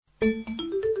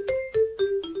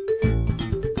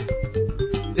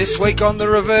This week on The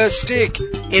Reverse Stick,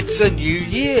 it's a new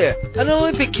year, an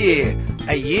Olympic year,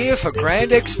 a year for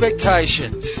grand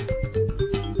expectations.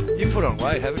 You've put on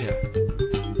weight, haven't you?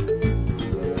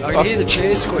 I can hear the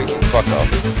chair squeaking. Fuck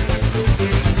off.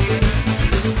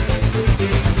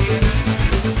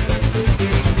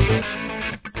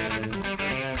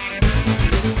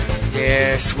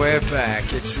 Yes, we're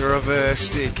back. It's The Reverse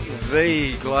Stick,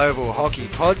 the global hockey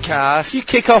podcast. You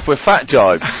kick off with fat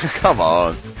jibes. Come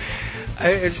on.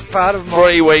 It's part of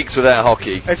 3 weeks without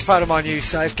hockey. It's part of my new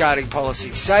safeguarding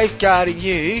policy. Safeguarding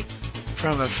you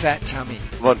from a fat tummy.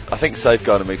 Well, I think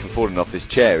safeguarding me from falling off this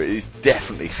chair is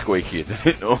definitely squeakier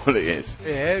than it normally is.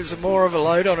 Yeah, there's more of a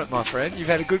load on it, my friend. You've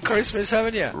had a good Christmas,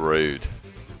 haven't you? Rude.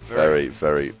 Very,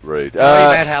 very rude. How are you,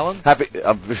 Matt Hallam?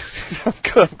 I'm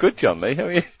good, John Lee. How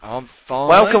are you? I'm fine.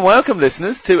 Welcome,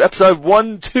 listeners, to episode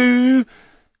 126?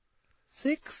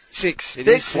 Six.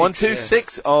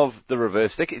 126 of The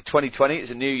Reverse Stick. It's 2020.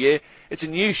 It's a new year. It's a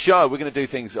new show. We're going to do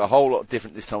things a whole lot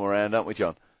different this time around, aren't we,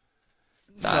 John?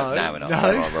 No, we're not. No.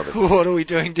 Same old rubbish. What are we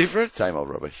doing different? Same old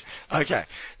rubbish. Okay.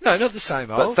 No, not the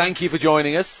same old. But thank you for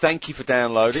joining us. Thank you for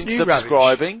downloading,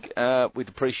 subscribing. We'd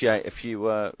appreciate a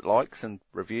few likes and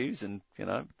reviews and,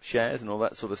 shares and all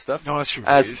that sort of stuff. Nice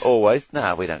reviews. As always.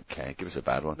 No, we don't care. Give us a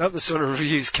bad one. Not the sort of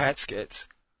reviews Cats gets.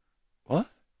 What?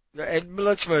 And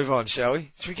let's move on, shall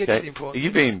we? Should we get to the important Are you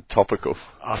things? being topical?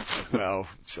 Well,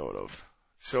 sort of.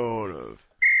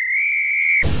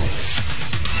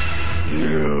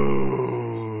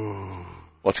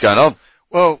 What's going on?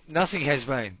 Well, nothing has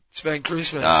been. It's been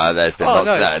Christmas. There's been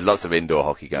lots of indoor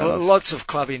hockey going on. Lots of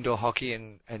club indoor hockey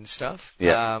and stuff.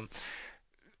 Yeah.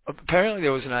 Apparently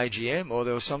there was an AGM or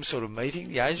there was some sort of meeting.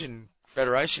 The Asian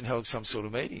Federation held some sort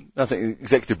of meeting. Nothing.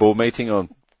 Executive board meeting on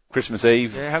Christmas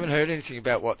Eve. Yeah, I haven't heard anything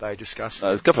about what they discussed.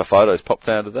 There's a couple of photos popped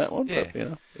out of that one. Yeah.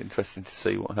 But, interesting to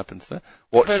see what happens there.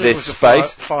 Watch this it was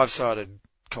space. A five-sided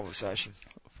conversation.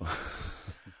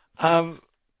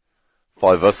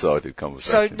 Five-sided conversation.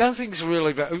 So nothing's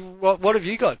really. What have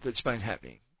you got that's been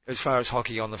happening as far as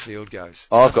hockey on the field goes?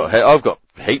 I've got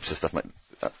heaps of stuff, mate.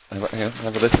 Hang on,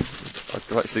 have a listen.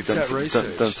 I've actually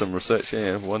done some research.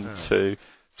 Yeah, 1, 2,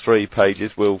 3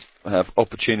 pages. We'll have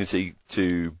opportunity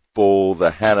to bore the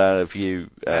hell out of you.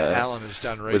 Alan has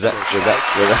done research with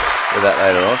that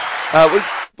later on.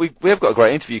 We have got a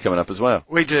great interview coming up as well.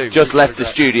 We do. Just left the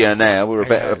studio now.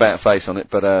 We're about face on it,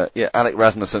 but Alec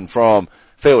Rasmussen from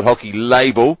Field Hockey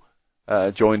Label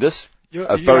joined us.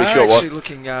 You're very short one.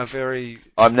 Looking very.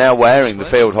 I'm now wearing the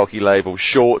Field Hockey Label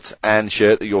shorts and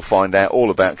shirt that you'll find out all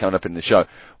about coming up in the show.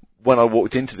 When I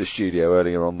walked into the studio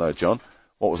earlier on, though, John,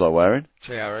 what was I wearing?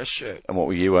 TRS shirt. And what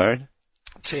were you wearing?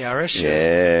 TRS shirt.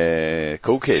 Yeah,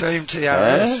 cool kids. Team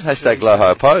TRS. Hashtag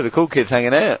Loho Po. The cool kids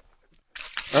hanging out.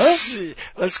 Huh?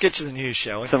 Let's get to the news,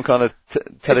 shall we? Some kind of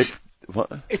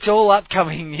what? It's all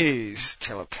upcoming news.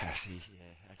 Telepathy.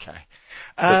 Yeah. Okay.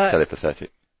 Telepathetic.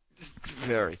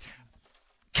 Very.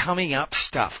 Coming up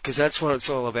stuff, because that's what it's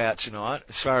all about tonight,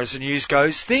 as far as the news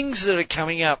goes. Things that are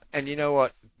coming up, and you know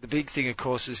what? The big thing, of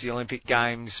course, is the Olympic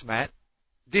Games, Matt.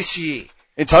 This year.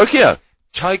 In Tokyo.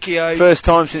 First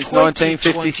time since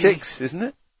 1956, isn't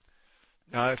it?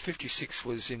 No, 56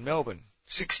 was in Melbourne.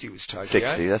 60 was Tokyo.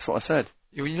 60, that's what I said.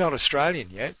 You're not Australian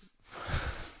yet.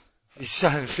 You're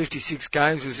saying 56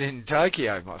 games was in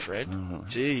Tokyo, my friend. Oh,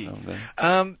 Gee.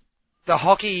 Oh, the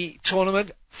hockey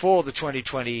tournament for the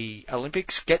 2020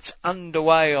 Olympics gets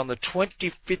underway on the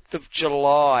 25th of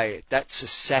July. That's a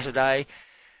Saturday.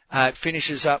 It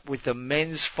finishes up with the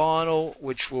men's final,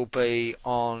 which will be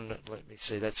on, let me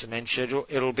see, that's the men's schedule.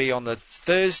 It'll be on the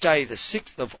Thursday, the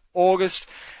 6th of August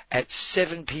at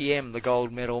 7 p.m, the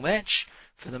gold medal match.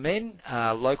 For the men,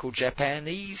 local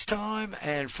Japanese time,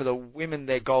 and for the women,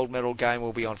 their gold medal game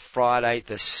will be on Friday,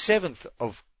 the 7th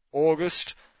of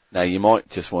August. Now, you might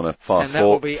just want to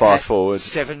fast forward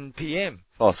 7 p.m.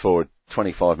 Fast forward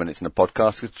 25 minutes in the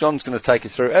podcast, because John's going to take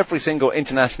us through every single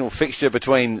international fixture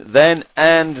between then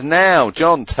and now.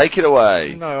 John, take it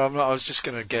away. No, I'm not. I was just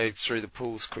going to go through the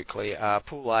pools quickly.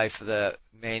 Pool A for the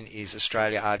men is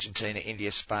Australia, Argentina,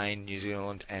 India, Spain, New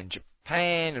Zealand, and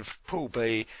Japan. And Pool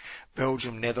B,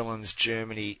 Belgium, Netherlands,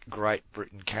 Germany, Great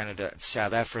Britain, Canada, and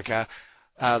South Africa.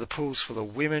 The pools for the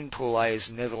women, Pool A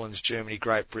is Netherlands, Germany,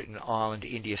 Great Britain, Ireland,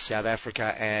 India, South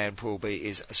Africa, and Pool B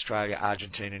is Australia,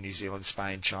 Argentina, New Zealand,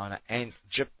 Spain, China, and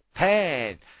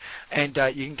Japan. And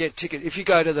you can get tickets if you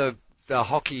go to the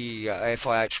hockey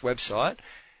FIH website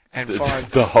and find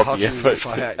the hockey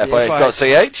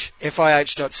FIH.ch.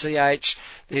 FIH.ch.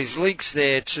 There's links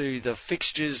there to the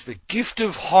fixtures, the gift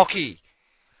of hockey,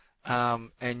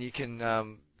 and you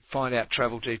can find out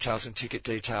travel details and ticket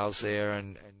details there,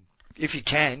 and if you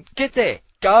can, get there.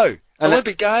 Go. And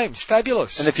Olympic Games.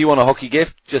 Fabulous. And if you want a hockey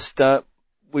gift, just,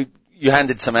 you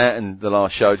handed some out in the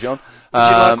last show, John. Would you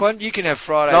like one? You can have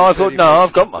Friday. No,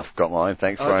 I've got mine.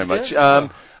 Thanks very much. I'll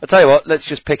tell you what, let's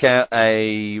just pick out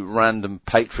a random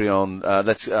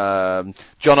Patreon,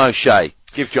 John O'Shea.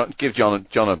 Give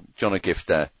John a gift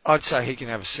there. I'd say he can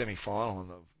have a semi-final on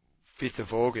the 5th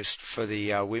of August for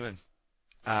the, women.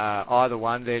 Either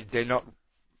one, they're not.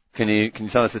 Can you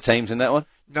tell us the teams in that one?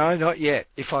 No, not yet.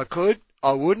 If I could,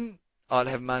 I wouldn't. I'd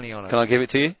have money on it. Can I give it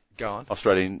to you? Go on.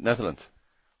 Australia, Netherlands.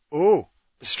 Oh,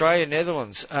 Australia,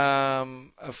 Netherlands.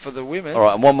 For the women. All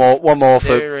right, and one more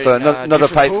for another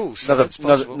pools,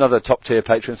 another top tier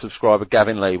Patreon subscriber,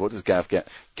 Gavin Lee. What does Gav get?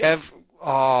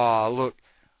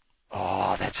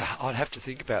 I'd have to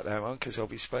think about that one because I'll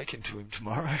be speaking to him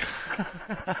tomorrow.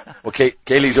 Well,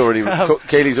 Keely's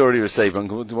already received one.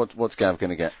 What's Gav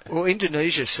going to get? Well,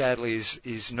 Indonesia sadly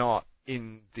is not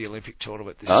in the Olympic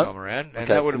tournament this time around, and okay.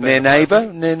 that would have been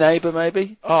near neighbour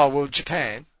maybe. Oh well,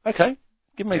 Japan. Okay,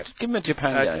 give me a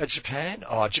Japan game. Japan.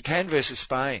 Oh, Japan versus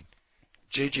Spain.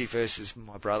 Gigi versus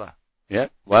my brother. Yeah,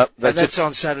 well, that's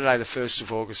on Saturday, the 1st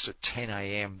of August at 10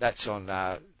 a.m. That's on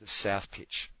the South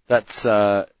Pitch. That's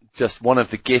just one of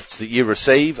the gifts that you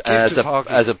receive as a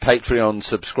Patreon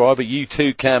subscriber. You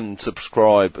too can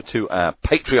subscribe to our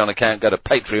Patreon account. Go to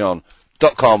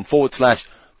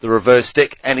patreon.com/The Reverse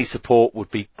Stick. Any support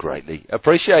would be greatly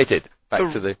appreciated.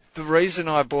 The reason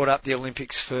I brought up the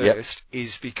Olympics first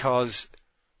is because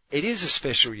it is a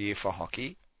special year for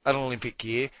hockey, an Olympic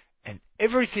year, and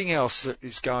everything else that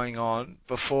is going on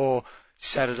before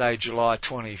Saturday, July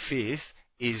 25th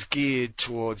is geared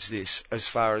towards this as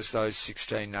far as those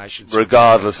 16 nations.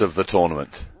 Regardless of the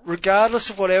tournament.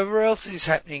 Regardless of whatever else is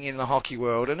happening in the hockey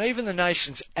world, and even the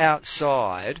nations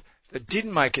outside that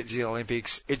didn't make it to the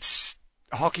Olympics,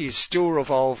 hockey is still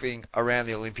revolving around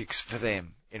the Olympics for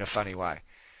them in a funny way.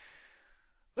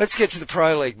 Let's get to the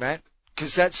Pro League, Matt,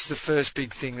 because that's the first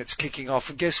big thing that's kicking off.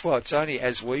 And guess what? It's only,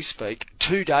 as we speak,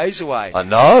 2 days away. I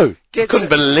know. I couldn't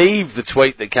believe the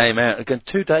tweet that came out. Again,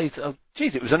 2 days. Oh,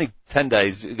 geez, it was only 10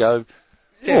 days ago.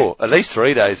 Yeah. Or at least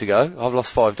 3 days ago. I've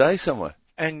lost 5 days somewhere.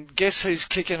 And guess who's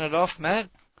kicking it off, Matt?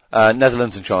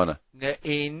 Netherlands and China.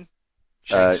 In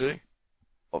Shenzhen.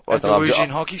 At the Wujin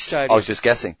Hockey Stadium. I was just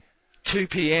guessing. 2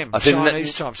 p.m.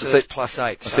 Chinese time, so that's +8.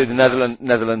 I see the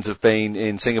Netherlands have been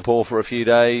in Singapore for a few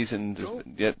days, and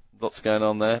lots going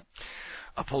on there.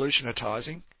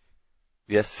 Pollutionising.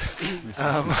 Yes.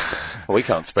 Well, we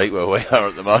can't speak where we are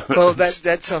at the moment. Well,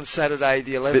 that's on Saturday,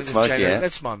 the 11th smoky, of January. Yeah.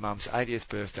 That's my mum's 80th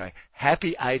birthday.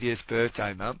 Happy 80th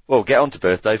birthday, Mum. Well, get on to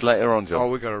birthdays later on, John. Oh,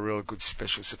 we've got a real good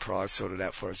special surprise sorted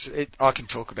out for us. I can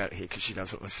talk about it here because she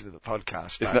doesn't listen to the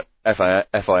podcast. It's not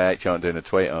FIH aren't doing a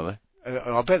tweet, are they?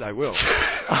 I bet they will.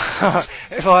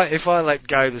 If I let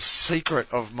go the secret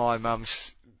of my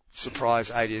mum's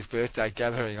surprise 80th birthday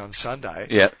gathering on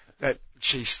Sunday, that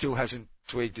she still hasn't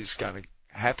tweeted is going to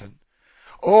happen,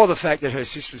 or the fact that her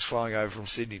sister's flying over from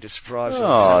Sydney to surprise her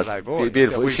on Saturday morning.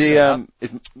 Beautiful.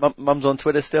 Is Mum's on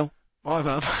Twitter still? My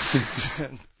mum.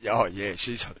 Oh yeah,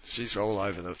 she's all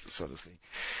over the sort of thing.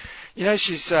 You know,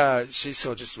 she saw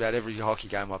just about every hockey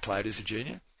game I played as a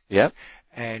junior. Yeah.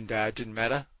 And it didn't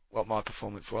matter what my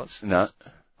performance was. No.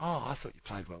 Oh, I thought you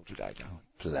played well today, John.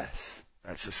 Bless.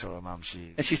 That's the sort of mum she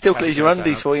is. And she still cleans your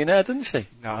undies for you now, doesn't she?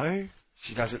 No,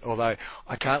 she doesn't, although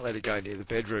I can't let her go near the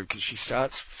bedroom because she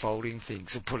starts folding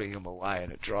things and putting them away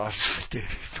and it drives me.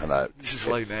 I know. This is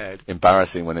Lee mad.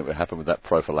 Embarrassing when it would happen with that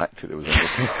prophylactic that was on the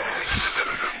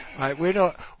Mate,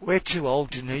 we're too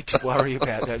old to need to worry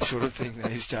about that sort of thing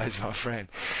these days, my friend.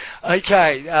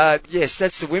 Okay, yes,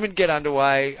 that's the women get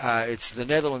underway. It's the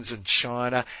Netherlands and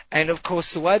China. And of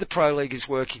course, the way the Pro League is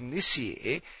working this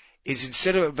year is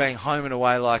instead of it being home and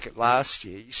away like it last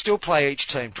year, you still play each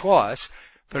team twice,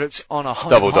 but it's on a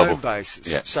home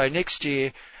basis. Yeah. So next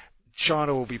year,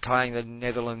 China will be playing the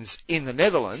Netherlands in the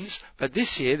Netherlands, but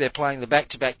this year they're playing the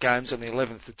back-to-back games on the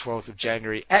 11th and 12th of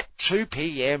January at 2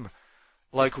 p.m.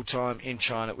 local time in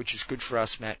China, which is good for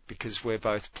us, Matt, because we're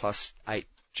both +8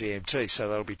 GMT, so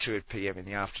that'll be 2 p.m. in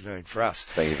the afternoon for us.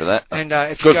 Thank you for that. And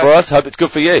good for us. Hope it's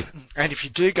good for you. And if you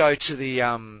do go to the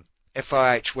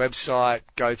FIH website,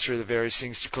 go through the various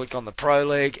things to click on the Pro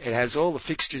League, it has all the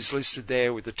fixtures listed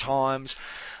there with the times,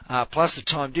 plus the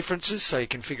time differences, so you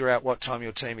can figure out what time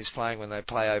your team is playing when they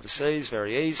play overseas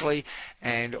very easily,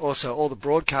 and also all the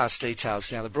broadcast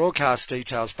details. Now, the broadcast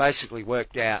details basically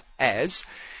worked out as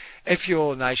if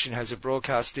your nation has a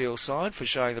broadcast deal signed for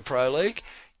showing the Pro League,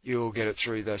 you'll get it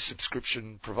through the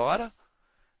subscription provider.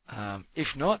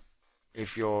 If not,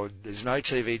 if there's no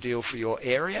TV deal for your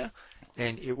area,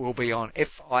 then it will be on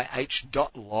FIH.live.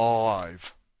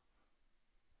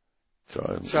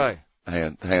 So hang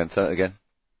on, say that again.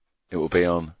 It will be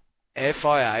on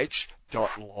FIH.live.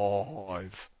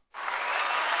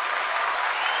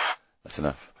 That's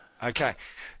enough. Okay.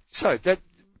 So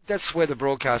that's where the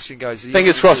broadcasting goes.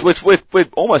 Fingers crossed. We're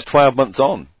almost 12 months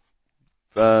on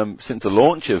since the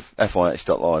launch of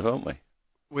FIH.live, aren't we?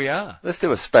 We are. Let's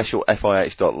do a special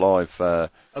FIH.live the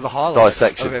highlights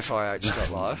dissection of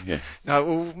FIH.live. Yeah. No,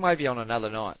 well, maybe on another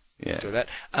night. Yeah. Do that.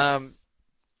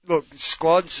 Look,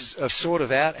 squads are sort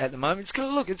of out at the moment. It's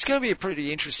going to be a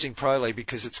pretty interesting Pro League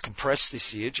because it's compressed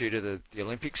this year due to the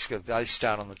Olympics. They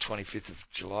start on the 25th of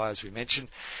July, as we mentioned.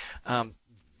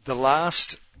 The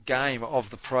last game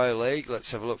of the Pro League,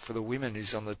 let's have a look, for the women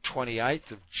is on the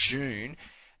 28th of June,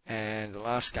 and the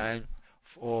last game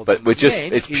for the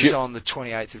men is on the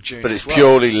 28th of June. But it's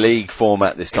purely league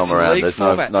format this time around. There's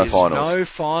no finals. No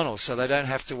finals, so they don't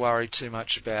have to worry too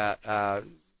much about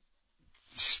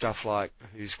stuff like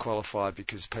who's qualified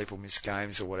because people miss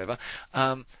games or whatever.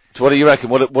 So what do you reckon?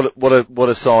 What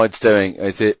are sides doing?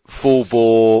 Is it full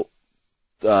bore,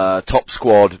 top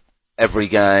squad every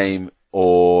game,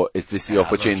 or is this the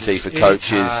opportunity for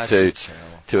coaches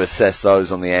to assess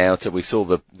those on the outer? We saw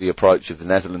the approach of the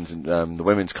Netherlands and the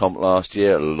women's comp last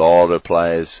year. A lot of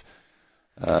players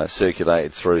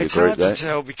circulated through the group there. It's hard to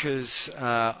tell because,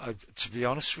 to be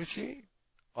honest with you,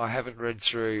 I haven't read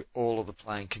through all of the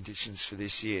playing conditions for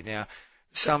this year. Now,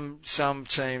 some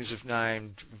teams have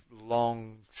named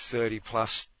long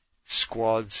 30-plus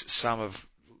squads. Some have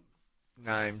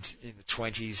named in the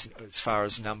 20s as far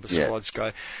as number squads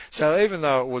go. So even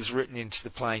though it was written into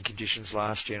the playing conditions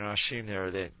last year, and I assume there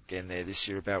are again there this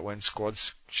year about when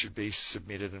squads should be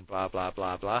submitted and blah, blah,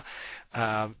 blah, blah,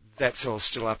 that's all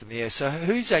still up in the air. So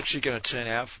who's actually going to turn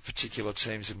out for particular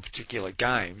teams in particular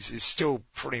games is still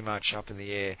pretty much up in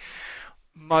the air.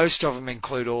 Most of them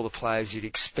include all the players you'd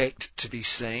expect to be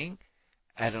seeing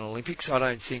at an Olympics. I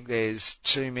don't think there's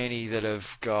too many that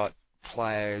have got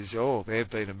players, they've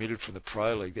been omitted from the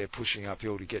Pro League, they're pushing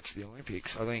uphill to get to the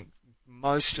Olympics. I think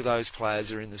most of those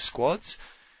players are in the squads.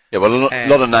 Yeah, well, a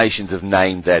lot of nations have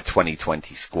named their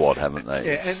 2020 squad, haven't they?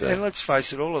 Yeah, and let's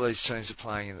face it, all of these teams are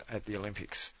playing at the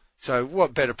Olympics. So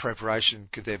what better preparation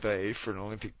could there be for an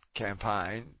Olympic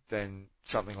campaign than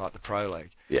something like the Pro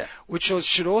League? Yeah. Which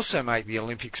should also make the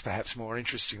Olympics perhaps more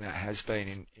interesting than it has been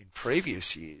in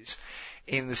previous years,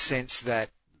 in the sense that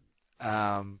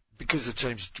because the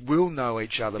teams will know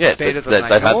each other better than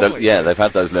they normally do. They've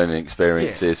had those learning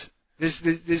experiences. Yeah.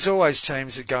 There's always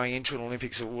teams that going into an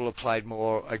Olympics that will have played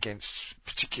more against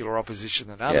particular opposition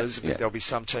than others. Yeah. There'll be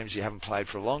some teams you haven't played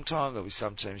for a long time. There'll be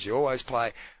some teams you always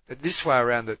play. But this way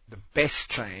around, the best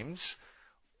teams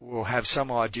will have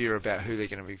some idea about who they're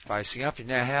going to be facing up in.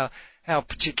 Now, how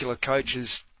particular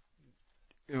coaches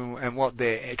and what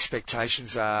their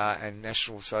expectations are and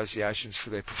national associations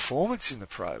for their performance in the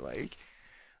Pro League,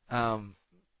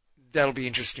 that'll be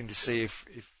interesting to see if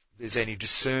there's any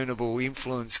discernible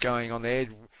influence going on there.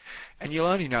 And you'll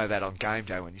only know that on game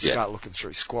day when you start looking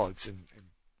through squads and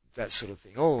that sort of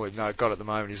thing. All we've got at the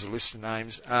moment is a list of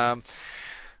names.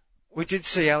 We did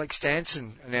see Alex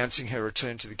Danson announcing her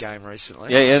return to the game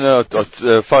recently. A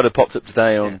photo popped up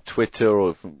today on Twitter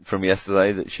or from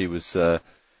yesterday that she was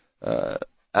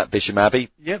at Bisham Abbey,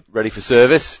 ready for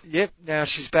service. Yep. Now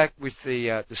she's back with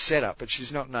the setup, but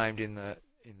she's not named in the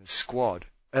squad.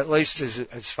 At least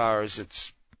as far as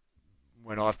it's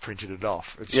when I've printed it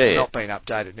off. It's not been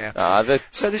updated now.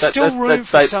 So there's still room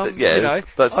for some.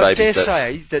 I dare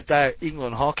say that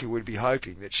England hockey would be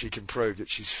hoping that she can prove that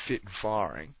she's fit and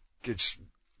firing. It's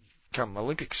come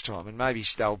Olympics time, and maybe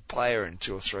they'll play her in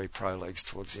 2 or 3 Pro Leagues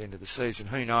towards the end of the season.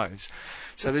 Who knows?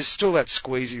 So there's still that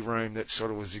squeezy room that sort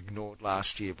of was ignored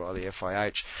last year by the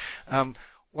FIH.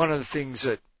 One of the things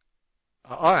that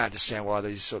I understand why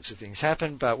these sorts of things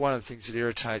happen, but one of the things that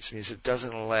irritates me is it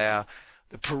doesn't allow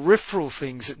the peripheral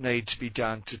things that need to be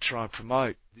done to try and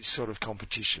promote this sort of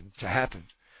competition to happen.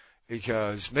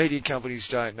 Because media companies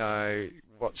don't know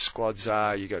what squads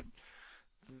are.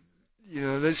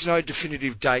 There's no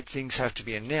definitive date things have to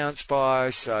be announced by,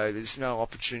 so there's no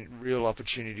real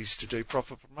opportunities to do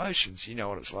proper promotions. You know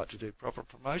what it's like to do proper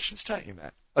promotions, don't you,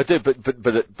 Matt? I do,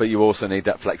 but you also need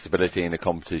that flexibility in a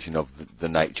competition of the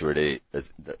nature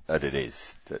that it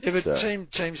is. But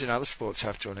teams in other sports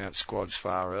have to announce squads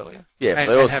far earlier. Yeah, but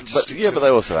they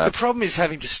also have. The problem is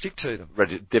having to stick to them.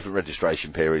 Different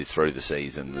registration periods through the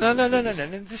season. No.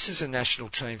 This is a national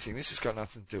team thing. This has got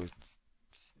nothing to do with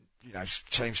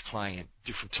teams playing at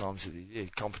different times of the year,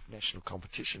 national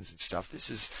competitions and stuff. This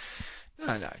is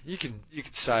no. You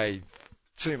could say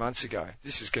 2 months ago,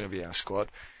 this is going to be our squad.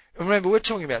 Remember, we're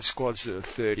talking about squads that are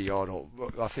 30 odd, or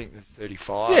I think they're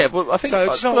 35. Yeah, well, I think so.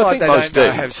 It's not like they most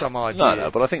don't have some idea. No,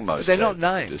 but I think most. But they're not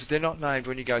named. They're not named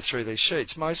when you go through these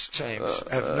sheets. Most teams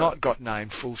have not got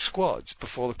named full squads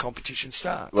before the competition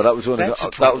starts. Well, that was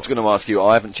going to ask you.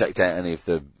 I haven't checked out any of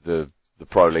the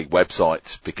Pro League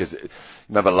websites because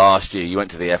remember last year you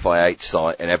went to the FIH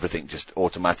site and everything just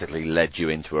automatically led you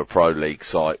into a Pro League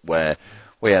site where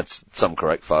we had some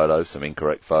correct photos, some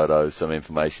incorrect photos, some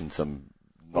information, some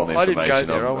non-information. I didn't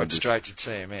go there. I went straight to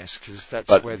TMS because that's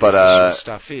where the official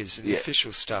stuff is. And the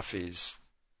official stuff is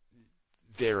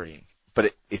varying.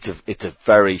 But it's a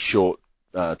very short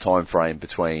time frame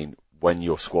between when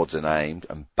your squads are named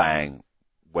and bang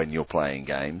when you're playing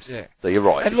games. Yeah. So you're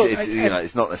right. And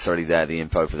it's not necessarily there, the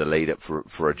info for the lead up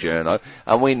for a journo.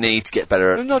 And we need to get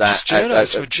better at that. Not just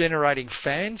journos, for generating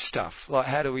fan stuff. Like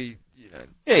how do we,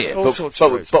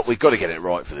 but we've got to get it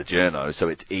right for the journo so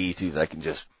it's easy. They can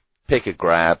just pick a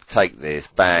grab, take this,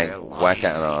 bang, whack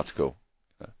out an article.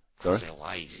 Sorry? They're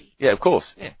lazy. Yeah, of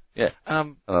course. Yeah.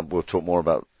 And we'll talk more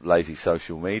about lazy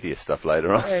social media stuff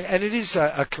later on. And it is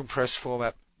a compressed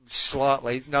format,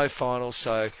 slightly, no finals,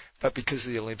 but because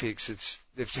of the Olympics,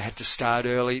 they've had to start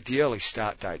early. The early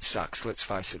start date sucks, let's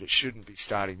face it. It shouldn't be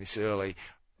starting this early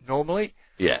normally.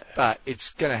 Yeah. But it's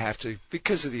going to have to,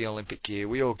 because of the Olympic year,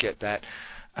 we all get that.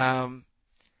 But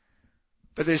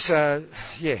there's, have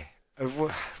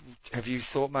you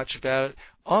thought much about it?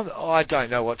 I don't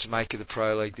know what to make of the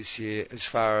Pro League this year as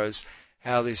far as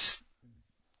how this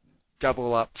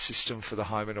double up system for the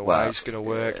home and away is going to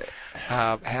work.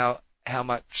 How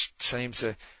much teams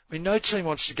are. I mean, no team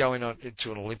wants to go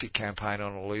into an Olympic campaign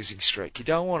on a losing streak. You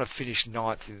don't want to finish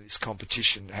ninth in this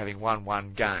competition having won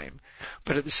one game,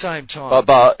 but at the same time,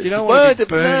 you don't want to be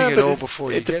burning it all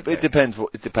before you get there. It depends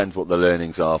what the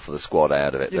learnings are for the squad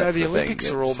out of it. You know, the Olympics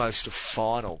are almost a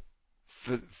final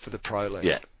for the Pro League.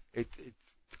 Yeah.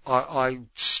 I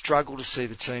struggle to see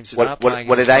the teams that are playing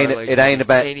in the Pro League ain't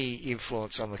about any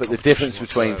influence on the competition. But the difference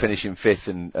between finishing 5th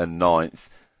and 9th,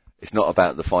 it's not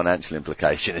about the financial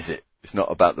implication, is it? It's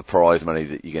not about the prize money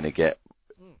that you're going to get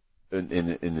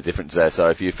in the difference there. So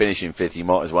if you're finishing 5th, you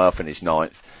might as well finish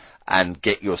 9th and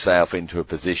get yourself into a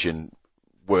position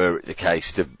where it's the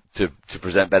case to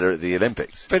present better at the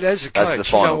Olympics. But as a coach, you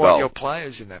don't want your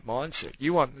players in that mindset.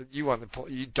 You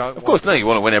don't. Of course, no. You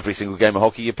want to win every single game of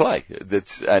hockey you play.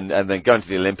 And then go into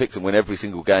the Olympics and win every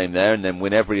single game there, and then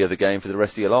win every other game for the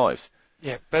rest of your lives.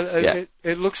 Yeah, but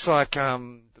it looks like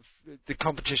the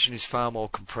competition is far more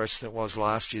compressed than it was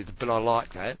last year. But I like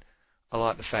that. I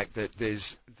like the fact that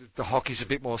the hockey's a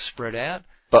bit more spread out.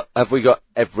 But have we got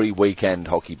every weekend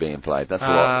hockey being played? That's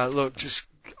what. Look,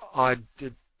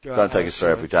 don't take us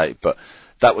through every day, but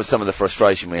that was some of the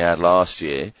frustration we had last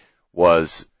year,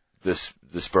 was the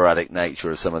sporadic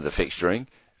nature of some of the fixturing,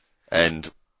 and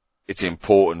it's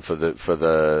important for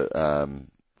the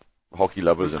hockey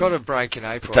lovers. We've got a break in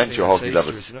April. Potential hockey Easter,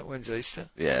 lovers, isn't it? When's Easter?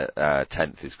 Yeah,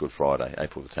 10th is Good Friday,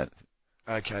 April the 10th.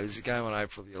 Okay, there's a game on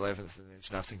April the 11th, and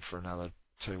there's nothing for another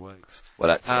 2 weeks. Well,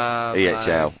 that's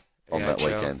EHL on that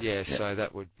weekend. Yeah, so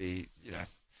that would be,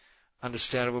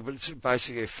 understandable, but it's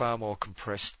basically a far more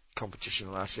compressed competition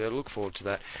than last year. I look forward to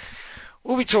that.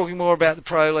 We'll be talking more about the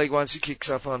Pro League once it kicks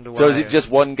up underway. So is it just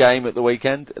one game at the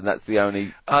weekend, and that's the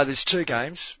only? There's 2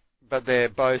 games, but they're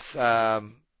both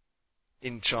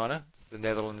in China, the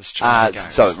Netherlands China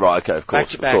games. So right, okay, of course, back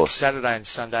to back, Saturday and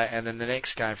Sunday, and then the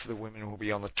next game for the women will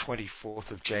be on the 24th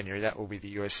of January. That will be the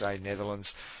USA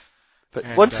Netherlands. But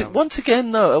once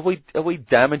again, though, are we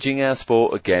damaging our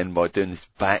sport again by doing this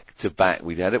back to back?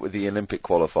 We had it with the Olympic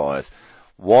qualifiers.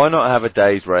 Why not have a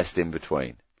day's rest in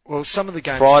between? Well, some of the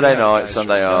games Friday night,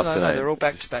 Sunday afternoon. No, they're all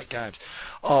back to back games.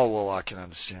 Oh well, I can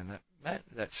understand that, Matt.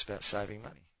 That's about saving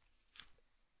money.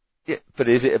 Yeah, but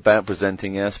is it about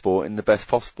presenting our sport in the best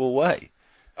possible way?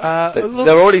 Look,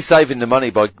 they're already saving the money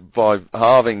by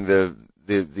halving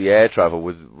the air travel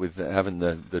with having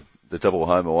the double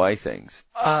home away things.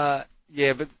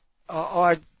 Yeah, but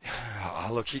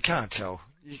look, you can't tell.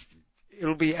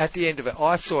 It'll be at the end of it.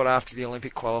 I thought after the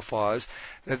Olympic qualifiers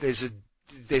that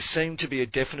there seemed to be a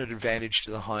definite advantage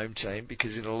to the home team,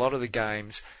 because in a lot of the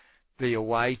games, the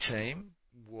away team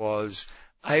was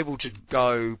able to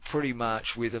go pretty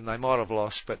much with them. They might have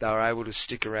lost, but they were able to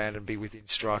stick around and be within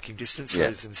striking distance.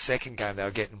 Whereas in the second game, they were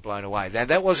getting blown away. Now,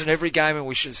 that wasn't every game, and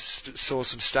we saw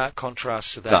some stark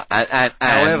contrasts to that. No,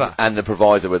 however, and the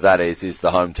proviso with that is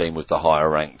the home team was the higher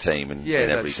ranked team in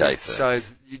every case. So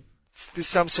there's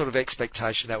some sort of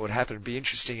expectation that would happen. It'd be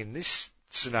interesting in this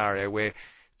scenario where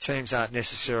teams aren't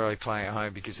necessarily playing at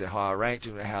home because they're higher ranked,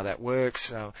 and how that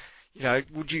works.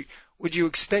 Would you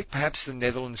expect perhaps the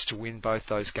Netherlands to win both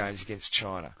those games against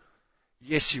China?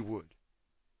 Yes, you would.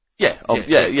 Yeah.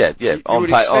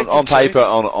 On paper,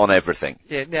 on everything.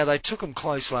 Yeah. Now they took them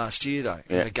close last year though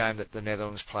in the game that the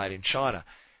Netherlands played in China.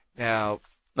 Now.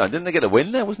 No, didn't they get a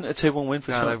win there? Wasn't it a 2-1 win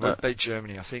for China? No, they beat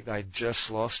Germany. I think they just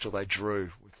lost or they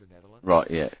drew with the Netherlands. Right.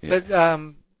 Yeah. But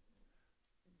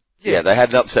yeah, they had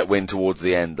an upset win towards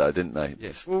the end though, didn't they?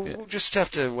 Yes. We'll just have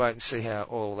to wait and see how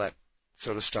all that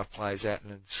sort of stuff plays out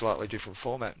in a slightly different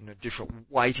format and a different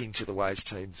weighting to the ways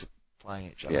teams are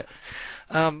playing each other.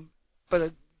 Yeah.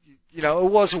 But it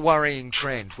was a worrying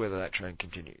trend, whether that trend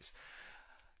continues.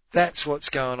 That's what's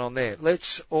going on there.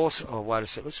 Let's also, wait a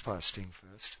sec, let's play a sting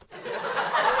first.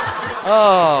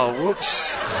 Oh,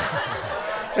 whoops.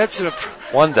 That's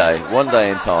one day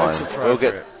in time, that's appropriate. We'll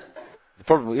get, the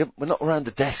problem, we're not around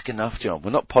the desk enough, John.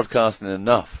 We're not podcasting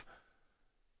enough.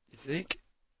 You think?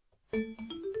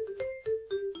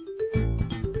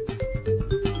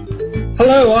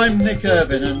 Hello, I'm Nick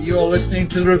Irvin, and you're listening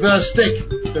to The Reverse Stick,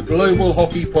 the Global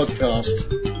Hockey Podcast.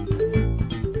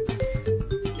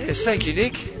 Yes, thank you,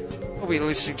 Nick. We'll be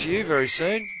listening to you very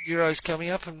soon. Euro's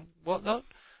coming up and whatnot.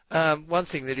 One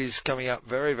thing that is coming up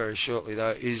very, very shortly,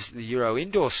 though, is the Euro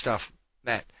indoor stuff,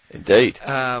 Matt. Indeed.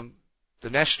 The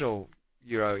national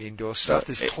Euro indoor stuff.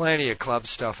 There's plenty of club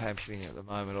stuff happening at the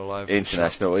moment all over.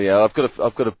 International, yeah. I've got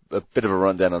a bit of a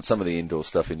rundown on some of the indoor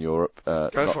stuff in Europe. Go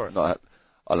for it.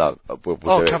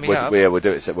 We'll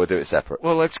do it separate.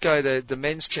 Well, let's go. The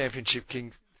men's championship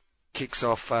kicks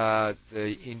off the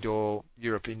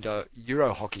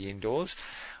Euro hockey indoors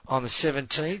on the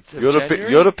 17th of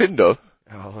January. Europe indoor.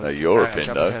 Oh, no, Europe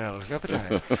indoor.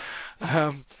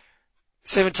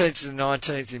 17th to the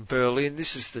 19th in Berlin.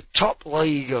 This is the top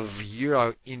league of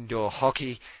Euro indoor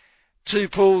hockey. Two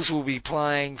pools will be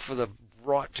playing for the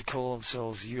right to call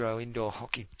themselves Euro indoor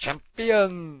hockey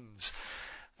champions.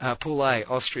 Pool A,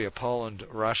 Austria, Poland,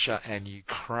 Russia and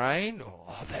Ukraine.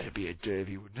 Oh, that'd be a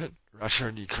derby, wouldn't it? Russia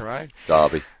and Ukraine.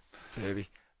 Derby.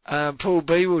 Pool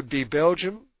B would be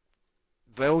Belgium.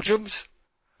 Belgians.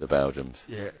 The Belgians.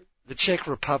 Yeah. The Czech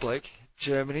Republic,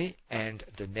 Germany and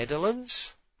the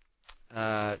Netherlands.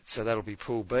 So that'll be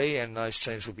Pool B, and those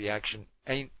teams will be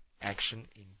in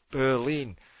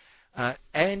Berlin.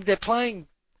 And they're playing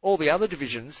all the other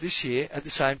divisions this year at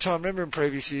the same time. Remember in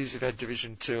previous years they've had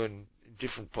Division 2 in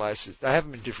different places. They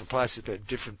haven't been different places, but at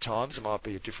different times. It might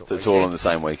be a different So it's weekend. all on the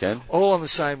same weekend? All on the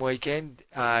same weekend.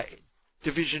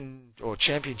 Division or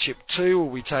Championship 2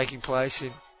 will be taking place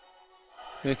in...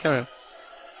 Yeah, carry on.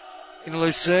 In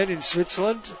Lucerne in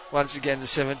Switzerland. Once again the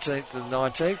 17th and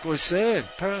 19th. Lucerne.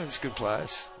 Apparently it's a good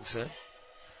place. Lucerne.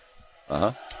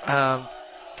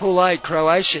 Pool A,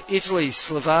 Croatia, Italy,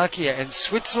 Slovakia and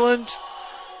Switzerland.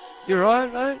 You're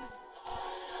right, mate?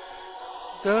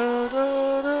 Pool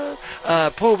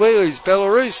B is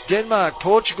Belarus, Denmark,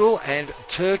 Portugal and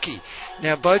Turkey.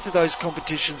 Now both of those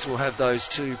competitions will have those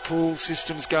two pool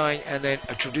systems going and then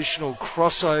a traditional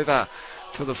crossover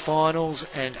for the finals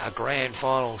and a grand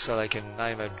final so they can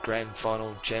name a grand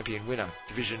final champion winner.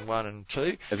 Division 1 and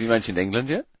 2. Have you mentioned England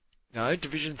yet? No,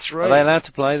 Division 3. Are they allowed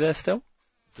to play there still?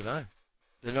 Don't know.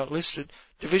 They're not listed.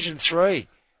 Division 3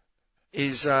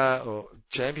 is, or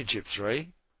Championship 3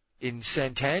 in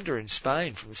Santander in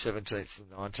Spain from the 17th to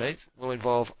the 19th will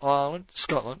involve Ireland,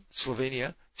 Scotland,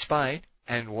 Slovenia, Spain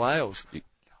and Wales.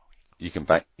 You can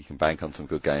bank on some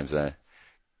good games there.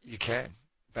 You can.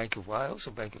 Bank of Wales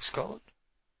or Bank of Scotland?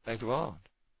 Bank of Ireland.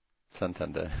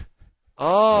 Santander.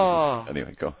 Oh.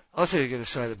 Anyway, go on. I thought you were going to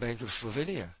say the Bank of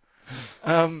Slovenia.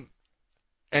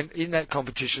 And in that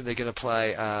competition, they're going to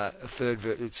play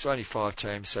it's only 5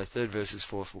 teams, so third versus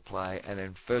fourth will play, and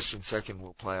then first and second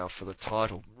will play off for the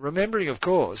title. Remembering, of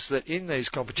course, that in these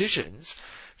competitions,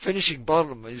 finishing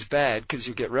bottom is bad because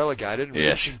you'll get relegated, and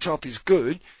finishing top is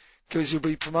good because you'll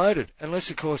be promoted. Unless,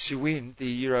 of course, you win the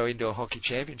Euro Indoor Hockey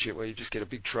Championship, where you just get a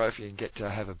big trophy and get to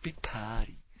have a big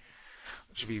party.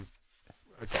 That'd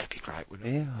be great, wouldn't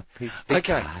it? Yeah, big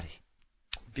party.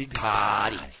 Big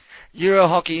party. Euro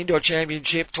Hockey Indoor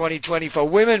Championship 2020 for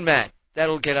women, Matt.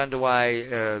 That'll get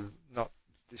underway, not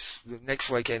this next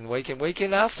weekend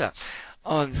after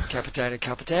on Capitan and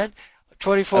Capitan.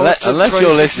 24 Unless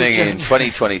you're listening in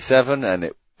 2027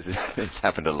 and it's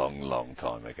happened a long, long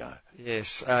time ago.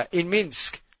 Yes. In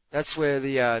Minsk. That's where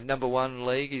the number 1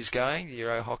 league is going, the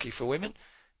Euro Hockey for women.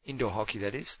 Indoor hockey,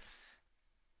 that is.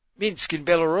 Minsk in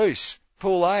Belarus.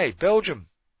 Pool A, Belgium.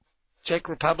 Czech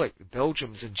Republic, the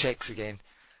Belgians and Czechs again.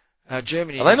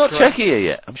 Germany. Are they not Czechia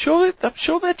yet? I'm sure they're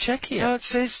Czechia. No, it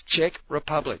says Czech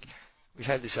Republic. We've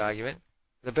had this argument.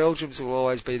 The Belgians will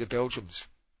always be the Belgians.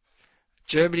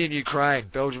 Germany and Ukraine,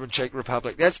 Belgium and Czech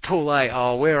Republic. That's Pool A.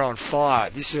 Oh, we're on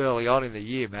fire this early on in the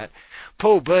year, Matt.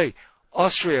 Pool B,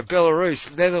 Austria,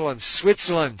 Belarus, Netherlands,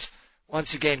 Switzerland.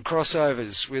 Once again,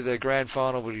 crossovers with a grand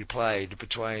final will be played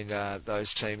between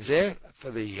those teams there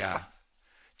for the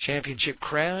championship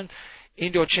crown.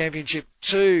 Indoor Championship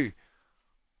 2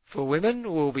 for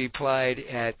women will be played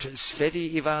at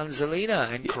Sveti Ivan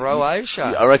Zelina in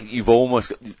Croatia. I reckon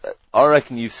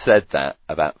you've said that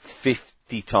about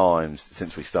 50 times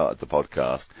since we started the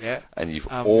podcast. Yeah. And you've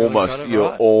almost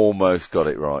got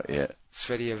it right, yeah.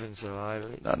 Sveti Ivan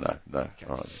Zelina. No. Okay.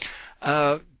 All right.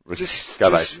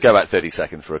 Go back 30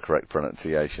 seconds for a correct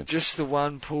pronunciation. Just the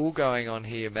one pool going on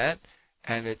here, Matt,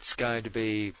 and it's going to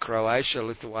be Croatia,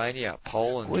 Lithuania,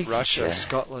 Poland, Russia,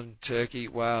 Scotland, Turkey,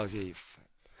 Wales.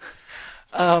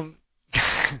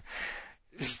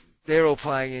 They're all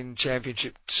playing in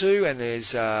Championship 2, and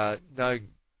there's a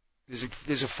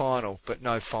final, but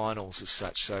no finals as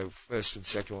such. So first and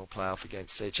second will play off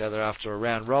against each other after a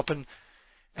round robin.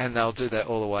 And they'll do that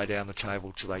all the way down the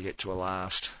table till they get to a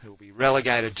last. It will be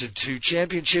relegated to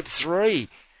Championship 3.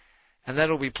 And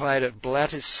that'll be played at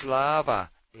Bratislava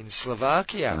in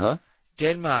Slovakia. Uh-huh.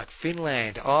 Denmark,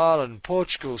 Finland, Ireland,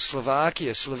 Portugal,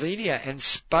 Slovakia, Slovenia and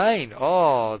Spain.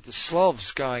 Oh, the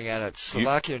Slovs going at it.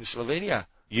 Slovakia and Slovenia.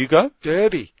 You go?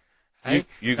 Derby. Hey?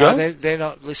 You go? No, they're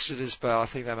not listed as I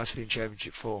think they must be in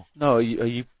Championship 4. No, are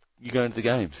you going to the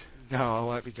games? No, I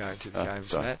won't be going to the games,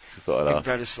 sorry. Matt. Thought I'd in ask.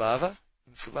 Bratislava.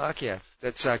 Slovakia.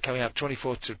 That's coming up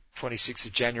 24th to 26th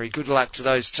of January. Good luck to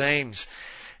those teams.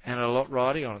 And a lot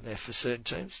riding on it there for certain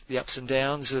teams. The ups and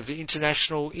downs of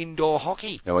international indoor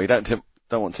hockey. No, well, you don't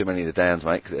want too many of the downs,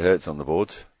 mate, because it hurts on the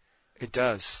boards. It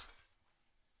does.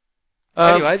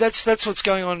 Anyway, that's what's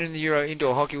going on in the Euro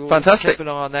indoor hockey. We'll fantastic. keep an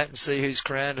eye on that and see who's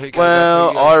crowned, who goes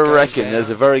up, who I goes reckon down. there's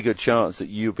a very good chance that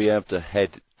you'll be able to head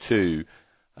to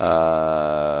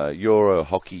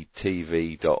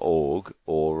eurohockeytv.org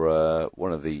or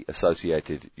one of the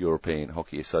associated European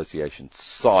Hockey Association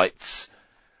sites,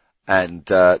 and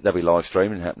there'll be live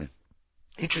streaming happening.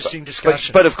 Interesting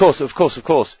discussion. But of course,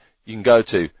 you can go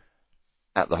to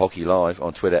 @thehockeylive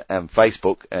on Twitter and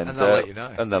Facebook, and they'll let you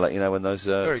know. And they'll let you know when those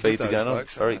feeds are going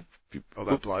blokes, on.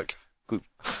 That bloke. Good.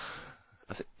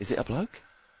 Is it a bloke?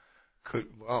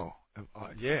 Well,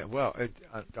 yeah. Well,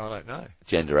 I don't know.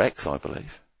 Gender X, I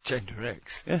believe. Gender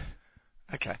X. Yeah.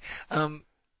 Okay.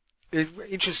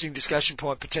 Interesting discussion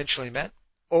point potentially, Matt.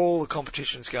 All the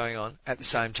competitions going on at the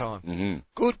same time. Mm-hmm.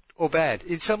 Good or bad?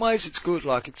 In some ways it's good,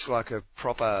 it's like a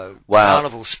proper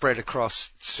carnival spread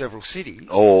across several cities.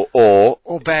 Or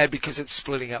bad because it's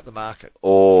splitting up the market.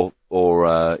 Or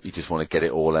you just want to get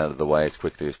it all out of the way as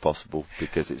quickly as possible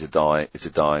because it's a dying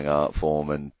art form,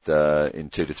 and in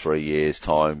 2 to 3 years'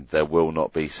 time there will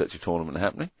not be such a tournament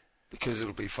happening. Because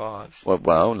it'll be fives.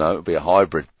 Well, no, it'll be a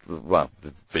hybrid. Well,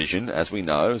 the vision, as we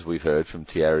know, as we've heard from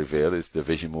Thierry Ville, is the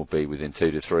vision will be within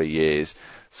 2 to 3 years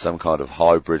some kind of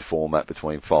hybrid format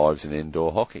between fives and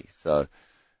indoor hockey. So,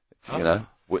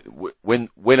 win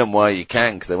them while you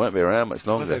can, because they won't be around much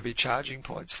longer. Will there be charging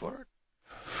points for it?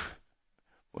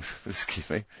 Excuse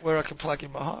me. Where I can plug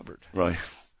in my hybrid. Right.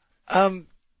 Boom,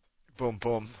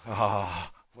 boom.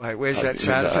 Wait, where's that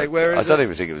sound effect? Where is it? I don't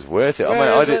even think it was worth it.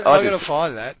 I'm going to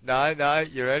find that. No,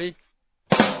 you ready?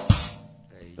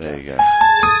 There you go.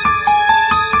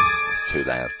 It's too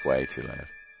loud. Way too loud.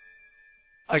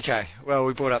 Okay, well,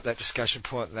 we brought up that discussion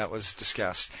point and that was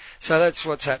discussed. So that's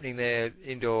what's happening there,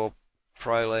 Indoor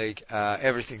Pro League.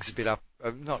 Everything's a bit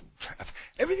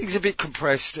everything's a bit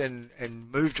compressed and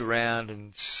moved around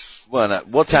and... Well, no,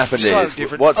 what's happened is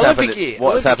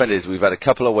we've had a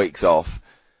couple of weeks off,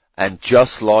 and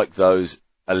just like those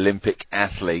Olympic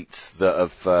athletes that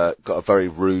have got a very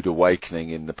rude awakening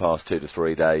in the past 2 to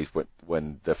 3 days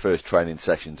when their first training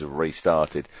sessions have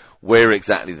restarted, we're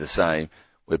exactly the same.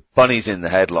 We're bunnies in the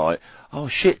headlight. Oh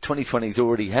shit, 2020 is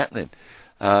already happening.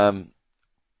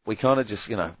 We kind of just,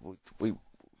 we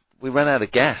ran out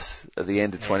of gas at the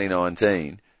end of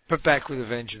 2019. But back with a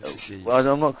vengeance this year.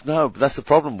 Well, but that's the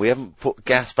problem. We haven't put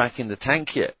gas back in the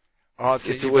tank yet. I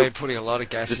think you've been putting a lot of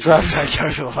gas in the tank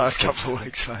over the last couple of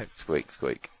weeks, mate. Squeak,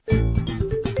 squeak.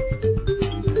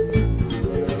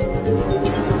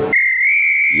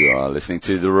 You are listening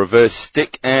to The Reverse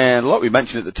Stick, and like we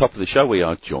mentioned at the top of the show, we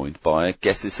are joined by a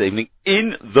guest this evening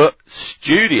in the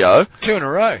studio. 2 in a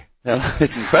row.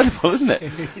 It's incredible, isn't it?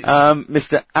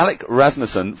 Mr. Alec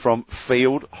Rasmussen from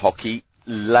Field Hockey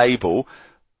Label,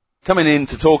 coming in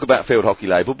to talk about Field Hockey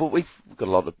Label, but we've got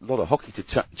a lot of hockey to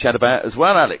chat about as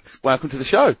well, Alex. Welcome to the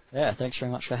show. Yeah, thanks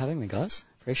very much for having me, guys.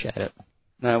 Appreciate it.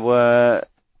 Now,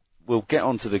 we'll get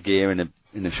onto the gear in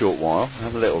a short while.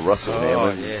 Have a little rustle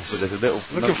here. Yes. There's a little,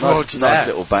 Looking forward to that. Nice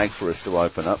little bag for us to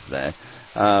open up there.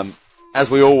 As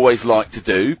we always like to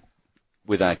do,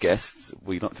 with our guests,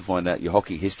 we like to find out your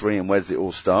hockey history and where does it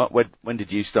all start. When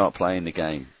did you start playing the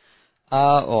game?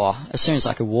 As soon as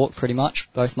I could walk, pretty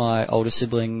much. Both my older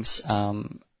siblings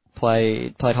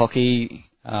played hockey.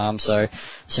 So as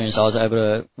soon as I was able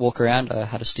to walk around, I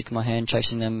had a stick in my hand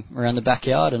chasing them around the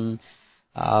backyard. And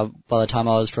by the time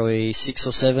I was probably 6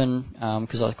 or 7,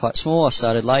 because I was quite small, I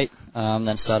started late.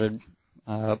 Then started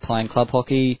playing club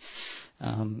hockey.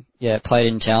 Played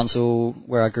in Townsville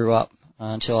where I grew up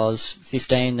until I was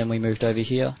 15. Then we moved over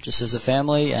here just as a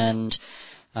family, and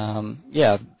So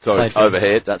over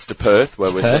here, that's to Perth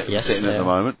where we're sitting at the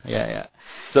moment. Yeah.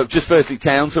 So just firstly,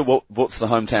 Townsville, what's the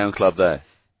hometown club there?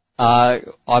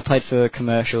 I played for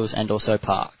Commercials and also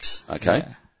Parks. Okay.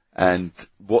 Yeah. And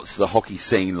what's the hockey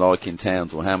scene like in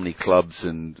Townsville? How many clubs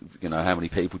and, how many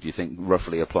people do you think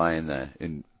roughly are playing there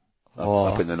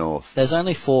up in the north? There's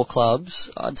only 4 clubs.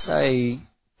 I'd say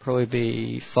probably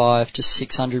be 500 to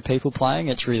 600 people playing.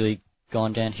 It's really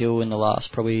gone downhill in the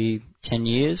last probably 10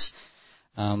 years.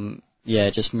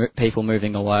 People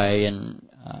moving away and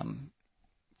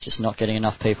just not getting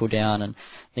enough people down and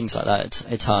things like that.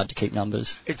 It's hard to keep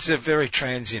numbers. It's a very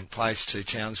transient place too,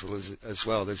 Townsville as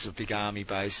well. There's a big army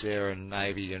base there and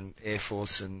Navy and Air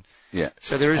Force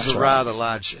so there is rather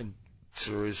large and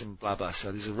tourism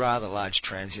so there's a rather large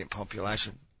transient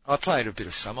population. I played a bit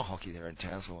of summer hockey there in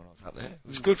Townsville when I was up there. It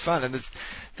was good fun, and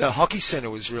the hockey centre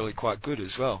was really quite good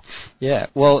as well. Yeah,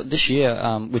 well, this year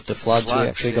with the floods we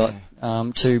actually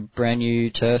got 2 brand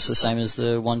new turfs, the same as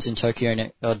the ones in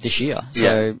Tokyo this year.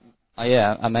 So,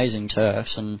 amazing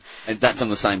turfs, and that's on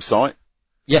the same site.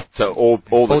 Yeah. So all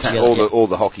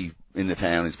the hockey in the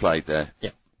town is played there. Yeah.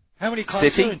 How many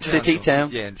clubs are in Townsville? City, town.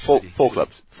 Yeah, in Four city.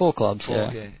 clubs. 4 clubs.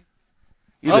 Yeah.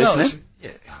 You listening? Yeah.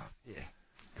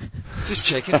 Just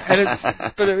checking.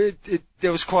 And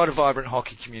there was quite a vibrant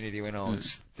hockey community when I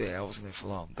was there. I wasn't there for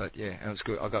long, but it was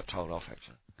good. I got told off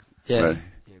actually. Yeah. Right.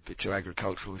 Yeah, a bit too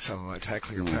agricultural with some of my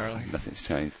tackling apparently. Nothing's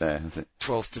changed there, has it?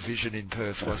 12th division in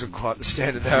Perth wasn't quite the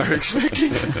standard they were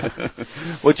expecting.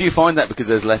 Well, do you find that because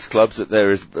there's less clubs that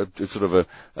there is sort of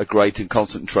a greater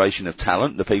concentration of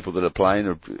talent? The people that are playing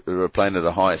are playing at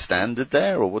a higher standard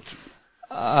there, or what?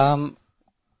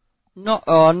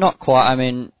 Not quite. I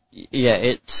mean,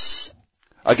 it's.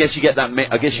 I guess you get that.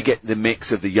 I guess you get the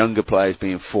mix of the younger players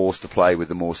being forced to play with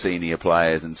the more senior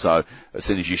players, and so as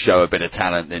soon as you show a bit of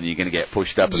talent, then you're going to get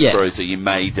pushed up and through. So you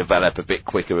may develop a bit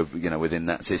quicker, within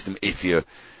that system if you're.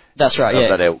 That's right. Of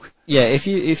that ilk. Yeah, if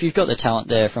you've got the talent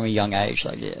there from a young age,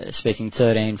 speaking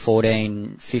 13,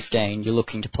 14, 15, you're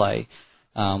looking to play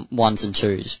 1s and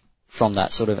 2s from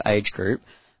that sort of age group.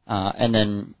 And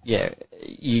then,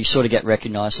 you sort of get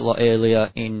recognised a lot earlier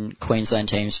in Queensland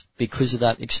teams because of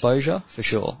that exposure, for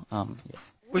sure.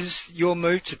 Was your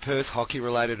move to Perth hockey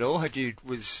related at all? Had you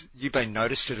been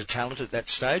noticed as a talent at that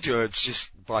stage, or it's just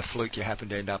by fluke you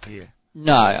happened to end up here?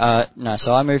 No.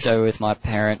 So I moved over with my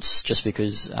parents just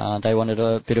because they wanted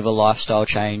a bit of a lifestyle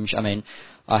change. I mean,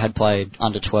 I had played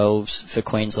under 12s for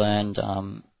Queensland,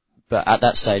 but at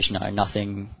that stage, no,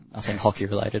 nothing hockey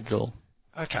related at all.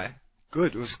 Okay.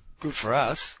 Good. It was good for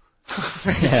us.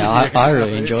 I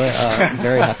really enjoy it. I'm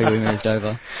very happy we moved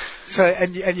over. So,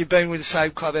 and you've been with the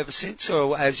same club ever since,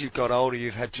 or as you've got older,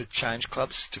 you've had to change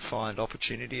clubs to find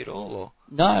opportunity at all, or?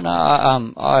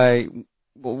 No. I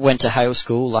went to Hale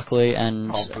School, luckily,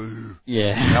 and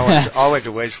yeah. I went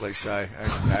to Wesley, so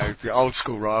the old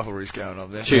school rivalry's going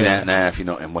on there. Tune out now if you're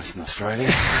not in Western Australia.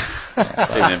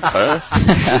 Even in Perth.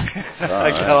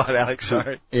 Go on, Alex.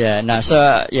 Sorry. Yeah, no.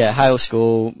 So Hale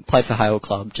School, played for Hale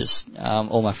Club. Just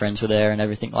all my friends were there and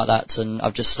everything like that, and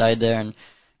I've just stayed there, and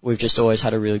we've just always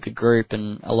had a really good group,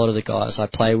 and a lot of the guys I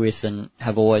play with and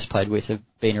have always played with have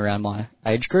been around my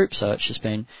age group, so it's just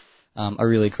been a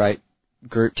really great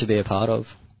group to be a part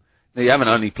of. Now, you haven't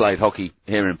only played hockey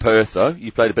here in Perth, though.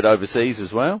 You played a bit overseas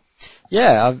as well?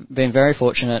 Yeah, I've been very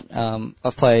fortunate.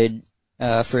 I've played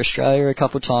for Australia a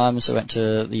couple of times. I went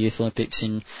to the Youth Olympics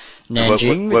in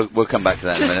Nanjing. We'll come back to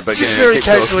that in a minute. But just very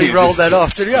casually rolled that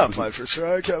off. Did you? I played for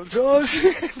Australia a couple of times.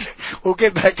 We'll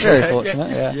get back to that. Very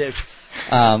fortunate,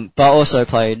 yeah. But I also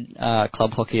played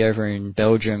club hockey over in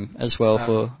Belgium as well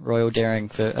for Royal Daring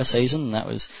for a season, and that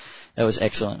was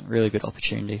excellent. Really good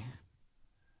opportunity.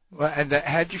 Well, and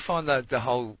how did you find the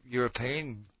whole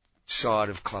European side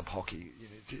of club hockey?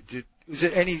 Was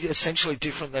it any essentially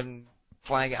different than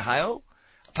playing at Hale?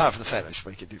 Apart from the fact they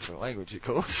speak a different language, of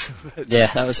course. Yeah,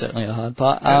 that was certainly a hard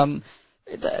part.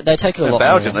 They take it a lot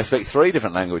Belgium, more. they speak 3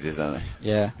 different languages, don't they?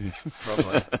 Yeah.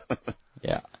 Probably.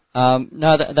 Yeah.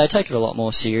 No, they take it a lot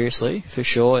more seriously, for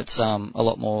sure. It's a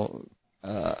lot more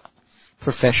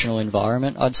professional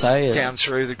environment, I'd say. Down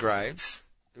through the grades?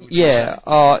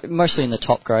 Yeah, mostly in the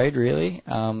top grade, really.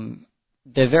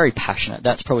 They're very passionate.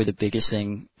 That's probably the biggest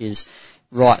thing, is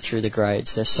right through the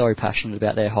grades. They're so passionate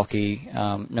about their hockey.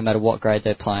 No matter what grade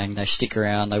they're playing, they stick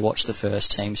around, they watch the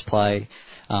first teams play,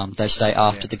 they stay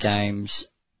after the games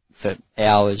for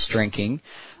hours drinking.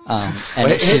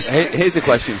 Here's a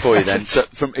question for you then. So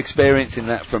from experiencing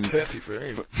that perfect for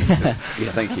him. Yeah,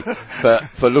 thank you.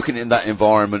 For looking in that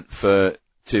environment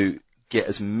to get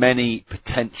as many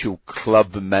potential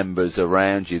club members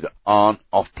around you that aren't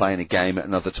off playing a game at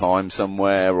another time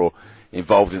somewhere or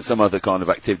involved in some other kind of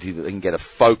activity that they can get a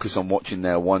focus on watching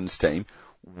their ones team.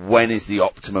 When is the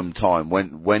optimum time?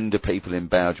 When do people in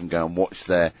Belgium go and watch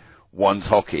their ones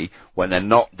hockey when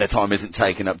their time isn't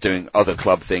taken up doing other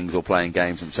club things or playing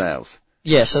games themselves?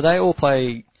 Yeah, so they all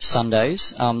play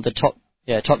Sundays.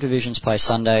 The top divisions play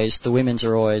Sundays. The women's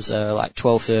are always like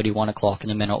 12:30, 1 o'clock,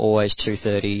 and the men are always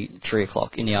 2:30, 3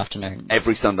 o'clock in the afternoon.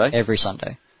 Every Sunday? Every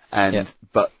Sunday.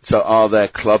 So are there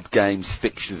club games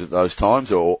fixtured at those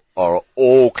times, or are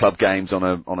all club games on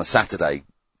a Saturday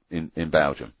in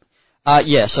Belgium?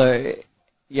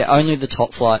 Only the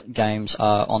top flight games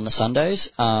are on the Sundays.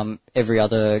 Every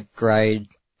other grade,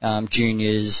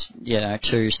 juniors,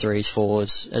 2s, 3s,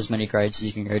 4s, as many grades as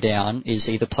you can go down, is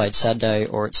either played Saturday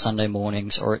or it's Sunday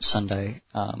mornings or it's Sunday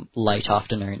late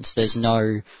afternoons. There's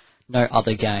no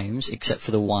other games except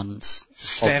for the ones of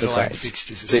the grades. Standalone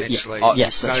fixtures, essentially.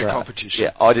 Yes, that's no right. competition.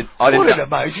 Yeah, I didn't. What an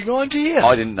amazing idea!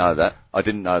 I didn't know that.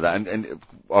 And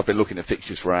I've been looking at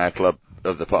fixtures for our club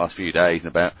over the past few days and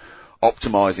about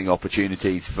optimising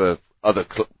opportunities for other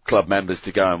club members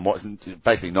to go and watch,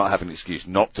 basically not having an excuse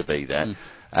not to be there.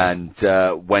 And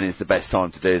when is the best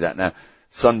time to do that? Now,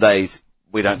 Sundays,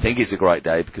 we don't think it's a great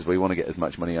day because we want to get as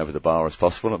much money over the bar as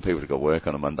possible, and people have got to work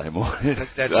on a Monday morning.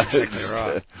 That's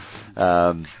exactly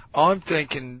right. I'm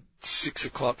thinking 6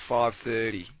 o'clock,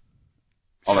 5:30.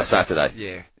 On a Saturday?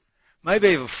 Yeah. Maybe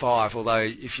even 5, although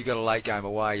if you've got a late game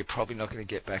away, you're probably not going to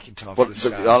get back in time for the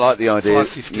start. I like the idea.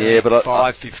 5:15, yeah, but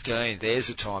 5:15, there's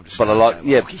the time to start.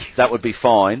 That would be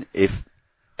fine if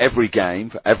every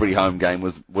home game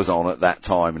was on at that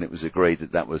time, and it was agreed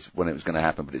that was when it was going to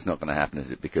happen. But it's not going to happen,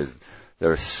 is it? Because there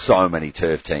are so many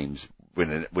turf teams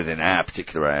within our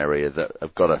particular area that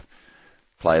have got to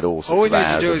play at all sorts of hours. All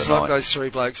we need to do is lock those 3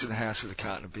 blokes in the house with a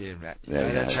carton of beer, Matt.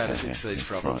 That's how to fix these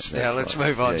problems. Right, now let's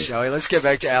move on, shall we? Let's get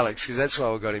back to Alex, because that's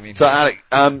why we got him in. So Alex,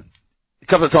 a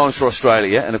couple of times for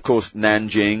Australia, and of course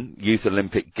Nanjing Youth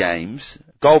Olympic Games,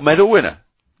 gold medal winner.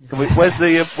 Where's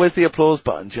the applause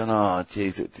button, John? Oh,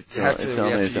 jeez, you have to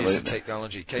use the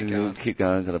technology. Keep going. Keep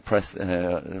going. I'm going to press.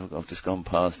 I've just gone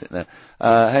past it now.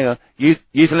 Hang on.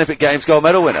 Youth Olympic Games gold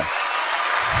medal winner.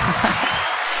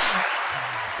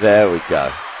 There we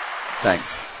go.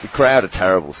 Thanks. The crowd are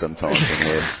terrible sometimes in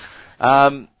here.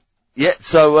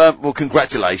 Well,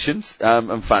 congratulations,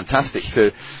 and fantastic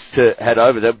to head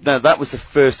over there. Now, that was the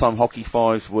first time Hockey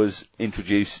Fives was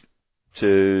introduced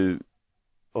to,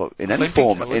 in any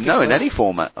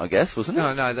format, I guess, wasn't it?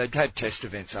 No, they'd had test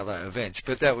events, other events,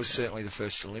 but that was certainly the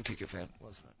first Olympic event,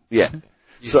 wasn't it? Yeah.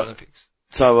 Youth Olympics.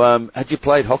 So, had you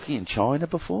played hockey in China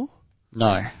before?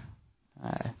 No.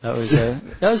 That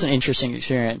was an interesting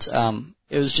experience.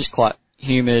 It was just quite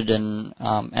humid and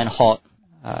hot.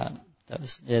 That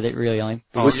really only.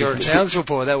 You're a Townsville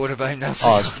boy. That would have been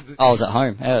nothing. I was at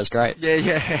home. Yeah, it was great.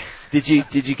 Yeah. Did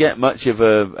you get much of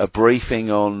a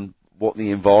briefing on what the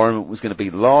environment was going to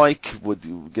be like?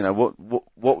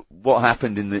 What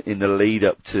happened in the lead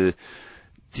up to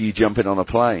you jumping on a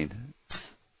plane?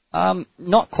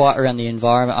 Not quite around the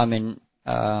environment. I mean,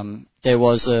 there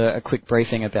was a quick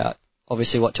briefing about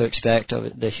obviously what to expect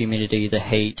of the humidity, the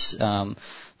heat,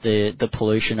 the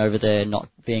pollution over there, not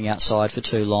being outside for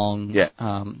too long,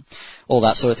 all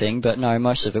that sort of thing. But no,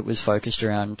 most of it was focused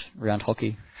around hockey.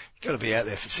 You've got to be out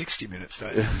there for 60 minutes,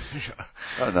 don't you?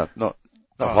 Oh, not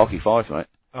Hockey Fives, mate.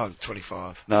 Oh,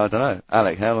 25. No, I don't know.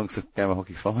 Alec, how long's the game of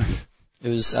Hockey Fives? It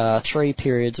was 3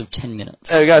 periods of 10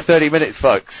 minutes. There we go, 30 minutes,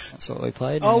 folks. That's what we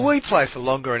played. Oh, we play for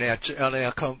longer on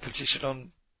our competition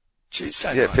on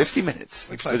Tuesday nights. 50 minutes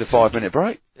with a 5-minute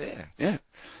break. Yeah.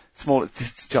 Small,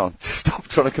 John, stop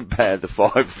trying to compare the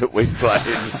 5 that we play in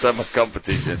the summer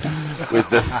competition with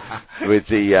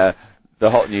the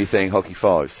hot new thing, Hockey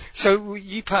Fives. So were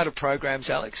you part of programs,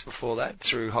 Alex, before that,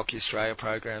 through Hockey Australia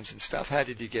programs and stuff? How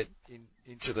did you get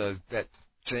into that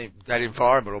team, that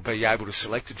environment, or be able to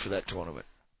selected for that tournament?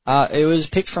 It was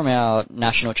picked from our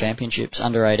national championships,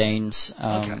 under 18s.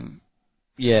 Okay.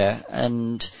 Yeah,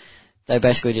 and they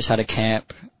basically just had a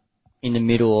camp in the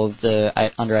middle of the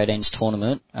under 18s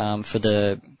tournament for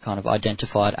the kind of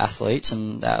identified athletes,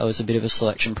 and that was a bit of a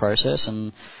selection process.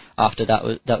 And after that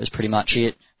was pretty much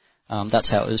it. That's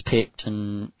how it was picked,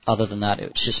 and other than that,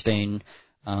 it's just been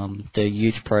the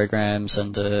youth programs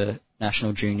and the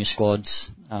national junior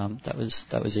squads. That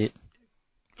was it.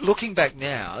 Looking back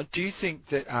now, do you think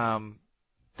that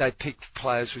they picked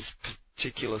players with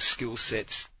particular skill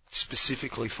sets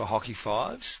specifically for Hockey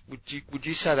Fives? Would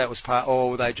you say that was part,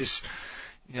 or were they just,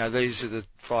 these are the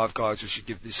 5 guys we should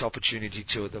give this opportunity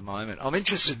to at the moment? I'm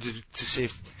interested to see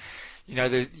if,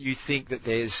 you think that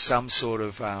there's some sort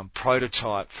of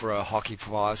prototype for a Hockey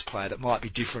Fives player that might be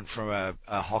different from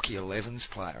a Hockey 11s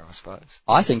player, I suppose.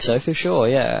 I think so, for sure,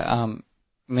 yeah.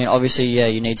 Obviously, yeah,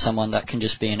 you need someone that can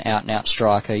just be an out-and-out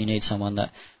striker. You need someone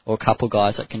or a couple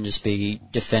guys that can just be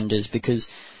defenders,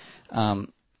 because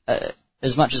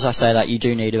as much as I say that, you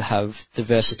do need to have the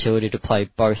versatility to play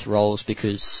both roles,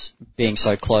 because being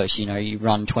so close, you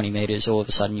run 20 metres, all of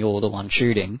a sudden you're the one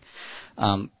shooting.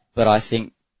 But I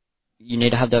think you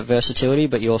need to have that versatility,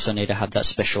 but you also need to have that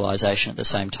specialisation at the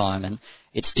same time. And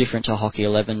it's different to Hockey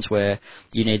 11s, where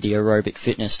you need the aerobic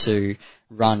fitness to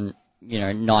run,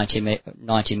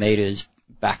 90 metres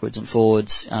backwards and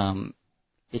forwards.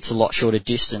 It's a lot shorter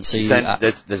distance. So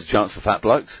there's a chance for fat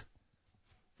blokes?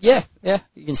 Yeah.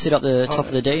 You can sit up the top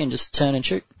of the D and just turn and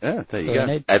shoot. Yeah, there you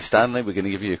go. Ev Stanley, we're going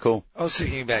to give you a call. I was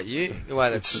thinking about you, the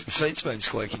way that seat's been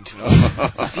squeaking tonight.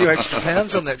 A few extra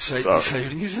pounds on that seat this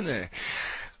evening, isn't there?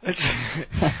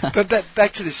 But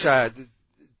back to this the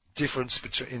difference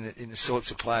between in the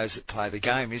sorts of players that play the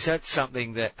game. Is that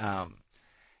something that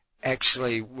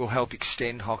actually will help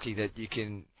extend hockey? That you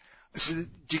can. So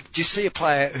do you see a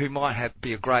player who might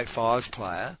be a great fives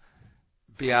player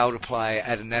be able to play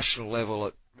at a national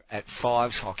level at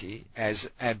fives hockey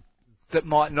that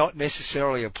might not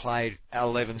necessarily have played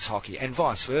 11s hockey, and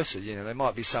vice versa? There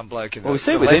might be some bloke in we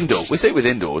see it with indoor. We see it with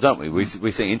indoor, don't we? We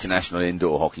see international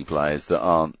indoor hockey players that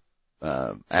aren't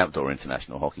outdoor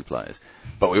international hockey players,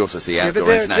 but we also see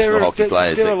outdoor international hockey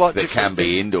players that can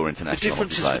be indoor international hockey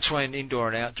players. The differences between indoor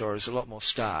and outdoor is a lot more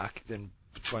stark than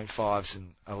between 5s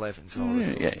and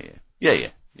 11s. Yeah.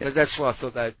 But that's why I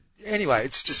thought that. Anyway,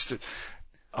 it's just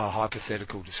a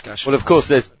hypothetical discussion. Well, of course,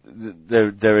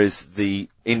 there is the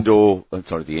indoor.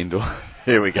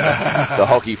 Here we go. The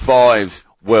Hockey Fives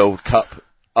World Cup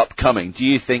upcoming. Do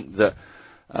you think that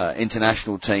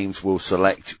international teams will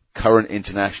select current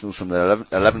internationals from the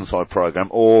 11-side program,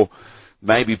 or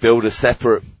maybe build a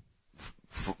separate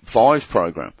fives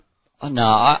program?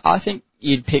 No, I think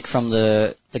you'd pick from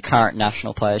the current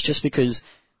national players, just because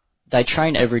they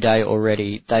train every day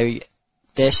already.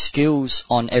 Their skills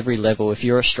on every level, if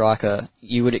you're a striker,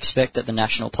 you would expect that the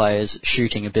national players'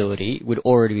 shooting ability would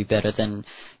already be better than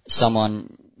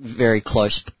someone very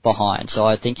close behind. So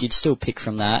I think you'd still pick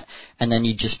from that, and then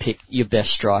you'd just pick your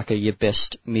best striker, your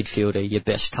best midfielder, your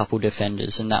best couple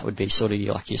defenders, and that would be sort of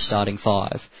like your starting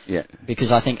 5. Yeah.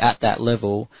 Because I think at that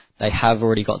level, they have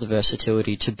already got the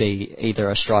versatility to be either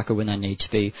a striker when they need to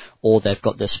be, or they've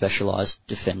got the specialised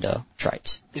defender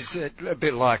traits. Is it a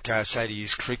bit like, say, to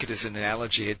use cricket as an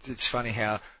analogy? It's funny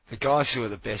how the guys who are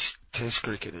the best test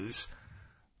cricketers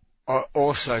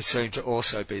seem to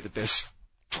also be the best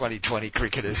 2020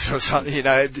 cricketers or something,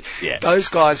 Those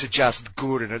guys are just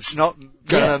good, and it's not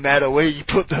going to matter where you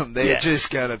put them. They're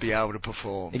just going to be able to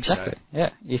perform. Exactly, yeah.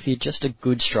 If you're just a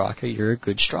good striker, you're a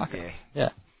good striker. Yeah.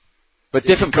 But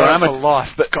different parameters. For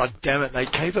life, but God damn it, they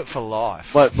keep it for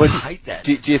life. I hate that.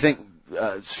 Do you think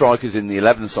strikers in the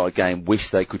 11-side game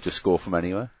wish they could just score from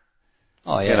anywhere?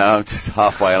 Oh, yeah. Just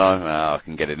halfway along, I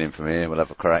can get it in from here, we'll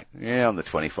have a crack. Yeah, on the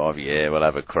 25, we'll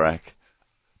have a crack.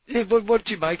 Yeah, what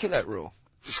do you make of that rule?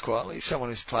 Just quietly, someone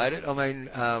who's played it. I mean,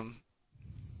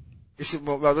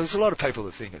 there's a lot of people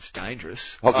that think it's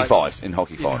dangerous. Hockey Fives, in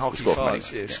Hockey Fives,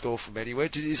 score from anywhere.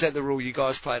 Is that the rule you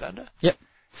guys played under? Yep.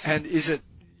 And is it,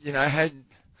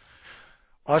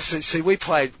 I see we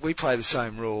play the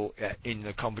same rule in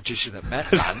the competition that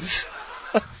Matt runs.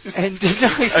 And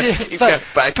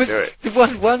back to it. The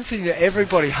one thing that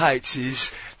everybody hates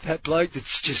is that bloke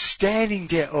that's just standing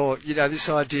down, or this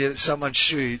idea that someone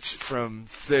shoots from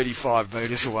 35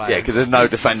 metres away. Yeah, because there's no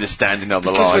defender standing on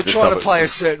the line. Because we're trying to play a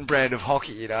certain brand of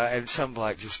hockey, and some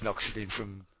bloke just knocks it in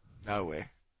from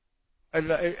nowhere. And,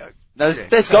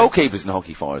 there's goalkeepers in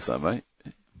Hockey Fives, though, mate.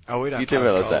 Oh, we don't. You do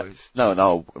realise that?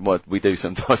 No. Well, we do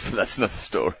sometimes, but that's another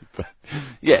story. But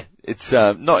yeah, it's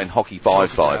not in Hockey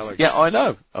Fives. Yeah, I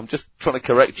know. I'm just trying to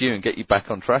correct you and get you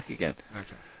back on track again.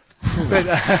 Okay.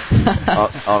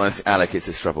 But, honest, Alec, it's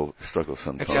a struggle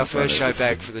sometimes. It's our first show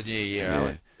back for the new year,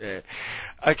 Alec. Yeah.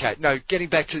 Okay, no, getting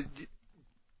back to, do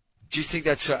you think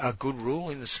that's a good rule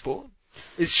in the sport?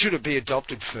 Should it be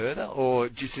adopted further, or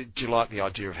do you like the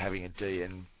idea of having a D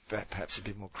and perhaps a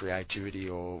bit more creativity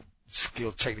or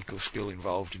technical skill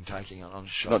involved in taking on a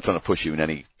shot. Not trying to push you in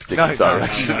any particular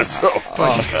direction at all.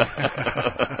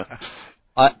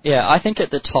 I think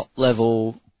at the top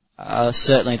level,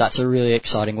 certainly that's a really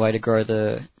exciting way to grow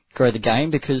the game,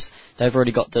 because they've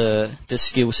already got the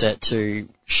skill set to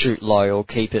shoot low or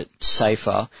keep it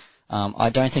safer. I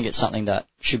don't think it's something that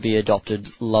should be adopted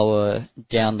lower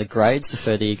down the grades the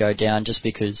further you go down, just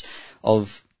because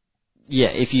of,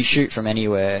 if you shoot from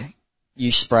anywhere,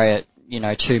 you spray it,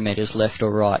 2 meters left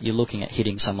or right, you're looking at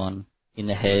hitting someone in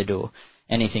the head or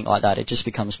anything like that. It just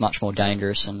becomes much more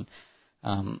dangerous, and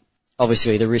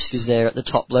obviously the risk is there at the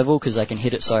top level because they can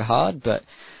hit it so hard, but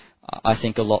I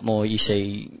think a lot more you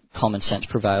see common sense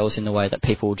prevails in the way that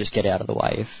people will just get out of the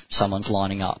way if someone's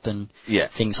lining up and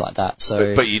things like that.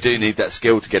 So, but you do need that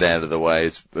skill to get out of the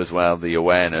way as well, the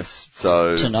awareness.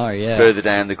 So to know, further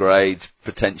down the grades,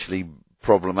 potentially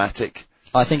problematic.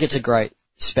 I think it's a great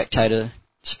spectator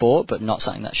sport, but not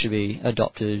something that should be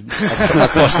adopted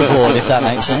across the board, if that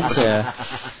makes sense. Yeah.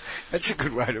 That's a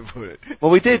good way to put it.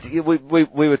 Well, we did. We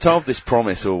were told this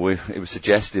promise, or it was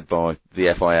suggested by the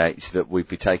FIH that we'd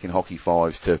be taking hockey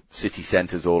fives to city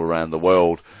centres all around the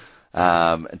world,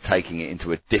 and taking it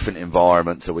into a different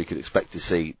environment, so we could expect to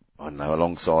see, I don't know,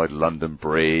 alongside London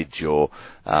Bridge or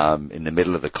in the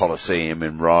middle of the Colosseum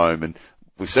in Rome. And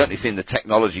we've certainly seen the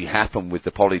technology happen with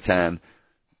the Polytan.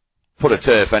 Put a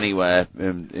turf anywhere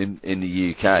in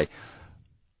the UK.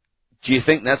 Do you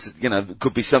think that's,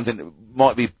 could be something that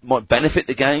might benefit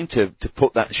the game to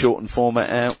put that shortened format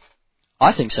out?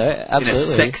 I think so, absolutely. In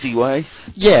a sexy way?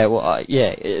 Yeah, well,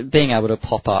 being able to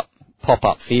pop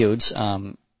up fields,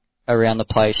 around the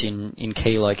place in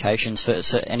key locations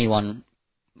for anyone,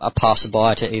 a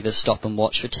passerby, to either stop and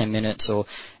watch for 10 minutes or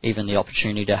even the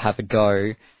opportunity to have a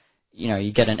go.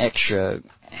 You get an extra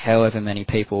however many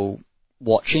people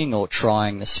watching or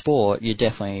trying the sport. You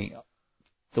definitely,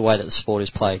 the way that the sport is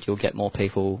played, you'll get more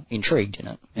people intrigued in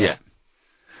it. Yeah.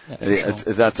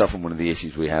 That's often one of the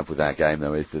issues we have with our game,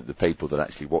 though, is that the people that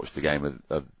actually watch the game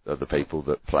are the people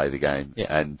that play the game. Yeah.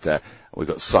 And we've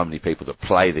got so many people that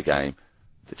play the game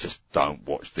that just don't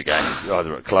watch the game,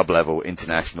 either at club level,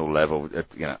 international level,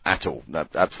 at all.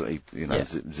 Absolutely,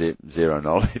 zero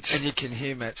knowledge. And you can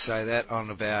hear Matt say that on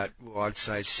about, I'd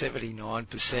say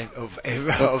 79% of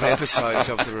episodes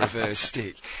of the Reverse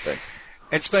Stick. Thanks.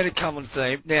 It's been a common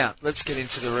theme. Now, let's get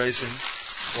into the reason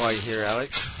why you're here,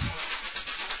 Alex.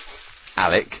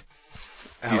 Alex.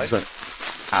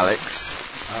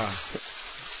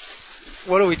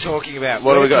 What are we talking about?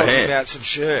 What have we got here? We're talking about some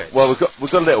shirts. Well,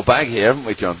 we've got a little bag here, haven't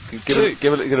we, John? Give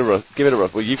it a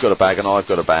rough. Well, you've got a bag and I've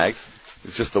got a bag.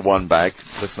 It's just the one bag.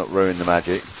 Let's not ruin the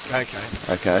magic.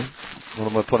 Okay. What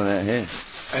am I putting out here?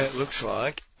 It looks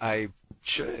like a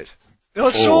shirt.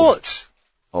 Shorts!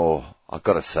 Oh, I've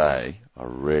got to say, I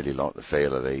really like the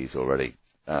feel of these already.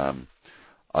 I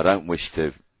don't wish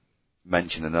to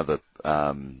mention another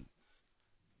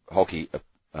hockey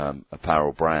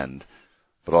apparel brand,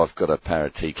 but I've got a pair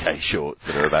of TK shorts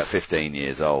that are about 15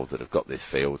 years old that have got this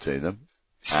feel to them,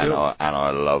 and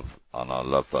I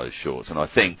love those shorts. And I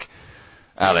think,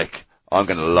 Alec, I'm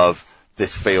going to love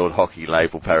this Field Hockey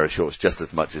label pair of shorts just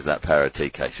as much as that pair of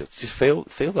TK shorts. Just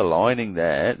feel the lining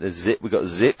there. We've got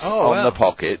zips on the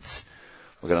pockets.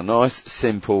 We've got a nice,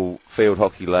 simple Field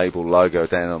Hockey label logo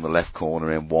down on the left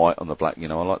corner in white on the black. I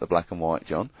like the black and white,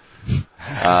 John.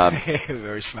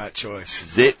 Very smart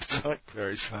choice.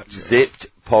 Very smart choice. Zipped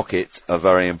pockets are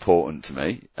very important to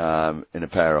me in a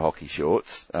pair of hockey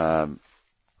shorts. Can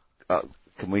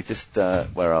we just,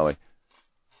 where are we?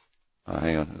 Oh,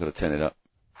 hang on, I've got to turn it up.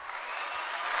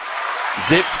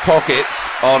 Zipped pockets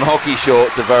on hockey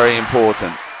shorts are very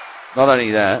important. Not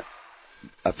only that,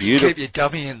 keep your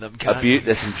dummy in them, can't you?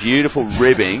 There's some beautiful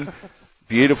ribbing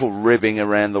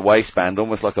around the waistband,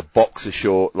 almost like a boxer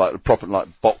short, like a proper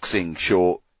boxing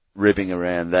short ribbing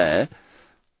around there.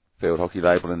 Field Hockey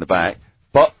label in the back,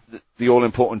 but the all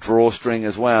important drawstring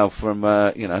as well from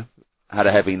had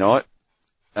a heavy night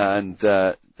and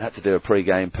had to do a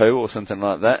pre-game poo or something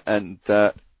like that, and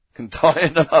can tie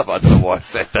it up. I don't know why I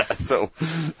said that at all.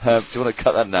 Do you want to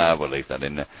cut that? No, we'll leave that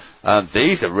in there.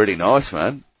 These are really nice,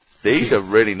 man. These are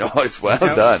really nice. Well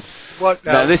done.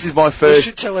 Now, this is my first. We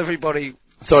should tell everybody.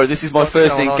 Sorry, this is my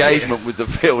first engagement with the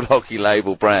Field Hockey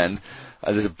label brand.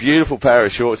 There's a beautiful pair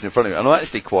of shorts in front of me, and I'm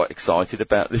actually quite excited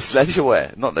about this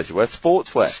sportswear.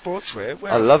 Sportswear.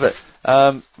 I love it.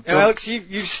 Alex,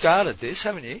 you've started this,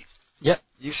 haven't you? Yep.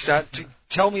 You've started to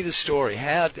tell me the story.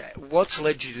 What's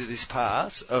led you to this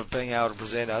path of being able to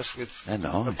present us with? They're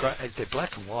nice. They're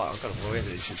black and white. I've got to wear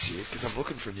these this year because I'm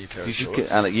looking for a new pair of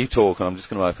shorts. Alec, you talk, and I'm just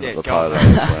going to open up the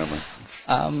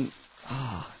polo.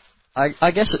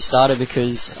 I guess it started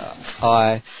because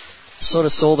I sort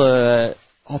of saw the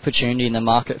opportunity in the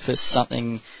market for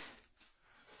something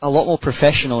a lot more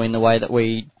professional in the way that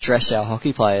we dress our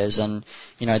hockey players, and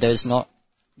there's not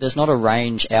a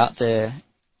range out there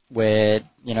where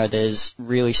there's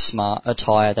really smart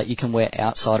attire that you can wear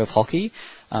outside of hockey.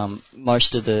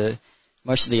 Most of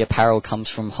the apparel comes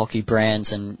from hockey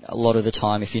brands, and a lot of the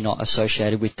time, if you're not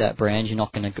associated with that brand, you're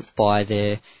not going to buy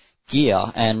their gear.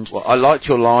 And well, I liked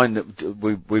your line that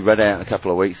we read out a couple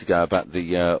of weeks ago about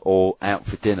the all out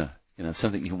for dinner.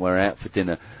 Something you can wear out for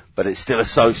dinner, but it's still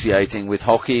associating with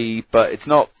hockey, but it's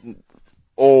not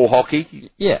all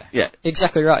hockey. Yeah. Yeah.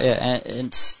 Exactly right. Yeah, and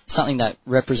it's something that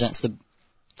represents the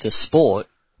sport.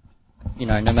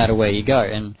 No matter where you go,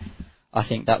 and I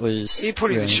think that was. You're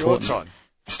putting really the shorts important.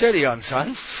 on. Steady on,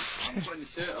 son. I'm putting the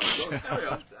shirt on. Carry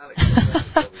on, Alex.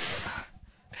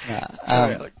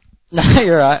 Sorry, Alex. No,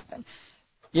 you're right.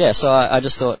 Yeah, so I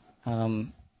just thought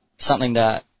something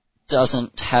that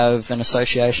doesn't have an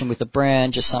association with the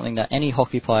brand, just something that any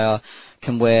hockey player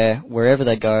can wear wherever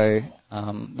they go,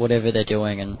 whatever they're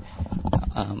doing, and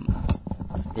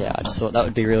I just thought that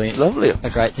would be really a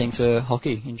great thing for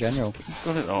hockey in general.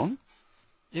 Got it on.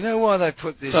 You know why they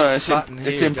put this button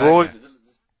here? It's embroidered.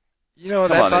 You know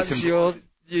what that button's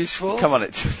useful? Come on,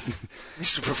 it's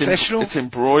Mr. Professional. It's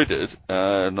embroidered.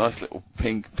 Nice little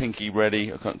pinky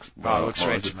reddy. I can't. Oh, it looks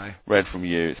red to me. Red from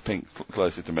you. It's pink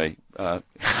closer to me.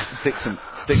 Sticks and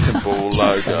ball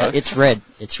logo. It's red.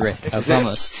 I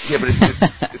promise. Yeah, but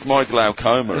it's my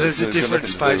glaucoma. There's a different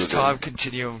space-time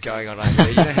continuum going on over there.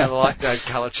 You know how those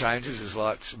colour changes is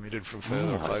submitted from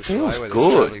further or closer away, where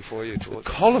good. Totally for you. The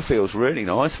collar feels really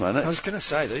nice, man. I was going to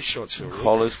say these shorts feel really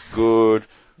collar's good.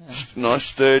 Yeah. Nice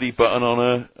sturdy button on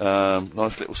her.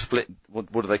 Nice little split.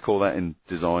 What do they call that in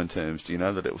design terms? Do you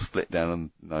know the little split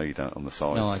down? No, you don't on the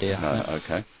side. No idea. No.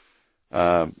 Okay.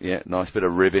 Nice bit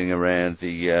of ribbing around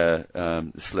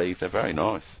the sleeve. They're very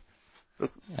nice.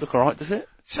 Look all right, does it?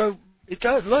 So it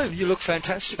does. Look, you look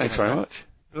fantastic. Thanks very much.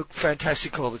 You look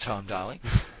fantastic all the time, darling.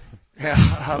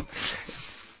 Yes,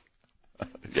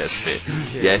 dear.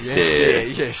 Yes,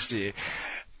 dear.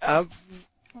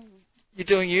 You're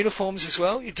doing uniforms as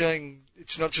well?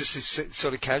 It's not just this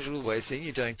sort of casual wear thing,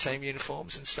 you're doing team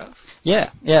uniforms and stuff?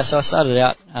 Yeah, so I started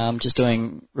out just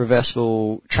doing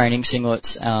reversible training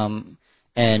singlets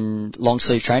and long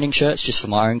sleeve training shirts just for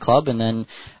my own club, and then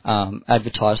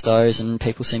advertised those, and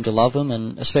people seem to love them,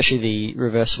 and especially the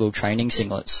reversible training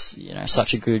singlets,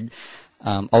 such a good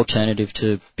alternative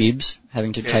to bibs,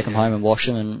 having to take them home and wash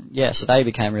them, and so they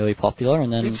became really popular.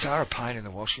 And then bibs are a pain in the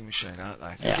washing machine, aren't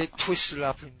they? They get twisted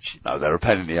up and shit. No, they're a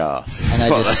pain in the arse. And they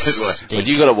just stink. When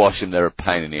you got to wash them, they're a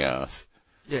pain in the arse.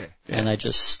 Yeah. And they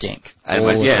just stink. And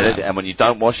when you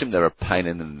don't wash them, they're a pain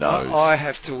in the nose. I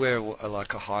have to wear a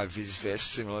high vis vest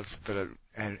similar,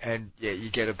 you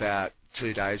get about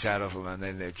 2 days out of them, and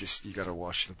then you got to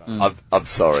wash them. I'm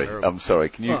sorry.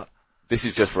 Can you? What? This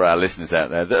is just for our listeners out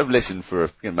there that have listened for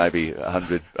maybe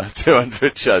 100,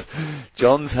 200 shows.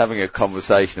 John's having a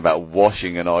conversation about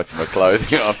washing an item of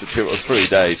clothing after 2 or 3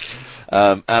 days.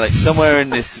 Alex, somewhere in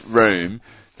this room,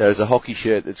 there's a hockey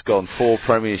shirt that's gone 4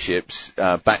 premierships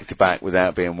back to back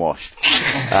without being washed.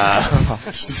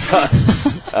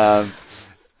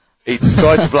 He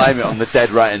tried to blame it on the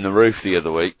dead rat in the roof the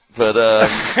other week, but I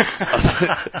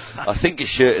think his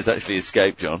shirt has actually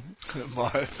escaped, John.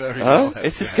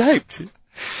 It's escaped.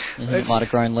 It might have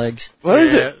grown legs. Where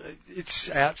is it? It's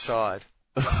outside.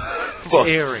 It's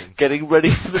airing. Getting ready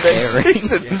for the next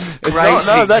season. Yeah. It's not,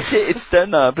 no, that's it. It's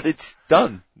done now, but it's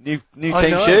done. New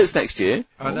team shirts next year.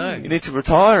 I know. You need to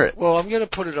retire it. Well, I'm going to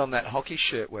put it on that hockey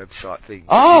shirt website thing.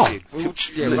 Oh!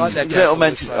 Write that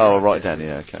down. Write it down,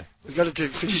 yeah, okay. We've got to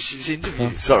finish this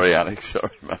interview. Sorry, Alex,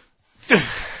 sorry, man.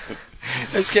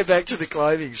 Let's get back to the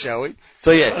clothing, shall we?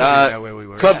 So where we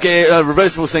were club gear,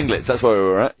 reversible singlets, that's where we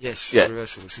were at. Yes,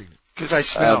 reversible singlets. Because they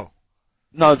smell.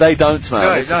 No, they don't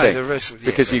smell.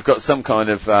 Because you've got some kind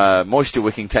of moisture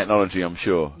wicking technology, I'm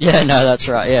sure. Yeah, no, that's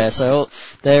right. Yeah, so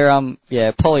they're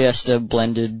polyester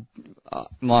blended.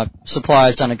 My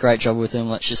supplier's done a great job with them.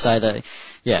 Let's just say that,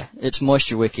 it's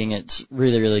moisture wicking. It's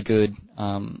really, really good.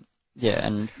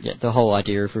 The whole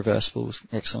idea of reversible is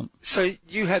excellent. So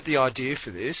you had the idea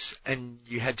for this, and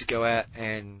you had to go out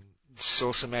and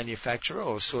source a manufacturer,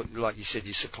 or like you said,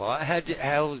 your supplier.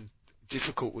 How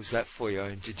difficult was that for you?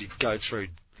 And did you go through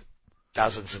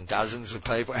dozens and dozens of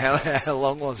people? How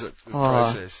long was it, the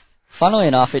process? Funnily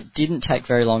enough, it didn't take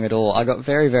very long at all. I got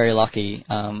very, very lucky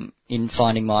in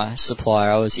finding my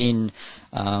supplier. I was in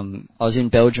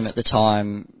Belgium at the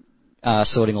time,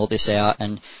 sorting all this out,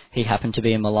 and he happened to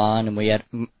be in Milan, and we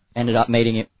ended up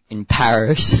meeting in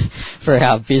Paris for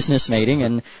our business meeting,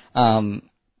 and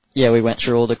we went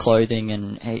through all the clothing,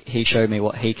 and he showed me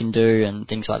what he can do and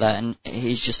things like that, and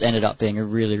he's just ended up being a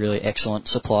really, really excellent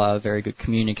supplier, very good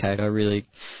communicator, really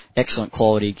excellent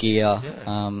quality gear,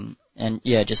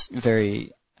 just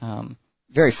very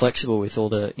flexible with all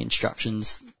the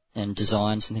instructions and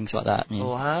designs and things like that.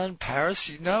 Milan, Paris,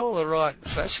 you know all the right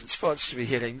fashion spots to be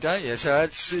hitting, don't you? So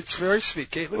it's very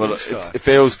spiky. Look at this guy. It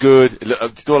feels good.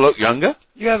 Do I look younger?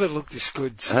 You haven't looked this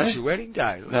good since your wedding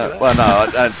day. Look at that. Well, no,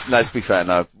 let's be fair.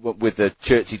 No, with the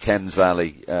Churchy Thames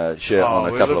Valley shirt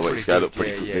on a couple of weeks ago, looked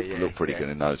pretty good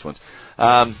in those ones.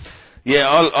 I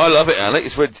love it, Alec.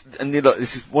 It's really, and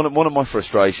this is one of my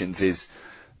frustrations is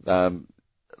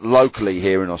locally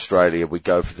here in Australia we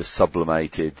go for the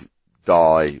sublimated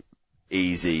dye,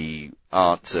 easy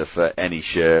answer for any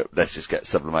shirt. Let's just get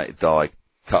sublimated dye,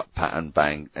 cut, pattern,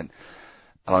 bang, and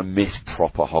I miss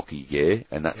proper hockey gear,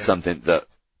 and that's something that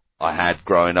I had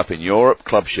growing up in Europe.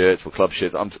 Club shirts were club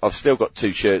shirts. I've still got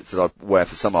 2 shirts that I wear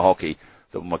for summer hockey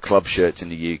that were my club shirts in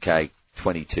the UK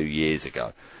 22 years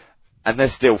ago, and they're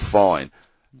still fine.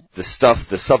 The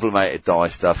sublimated dye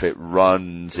stuff, it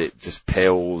runs, it just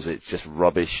pills, it's just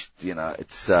rubbish.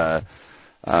 It's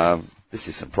this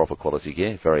is some proper quality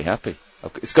gear. Very happy.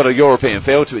 It's got a European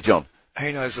feel to it, John.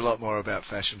 He knows a lot more about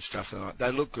fashion stuff than I.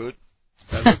 They look good.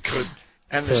 And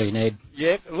that's all you need.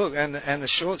 Yeah, look, and the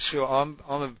shorts feel.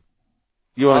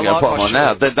 You want to go put them on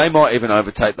now? They might even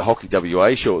overtake the Hockey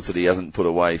WA shorts that he hasn't put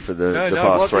away for the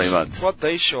past 3 months. What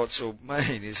these shorts will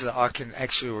mean is that I can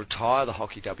actually retire the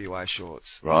Hockey WA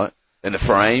shorts. Right. In a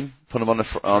frame, put them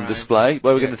on display.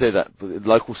 Where are we going to do that?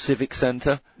 Local civic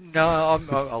centre? No, I'm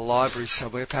a library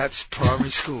somewhere, perhaps primary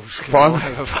schools.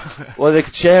 Well, they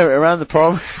could share it around the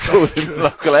primary schools in the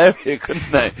local area,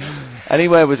 couldn't they?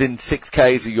 Anywhere within 6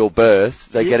 Ks of your birth,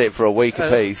 they get it for a week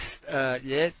apiece. I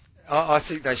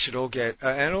think they should all get,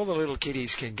 and all the little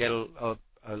kiddies can get a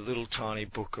little tiny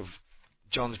book of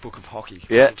John's Book of Hockey.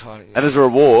 Yeah, and as a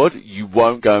reward, you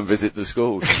won't go and visit the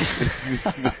schools.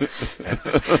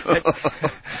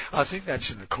 I think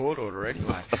that's in the court order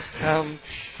anyway.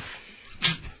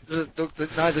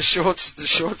 The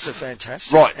shorts are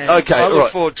fantastic. Right, okay, I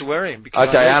look forward to wearing them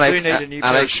because I do need a new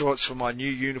pair of shorts for my new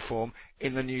uniform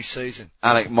in the new season.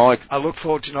 Alec, Mike. I look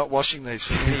forward to not washing these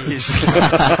for many years.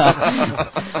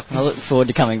 I look forward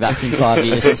to coming back in 5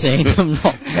 years and seeing them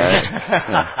not.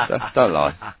 Don't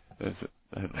lie.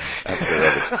 My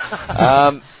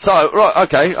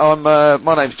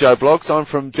name's Joe Bloggs. I'm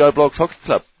from Joe Bloggs Hockey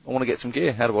Club. I want to get some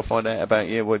gear. How do I find out about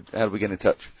you? How do we get in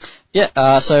touch? So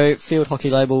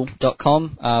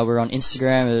fieldhockeylabel.com. We're on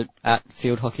Instagram at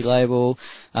fieldhockeylabel.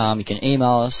 You can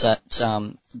email us at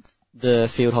the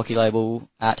fieldhockeylabel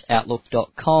at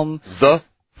outlook.com. The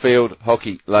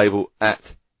fieldhockeylabel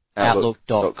at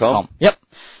outlook.com. Yep.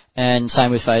 And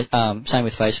same with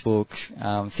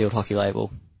Facebook, Field Hockey Label.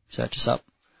 Search us up.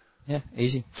 Yeah,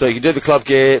 easy. So you can do the club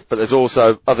gear, but there's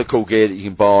also other cool gear that you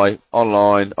can buy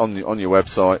online on your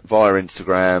website via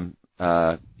Instagram.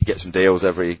 You get some deals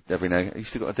every now. You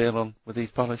still got a deal on with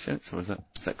these polo shirts, or is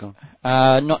that gone?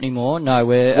 Not anymore. No,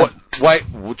 we're.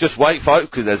 Just wait, folks,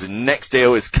 because there's a next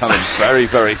deal is coming very,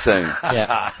 very soon.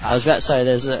 Yeah, I was about to say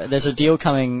there's a deal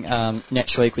coming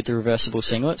next week with the reversible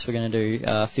singlets. We're going to do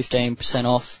 15%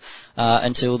 off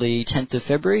until the 10th of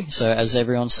February. So as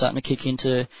everyone's starting to kick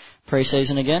into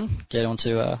pre-season again, get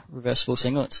onto reversible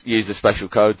singlets. Use the special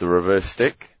code, the reverse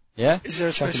stick. Yeah. Is there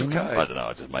a special code? I don't know,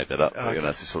 I just made that up. Okay.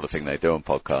 That's the sort of thing they do on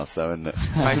podcasts, though, isn't it?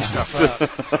 Make stuff up.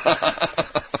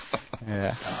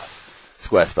 Yeah.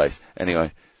 Squarespace.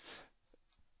 Anyway.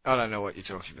 I don't know what you're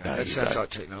talking about. That sounds like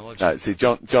technology. No, see,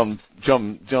 John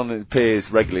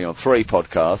appears regularly on 3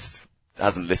 podcasts,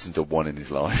 hasn't listened to one in his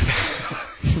life.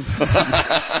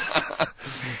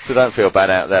 So don't feel bad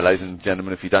out there, ladies and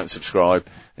gentlemen, if you don't subscribe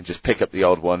and just pick up the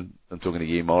old one. I'm talking to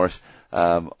you, Morris.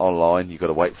 Online, you've got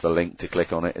to wait for the link to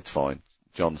click on it. It's fine.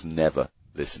 John's never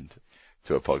listened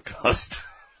to a podcast.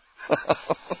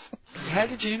 How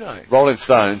did you know? Rolling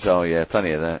Stones. Oh yeah,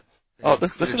 plenty of that. Oh,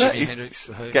 look at that. He's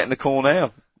getting the call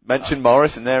now. Mention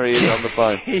Morris, and there he is on the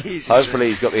phone. Hopefully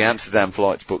he's got the Amsterdam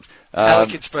flights booked.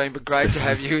 Alec, it's been great to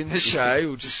have you in the show.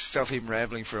 We'll just stop him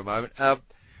rambling for a moment.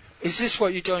 Is this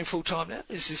what you're doing full time now?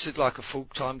 Is this like a full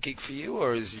time gig for you,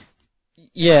 or is it?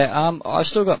 Yeah, I've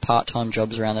still got part-time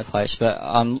jobs around the place, but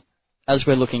as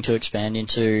we're looking to expand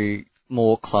into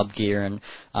more club gear and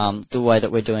the way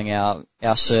that we're doing our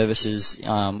services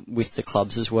with the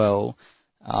clubs as well,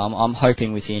 I'm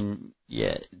hoping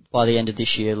by the end of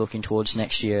this year, looking towards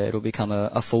next year, it'll become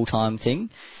a full-time thing.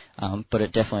 But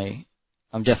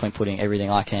I'm definitely putting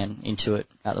everything I can into it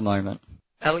at the moment.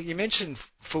 Alec, you mentioned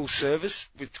full service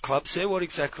with clubs there. What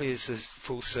exactly is the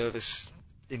full service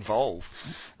involve?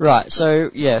 Right. So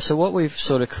what we've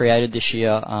sort of created this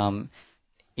year,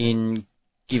 in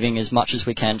giving as much as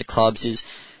we can to clubs is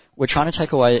we're trying to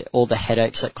take away all the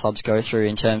headaches that clubs go through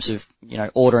in terms of,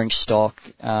 ordering stock,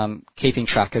 keeping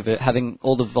track of it, having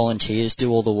all the volunteers do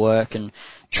all the work and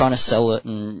trying to sell it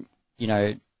and,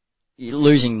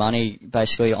 losing money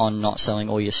basically on not selling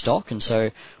all your stock. And so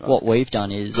what we've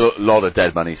done is... There's a lot of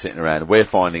dead money sitting around. We're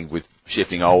finding with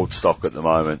shifting old stock at the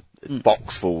moment,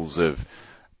 boxfuls of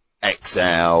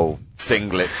XL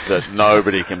singlets that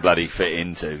nobody can bloody fit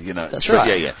into, That's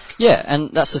right. Yeah,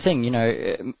 and that's the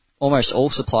thing, almost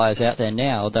all suppliers out there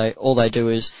now, all they do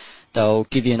is they'll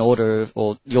give you an order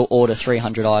or you'll order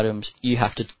 300 items, you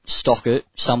have to stock it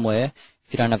somewhere.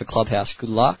 If you don't have a clubhouse, good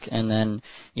luck, and then,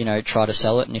 try to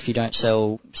sell it, and if you don't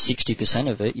sell 60%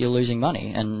 of it, you're losing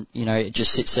money, and, it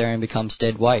just sits there and becomes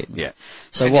dead weight. Yeah.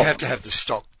 So you have to have the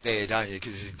stock there, don't you?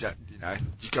 Because, you've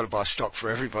got to buy stock for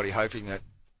everybody, hoping that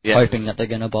they're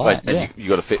going to buy it. And you've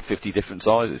got to fit 50 different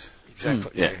sizes.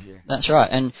 Exactly. Yeah. That's right.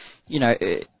 And,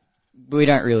 we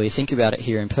don't really think about it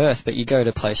here in Perth, but you go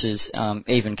to places,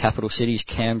 even capital cities,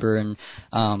 Canberra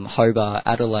and Hobart,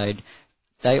 Adelaide,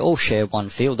 they all share one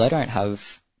field. They don't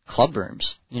have club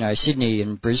rooms. Sydney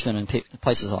and Brisbane and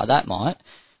places like that might.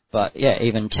 But,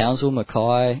 even Townsville,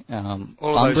 Mackay,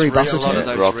 Bunbury,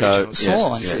 Busselton, Rocco, small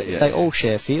ones, they all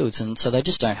share fields, and so they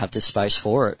just don't have the space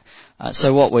for it.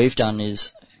 So what we've done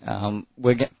is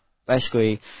we're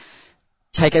basically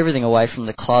take everything away from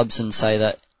the clubs and say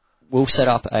that we'll set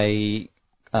up a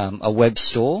web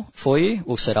store for you.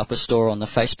 We'll set up a store on the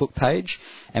Facebook page,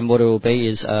 and what it will be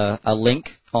is a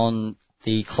link on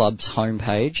the club's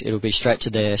homepage. It'll be straight to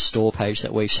their store page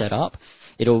that we've set up.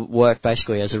 It'll work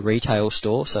basically as a retail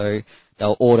store, so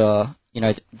they'll order,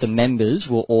 the members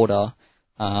will order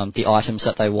the items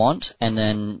that they want, and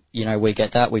then, we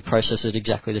get that, we process it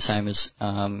exactly the same as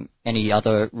any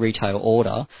other retail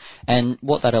order. And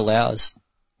what that allows,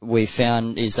 we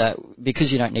found, is that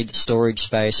because you don't need the storage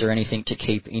space or anything to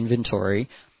keep inventory,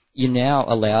 you're now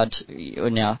allowed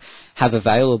to have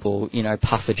available,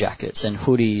 puffer jackets and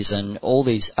hoodies and all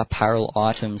these apparel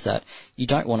items that you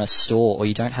don't want to store, or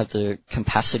you don't have the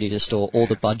capacity to store or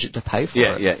the budget to pay for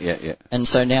it. Yeah. And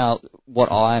so now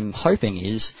what I'm hoping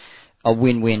is a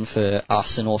win-win for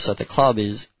us and also the club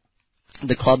is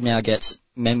the club now gets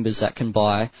members that can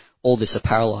buy all this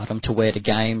apparel item to wear to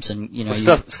games and,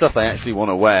 stuff they actually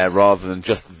want to wear rather than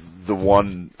just the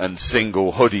one and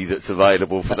single hoodie that's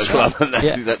available for the club,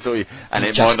 and that's all. And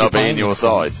it might not be in your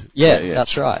size. Yeah,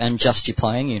 that's right. And just your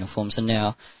playing uniforms. And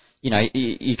now,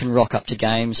 you can rock up to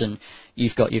games and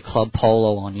you've got your club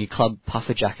polo on, your club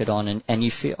puffer jacket on, and you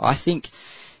feel. I think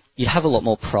you'd have a lot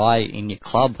more pride in your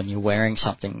club when you're wearing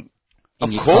something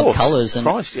in your club colours. And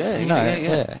Christ,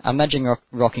 imagine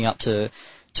rocking up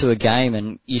to a game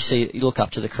and you look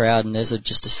up to the crowd and there's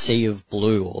just a sea of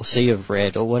blue or sea of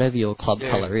red or whatever your club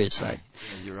colour is. So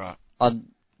you're right. I'd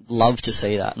love to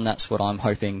see that, and that's what I'm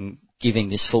hoping giving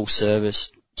this full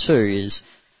service to is,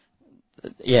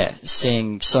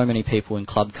 seeing so many people in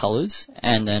club colours,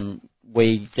 and then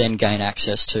we then gain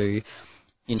access to,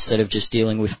 instead of just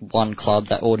dealing with one club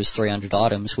that orders 300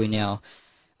 items, we now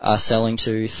are selling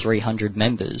to 300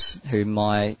 members who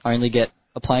might only get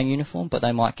a playing uniform, but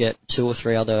they might get 2 or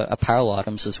 3 other apparel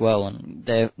items as well, and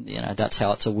that's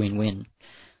how it's a win-win.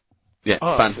 Yeah,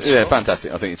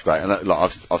 fantastic. I think it's great, and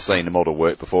I've seen the model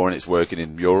work before, and it's working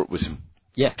in Europe with some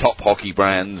top hockey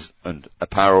brands and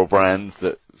apparel brands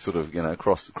that sort of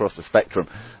across the spectrum.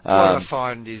 What I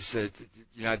find is that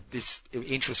this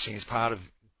interesting as part of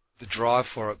the drive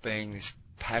for it being this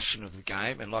passion of the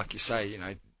game, and like you say,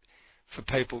 for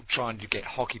people trying to get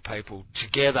hockey people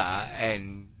together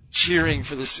and cheering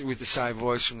for this with the same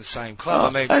voice from the same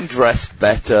club. And dress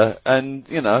better, and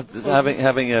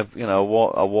having a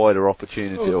wider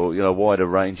opportunity or a wider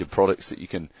range of products that you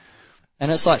can. And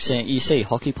it's like you see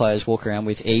hockey players walk around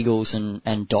with Eagles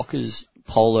and Dockers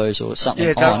polos or something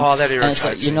on. That irritates and it's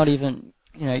like you're not even.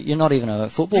 You're not even a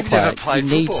football player. You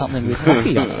need something with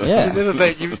hockey on it. Yeah. You've never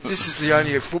been. This is the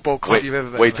only football club you've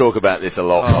ever been. We talk about this a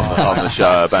lot on the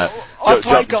show. About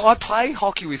I play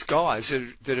hockey with guys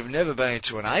that have never been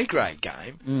to an A grade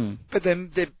game, but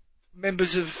they're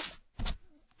members of.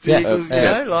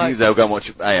 They'll go and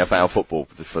watch AFL football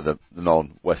for the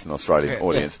non-Western Australian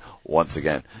audience once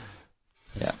again.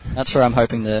 Yeah, that's where I'm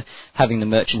hoping having the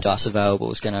merchandise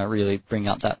available is going to really bring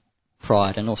up that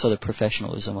pride and also the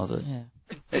professionalism of it. Yeah.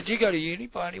 Did you go to uni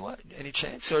by any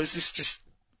chance, or is this just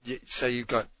so you've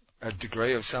got a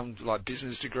degree of some, like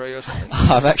business degree or something?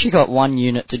 I've actually got 1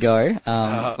 unit to go.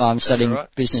 I'm studying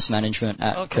right. business management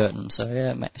at Curtin, so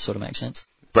yeah, it sort of makes sense.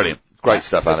 Brilliant. Great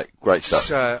stuff, Alec. Great stuff.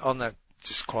 So on that,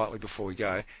 just quietly before we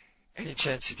go, any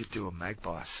chance you could do a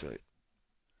magpie suit?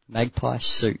 Magpie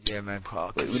suit. Yeah,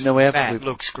 magpie. That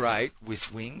looks great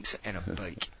with wings and a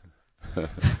beak.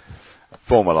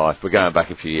 Former life. We're going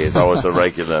back a few years. I was the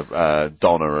regular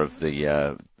donor of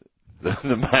the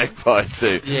magpie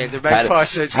suit. Yeah, the magpie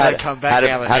suit's going to come back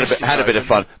now. Had a bit of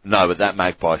fun. No, but that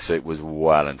magpie suit was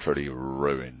well and truly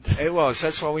ruined. It was.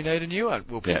 That's why we need a new one.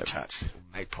 We'll be in touch.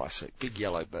 Magpie suit. Big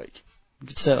yellow beak. We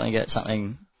could certainly get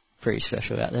something pretty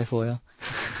special out there for you.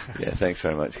 Yeah, thanks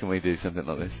very much. Can we do something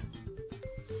like this?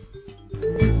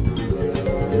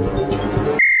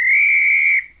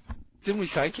 Didn't we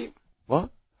thank him? What?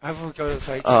 Haven't we got to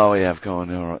thank him? Oh, yeah, I've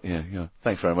gone. All right, yeah.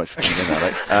 Thanks very much for coming in,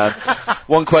 Alec.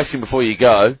 One question before you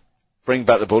go. Bring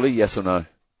back the bully, yes or no?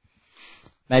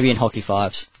 Maybe in hockey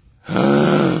fives.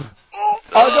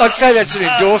 I'd say that's an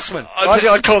endorsement.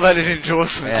 I'd call that an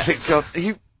endorsement. I think, John, are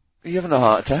you having a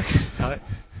heart attack? No.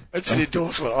 It's an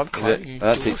endorsement. I'm claiming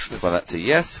endorsement. Well, that's a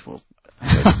yes. Well,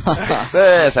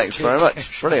 there, thanks very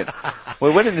much. Brilliant.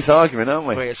 We're winning this argument, aren't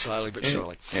we? We're slowly but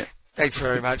surely. Yeah. Thanks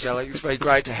very much, Alec. It's been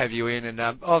great to have you in.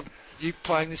 And you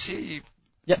playing this year?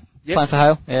 Yep. Playing for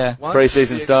Hale. Yeah.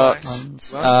 Pre-season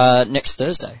starts next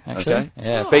Thursday, actually. Okay.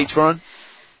 Yeah. Beach run?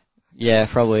 Yeah,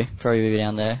 probably be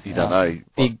down there. You don't know.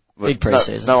 Big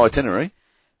pre-season. No itinerary?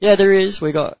 Yeah, there is.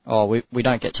 We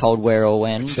don't get told where or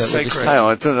when. It's but a secret. Hang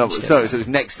on, so it's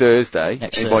next Thursday.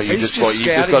 He's just You've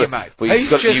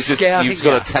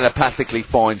got to telepathically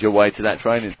find your way to that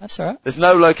training. That's all right. There's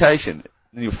no location.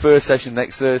 Your first session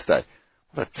next Thursday.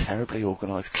 What a terribly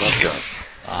organised club, John.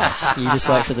 You just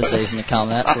wait for the season to come.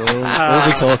 We'll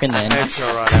be talking then. That's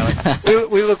all right, Alec.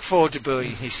 we look forward to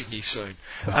being hissing you soon.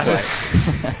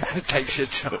 Thanks for your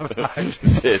time, mate.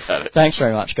 Cheers, Alec. Thanks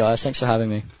very much, guys. Thanks for having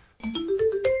me.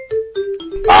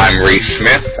 I'm Reece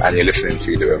Smith, and you're listening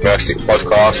to the Reverse Stick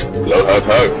Podcast. Glow Ho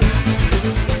Po.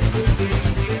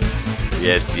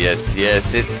 Yes,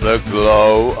 it's the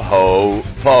Glow Ho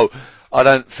Po. I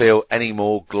don't feel any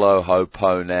more Glow Ho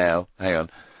Po now. Hang on.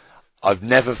 I've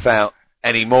never felt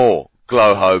any more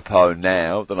Glow Ho Po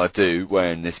now than I do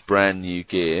wearing this brand new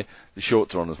gear. The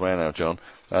shorts are on as well now, John,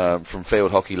 from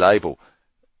Field Hockey Label.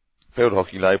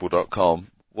 FieldHockeyLabel.com.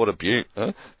 What a beaut,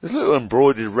 huh? There's a little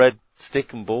embroidered red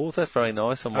stick and ball. That's very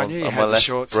nice on my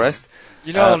left breast.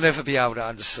 You know I'll never be able to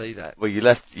undersee that. Well, you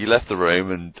left the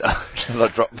room and I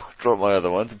dropped my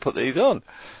other ones and put these on.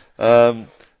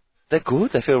 They're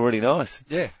good. They feel really nice.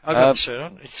 Yeah, I've got the shirt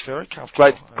on. It's very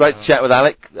comfortable. Great to chat with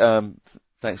Alec.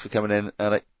 Thanks for coming in,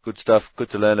 Alec. Good stuff.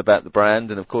 Good to learn about the brand.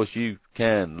 And, of course, you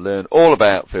can learn all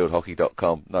about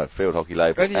fieldhockey.com. No, Field Hockey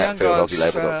Label at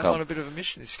fieldhockeylabel.com. On a bit of a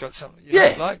mission. He's got something you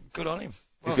like. Good on him.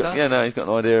 He's got an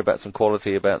idea about some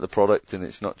quality about the product, and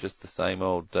it's not just the same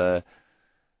old SH1T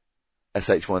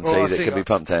that can be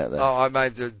pumped out there. Oh, I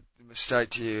made the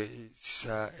mistake to you.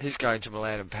 He's going to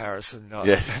Milan and Paris and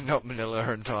not Manila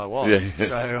and Taiwan. Yeah.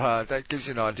 So that gives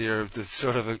you an idea of the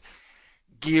sort of a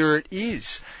gear it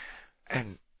is.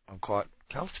 And I'm quite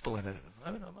comfortable in it at the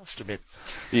moment, I must admit.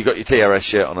 You got your TRS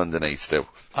shirt on underneath still.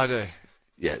 I do.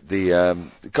 Yeah,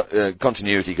 the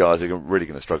continuity guys are really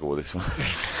going to struggle with this one.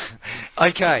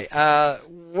 Okay,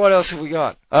 what else have we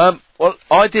got? Well,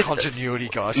 I did... Continuity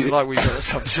guys, it's like we've got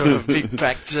some sort of big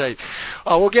back team.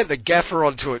 Oh, we'll get the gaffer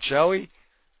onto it, shall we?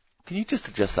 Can you just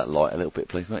adjust that light a little bit,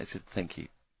 please, mate? Thank you.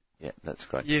 Yeah, that's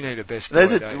great. You need a best boy,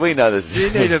 don't you? We know there's...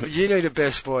 You need a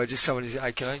best boy, just someone who's,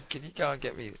 hey, can you go and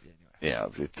get me... Anyway. Yeah,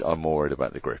 I'm more worried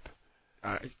about the grip.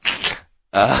 I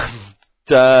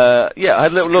had a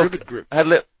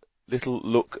little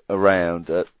look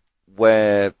around at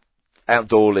where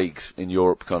outdoor leagues in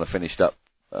Europe kind of finished up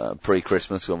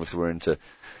pre-Christmas. Obviously, we're into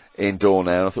indoor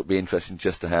now. I thought it'd be interesting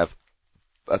just to have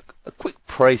a quick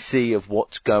précis of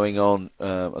what's going on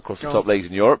across the top leagues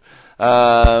in Europe.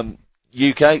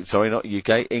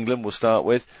 England we'll start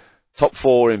with. Top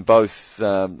four in both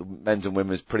men's and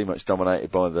women's, pretty much dominated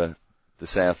by the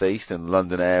South East and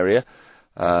London area.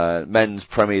 Men's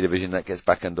Premier Division, that gets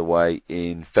back underway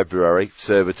in February.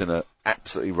 Surbiton are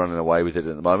absolutely running away with it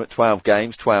at the moment. 12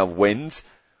 games, 12 wins,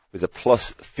 with a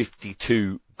plus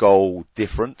 52 goal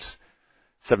difference.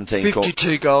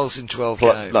 52 goals in 12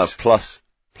 games. No, plus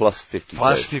 52.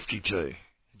 Plus 52.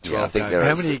 Yeah, I think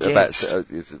they're about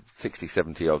 60,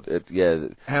 70 odd.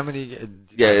 How many?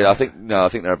 I think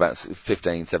they're about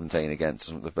 15, 17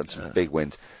 against, but some big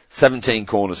wins. 17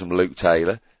 corners from Luke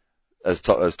Taylor as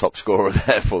top scorer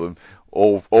there for them.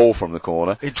 all from the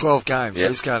corner. In 12 games, so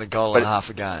he's going a goal and half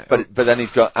a game. But then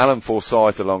he's got Alan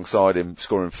Forsyth alongside him,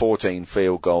 scoring 14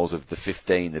 field goals of the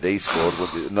 15 that he scored,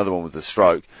 with another one with the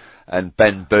stroke, and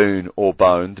Ben Boone or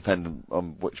Bone, depending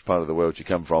on which part of the world you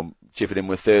come from, chipping in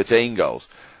with 13 goals.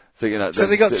 So, so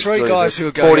they got three guys who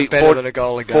are going better than a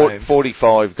goal a game.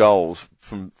 45 goals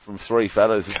from three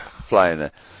fellas playing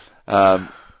there.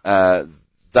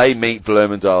 They meet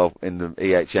Bloemendal in the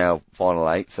EHL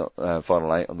final eight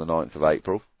on the 9th of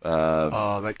April.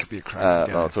 That could be a crazy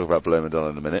game. I'll talk about Bloemendal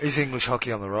in a minute. Is English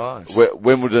hockey on the rise?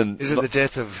 Wimbledon. Is it the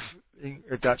death of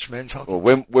Dutch men's hockey?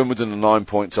 Well, Wimbledon are 9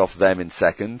 points off them in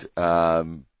second.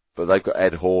 But they've got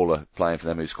Ed Haller playing for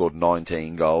them, who scored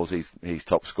 19 goals. He's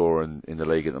top scorer in the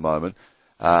league at the moment.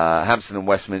 Hampton and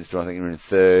Westminster, I think, are in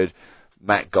third.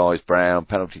 Matt Guys-Brown,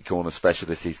 penalty corner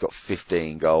specialist. He's got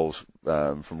 15 goals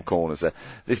from corners there.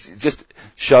 This just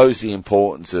shows the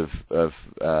importance of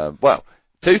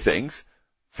two things: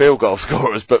 field goal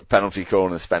scorers, but penalty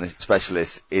corner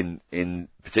specialists in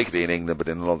particularly in England, but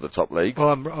in a lot of the top leagues. Well,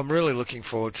 I'm really looking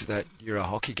forward to that Euro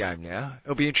hockey game now.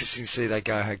 It'll be interesting to see they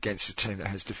go against a team that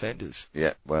has defenders.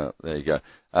 Yeah, well, there you go.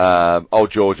 Old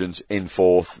Georgians in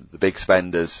fourth, the big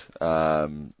spenders.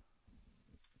 So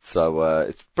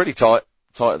it's pretty tight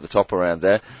at the top around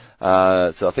there.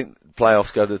 So I think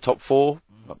playoffs go to the top four.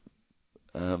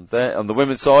 There on the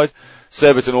women's side,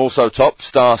 Surbiton also top,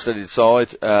 star-studded side.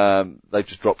 They've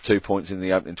just dropped 2 points in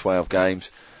the opening 12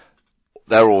 games.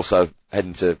 They're also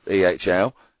heading to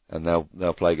EHL, and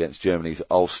they'll play against Germany's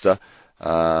Ulster.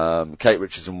 Kate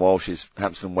Richards and Walsh's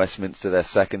Hampton and Westminster, they're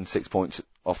second, 6 points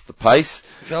off the pace.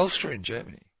 Is Ulster in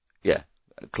Germany? Yeah,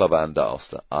 Club and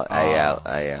Ulster,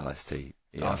 ALST.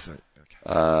 Yeah.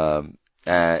 Oh, okay.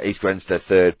 East Grinstead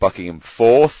third, Buckingham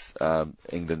fourth,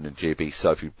 England and GB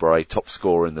Sophie Bray, top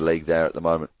scorer in the league there at the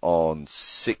moment on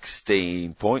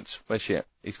 16 points. Where's she at?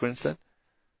 East Grinstead?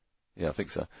 Yeah, I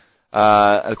think so.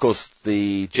 And of course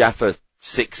the Jaffa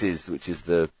Sixes, which is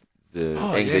the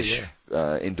English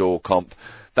indoor comp,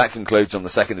 that concludes on the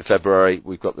 2nd of February.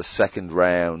 We've got the second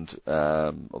round,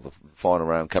 or the final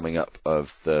round coming up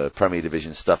of the Premier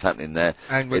Division stuff happening there.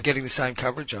 And we're getting the same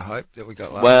coverage, I hope, that we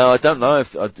got last Well, I don't know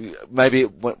if, maybe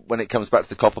when it comes back to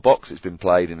the Copper Box, it's been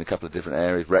played in a couple of different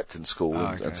areas, Repton School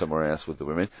and somewhere else with the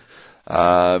women.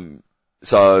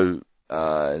 So,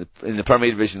 in the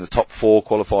Premier Division, the top four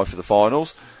qualify for the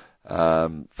finals.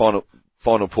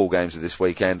 Final pool games of this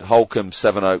weekend: Holcombe,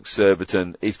 Sevenoaks,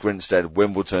 Surbiton, East Grinstead,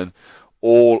 Wimbledon,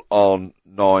 all on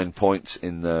 9 points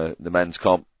in the men's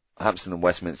comp. Hampton and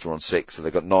Westminster on 6, so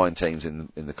they've got 9 teams in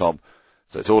the comp.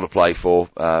 So it's all to play for.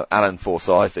 Alan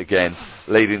Forsyth, again,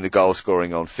 leading the goal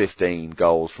scoring on 15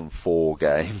 goals from 4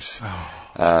 games.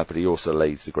 But he also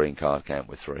leads the green card count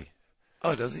with 3.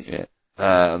 Oh, does he? Yeah.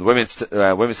 On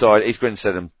the women's side, East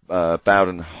Grinstead and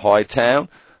Bowden Hightown,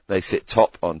 they sit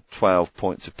top on 12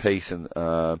 points apiece,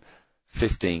 and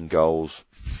 15 goals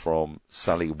from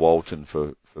Sally Walton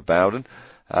for Bowden.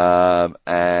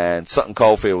 And Sutton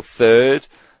Coldfield third.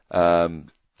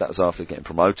 That was after getting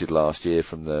promoted last year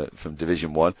from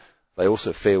Division 1. They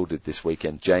also fielded this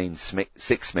weekend Jane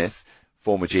Sixsmith,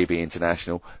 former GB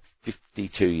international,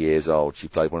 52 years old. She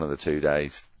played one of the 2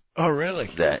 days. Oh, really?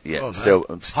 There, yeah. Oh, still,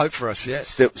 hope for us, yeah.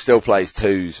 Still plays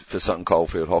 2s for Sutton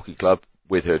Coldfield Hockey Club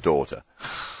with her daughter.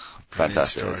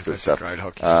 Fantastic. That's good stuff. Great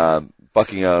hockey.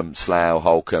 Buckingham, Slough,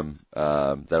 Holcombe,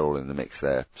 they're all in the mix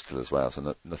there still as well.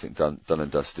 So nothing done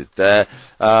and dusted there.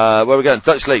 Where are we going?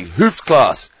 Dutch League,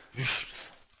 Hoofdklasse.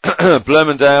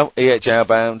 Bloemendal, EHL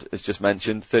bound, as just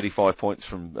mentioned, 35 points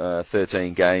from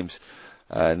 13 games.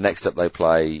 Next up they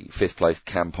play 5th place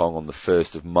Kampong on the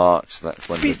 1st of March. So that's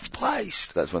when 5th place.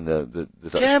 That's when the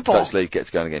Dutch League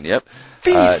gets going again. Yep.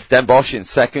 5th. Den Bosch in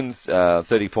 2nd,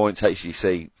 30 points.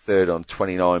 HGC 3rd on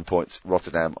 29 points.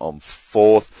 Rotterdam on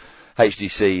 4th.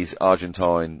 HGC's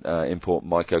Argentine import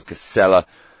Maiko Casella,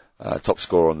 top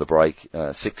scorer on the break,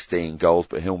 16 goals,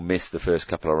 but he'll miss the first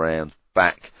couple of rounds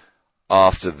back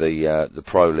after the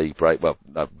Pro League break. Well,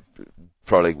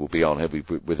 Pro League will be on. He'll be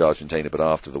with Argentina, but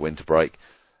after the winter break.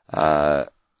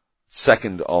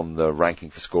 Second on the ranking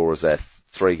for scorers there,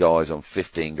 3 guys on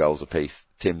 15 goals apiece.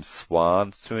 Tim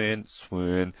Swin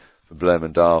for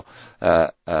Bloemendal,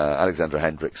 Alexandra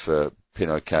Hendricks for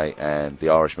Pinoquet, and the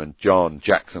Irishman John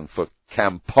Jackson for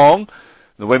Kampong.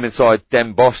 The women's side,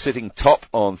 Den Bosch sitting top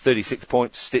on 36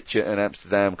 points, Stitcher and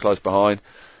Amsterdam close behind.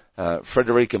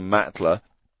 Frederica Matler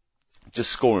just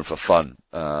scoring for fun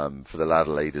for the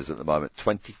ladder leaders at the moment.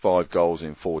 25 goals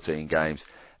in 14 games,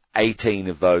 18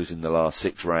 of those in the last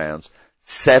 6 rounds,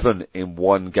 7 in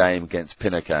 1 game against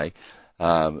Pinoquet.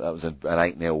 That was an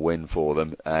 8-0 win for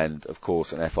them, and of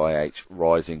course an FIH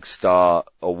Rising Star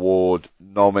Award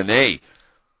nominee.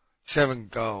 7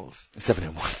 goals. 7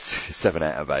 in 1, 7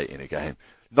 out of 8 in a game.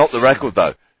 Not the record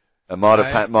though. And Marta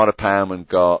Palman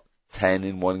got 10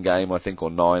 in one game, I think, or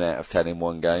 9 out of 10 in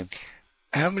one game.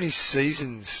 How many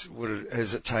seasons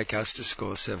does it take us to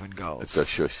score 7 goals?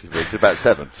 It's about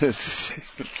 7.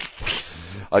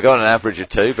 I got an average of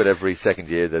 2, but every second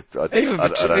year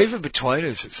even between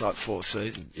us, it's like 4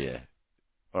 seasons. Yeah.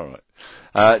 All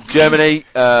right. Germany,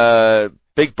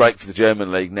 big break for the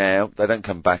German league now. They don't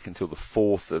come back until the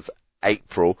 4th of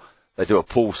April. They do a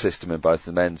pool system in both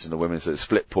the men's and the women's, so it's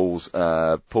split pools.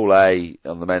 Pool A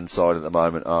on the men's side at the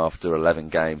moment after 11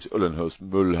 games, Ullenhus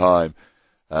Mulheim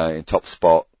in top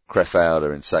spot,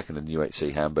 Krefeld in second and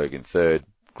UHC Hamburg in third.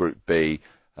 Group B,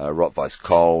 Rot-Weiss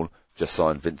Köln just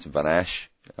signed Vincent van Asch.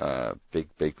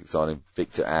 Big signing.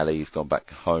 Victor Ali has gone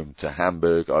back home to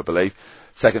Hamburg, I believe.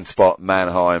 Second spot,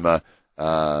 Mannheimer,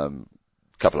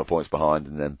 couple of points behind,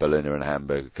 and then Berliner and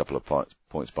Hamburg, a couple of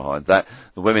points behind that.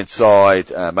 The women's side,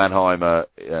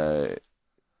 Mannheimer,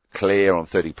 clear on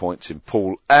 30 points in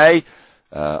Pool A.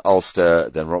 Ulster,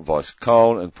 then Rot-Weiss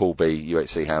Köln, and Pool B,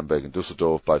 UHC Hamburg and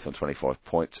Dusseldorf, both on 25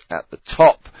 points at the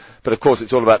top. But of course,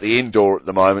 it's all about the indoor at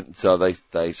the moment, so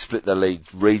they split their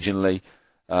leagues regionally,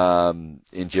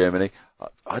 in Germany.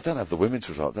 I don't have the women's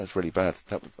result. That's really bad.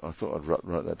 I thought I'd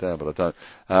write that down, but I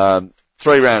don't.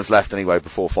 3 rounds left anyway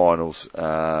before finals,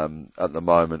 at the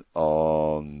moment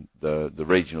on the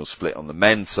regional split on the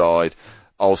men's side.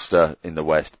 Ulster in the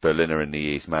west, Berliner in the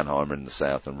east, Mannheimer in the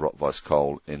south, and Rot-Weiss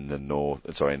Köln in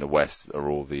the west are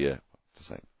all the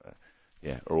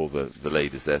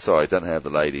leaders there. Sorry, I don't have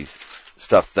the ladies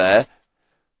stuff there.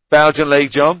 Belgian League,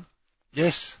 John?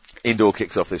 Yes. Indoor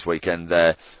kicks off this weekend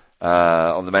there.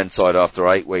 On the men's side after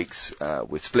 8 weeks,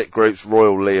 with split groups,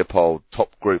 Royal Leopold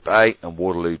top Group A and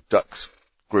Waterloo Ducks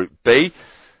Group B.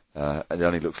 And it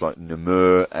only looks like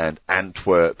Namur and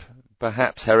Antwerp.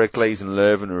 Perhaps Heracles and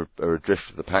Leuven are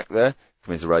adrift of the pack there.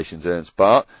 Commiserations, Ernst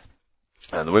Bart.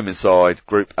 And the women's side,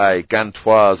 Group A,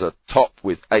 Gantoise are top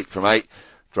with 8 from 8.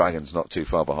 Dragons not too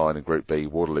far behind in Group B.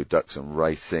 Waterloo Ducks and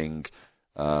Racing,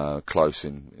 close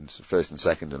in first and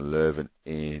second, and Leuven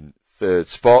in third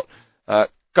spot.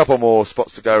 Couple more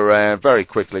spots to go around very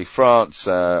quickly. France,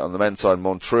 on the men's side,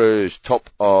 Montrouge, top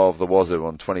of the Wazoo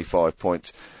on 25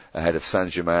 points, ahead of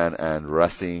Saint-Germain and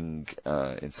Racing,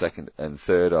 in second and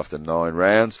third after 9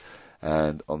 rounds.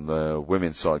 And on the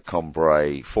women's side,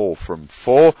 Combray, 4 from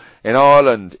 4. In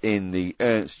Ireland, in the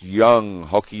Ernst Young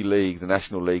Hockey League, the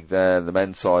National League there, the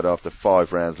men's side after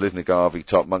 5 rounds, Lisnagarvey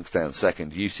top, Monkstown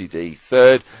second, UCD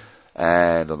third.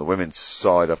 And on the women's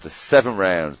side, after 7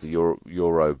 rounds, the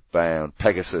Euro-bound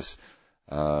Pegasus,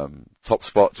 top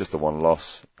spot, just the 1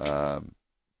 loss,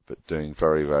 but doing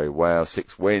very, very well.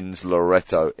 6 wins.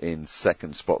 Loreto in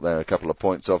second spot there, a couple of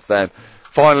points off them.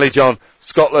 Finally, John,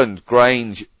 Scotland,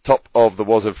 Grange, top of the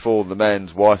Wazoo for the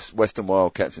men's, Western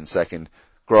Wildcats in second,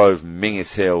 Grove,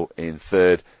 Mingus Hill in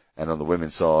third. And on the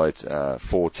women's side,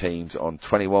 4 teams on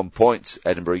 21 points.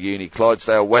 Edinburgh Uni,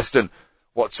 Clydesdale, Western,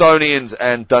 Watsonians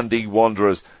and Dundee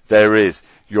Wanderers. There is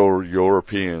your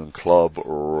European club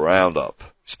roundup.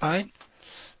 Spain?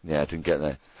 Yeah, I didn't get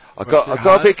there. I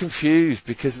got a bit confused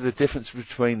because of the difference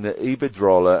between the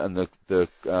Iberdrola and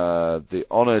the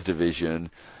Honour division,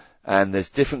 and there's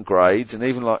different grades, and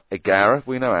even like Agara,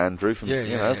 we know Andrew from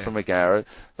from Agara.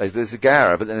 There's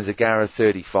Agara, but then there's Agara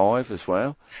 35 as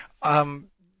well.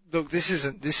 Look, this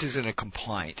isn't a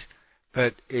complaint,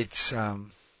 but it's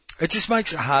it just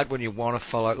makes it hard when you want to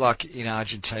follow, like in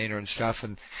Argentina and stuff,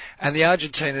 and the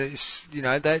Argentina is,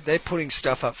 they're putting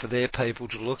stuff up for their people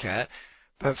to look at,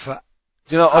 but for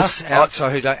us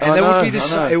outside who don't, and it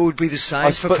would be the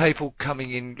same for people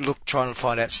coming in, trying to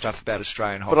find out stuff about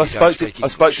Australian hockey. But I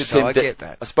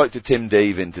spoke to Tim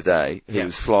Devin today, who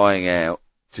was flying out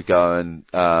to go and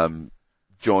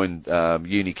join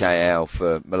Uni KL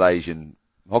for Malaysian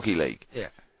Hockey League. Yeah.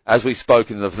 As we've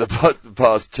spoken of the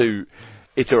past 2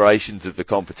 iterations of the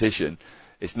competition,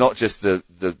 it's not just the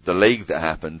league that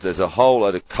happens. There's a whole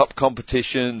lot of cup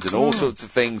competitions and all sorts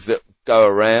of things that go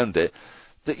around it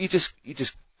that you just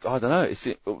I don't know, it's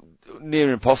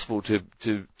near impossible to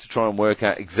try and work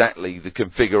out exactly the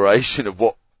configuration of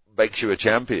what makes you a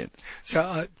champion. So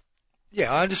I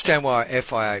understand why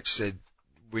FIH said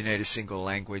we need a single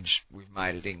language, we've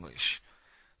made it English.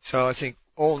 So I think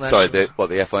all national... Sorry, the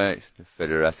FIH?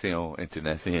 Fédération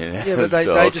Internationale. Yeah, but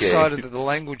they decided that the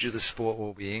language of the sport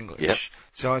will be English. Yep.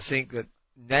 So I think that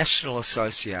national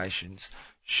associations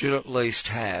should at least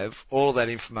have all of that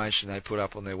information they put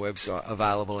up on their website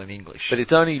available in English. But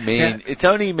it's only me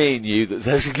and you that's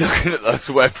actually looking at those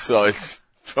websites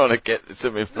trying to get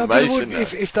some information.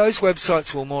 If those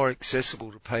websites were more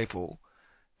accessible to people,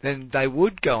 then they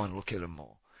would go and look at them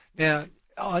more. Now,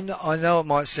 I know it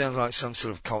might sound like some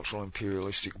sort of cultural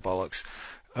imperialistic bollocks,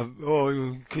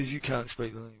 because you can't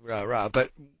speak the language,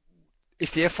 but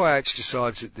if the FIH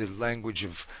decides that the language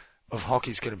of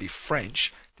hockey is going to be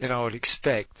French, then I would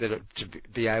expect that it to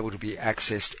be able to be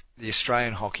accessed, the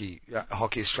Australian Hockey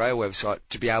Australia website,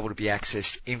 to be able to be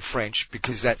accessed in French,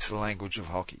 because that's the language of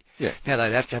hockey. Yeah. Now,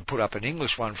 they'd have to put up an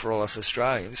English one for all us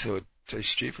Australians who are too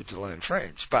stupid to learn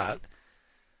French, but...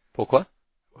 Pourquoi?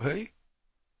 Who?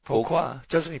 Pourquoi?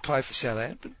 Doesn't he play for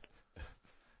Southampton?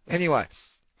 Anyway,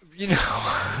 you know...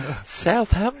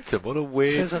 Southampton, what a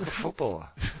weird... Sounds like a footballer.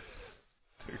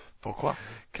 Pourquoi?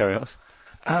 Carry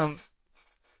on.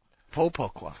 Paul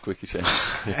Pourquoi. It's quickie change.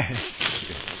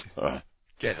 All right.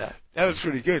 Get that? That was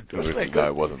pretty good. Wasn't that good? No,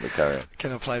 it wasn't the carry on.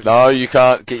 Can I play? No, you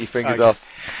can't. Get your fingers off.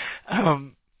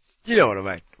 You know what I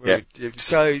mean. Yeah.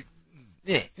 So,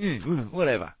 yeah,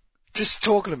 whatever. Just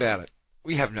talking about it.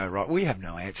 We have no right. We have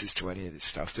no answers to any of this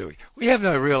stuff, do we? We have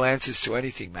no real answers to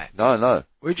anything, Matt. No.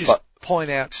 We just point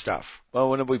out stuff.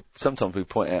 Well, sometimes we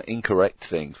point out incorrect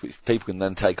things, which people can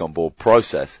then take on board,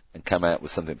 process, and come out with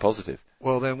something positive.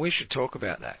 Well, then we should talk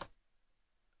about that.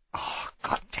 Oh,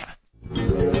 God damn it.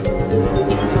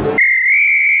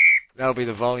 That'll be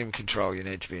the volume control you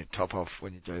need to be at top of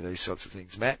when you do these sorts of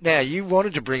things, Matt. Now, you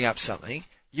wanted to bring up something.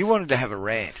 You wanted to have a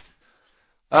rant.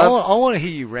 I want to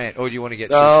hear you rant, or do you want to get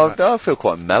No, I feel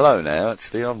quite mellow now,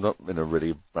 actually. I'm not in a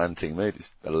really ranting mood. It's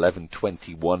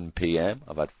 11:21 p.m.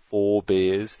 I've had 4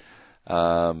 beers. It's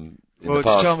time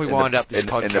we wind up this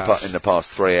podcast. In the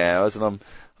past 3 hours, and I'm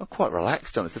quite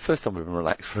relaxed, John. It's the first time we've been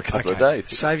relaxed for a couple of days.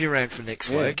 Save your rant for next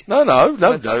week. No, I'm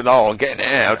getting it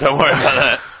out. Don't worry about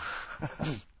that.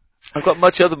 I've got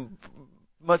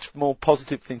much more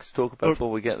positive things to talk about before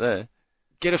we get there.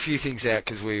 Get a few things out,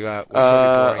 because we're all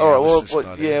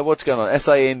right, what's going on?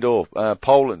 SA Indoor,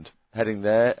 Poland, heading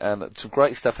there, and some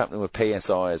great stuff happening with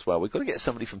PSI as well. We've got to get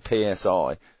somebody from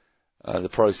PSI, the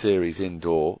Pro Series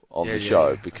Indoor, on the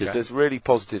show, because there's really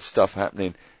positive stuff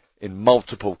happening in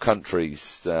multiple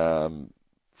countries from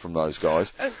those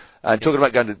guys. And talking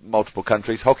about going to multiple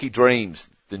countries, Hockey Dreams,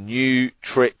 the new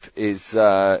trip is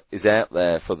out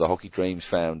there for the Hockey Dreams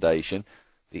Foundation,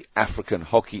 the African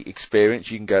Hockey Experience.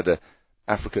 You can go to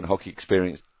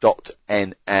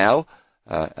africanhockeyexperience.nl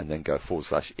and then go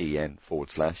 /EN/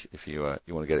 if you want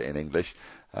to get it in English,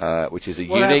 which is a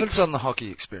unique... What happens on the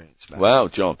Hockey Experience, mate? Well,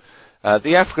 John,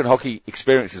 the African Hockey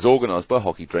Experience is organised by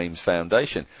Hockey Dreams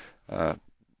Foundation.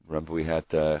 Remember we had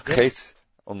Chris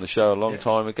on the show a long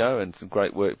time ago, and some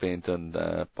great work being done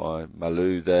by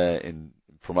Malou there in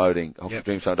promoting Hockey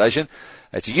Dreams Foundation.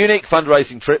 It's a unique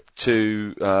fundraising trip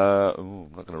to, I'm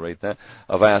not going to read that,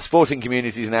 of our sporting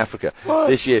communities in Africa. What?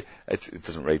 This year, it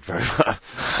doesn't read very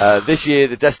well. This year,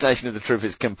 the destination of the trip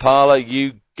is Kampala,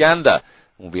 Uganda.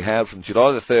 Will be held from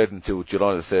July the 3rd until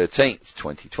July the 13th,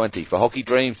 2020. For Hockey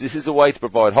Dreams, this is a way to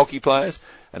provide hockey players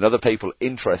and other people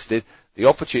interested the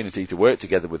opportunity to work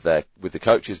together with the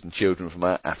coaches and children from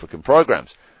our African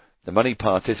programs. The money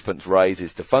participants raise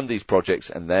is to fund these projects,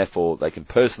 and therefore they can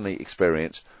personally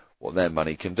experience what their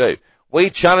money can do. We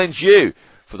challenge you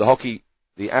for the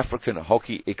African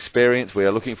Hockey Experience. We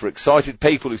are looking for excited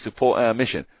people who support our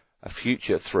mission, a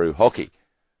future through hockey.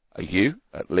 Are you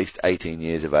at least 18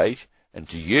 years of age? And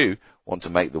do you want to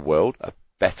make the world a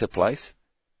better place?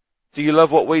 Do you love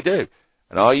what we do?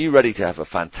 And are you ready to have a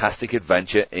fantastic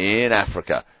adventure in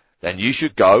Africa? Then you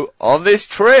should go on this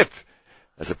trip.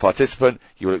 As a participant,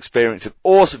 you will experience an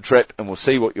awesome trip and will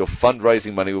see what your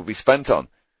fundraising money will be spent on.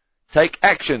 Take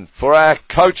action for our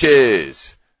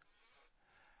coaches.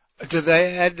 Do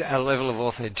they add a level of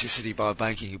authenticity by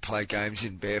making you play games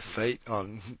in bare feet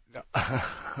on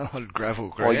gravel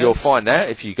grounds? Well, you'll find out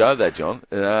if you go there, John.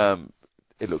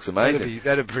 It looks amazing.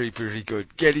 That'd be pretty good.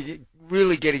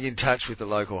 Really getting in touch with the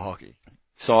local hockey.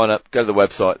 Sign up, go to the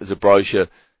website, there's a brochure.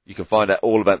 You can find out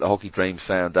all about the Hockey Dreams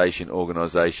Foundation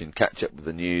organisation, catch up with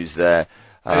the news there.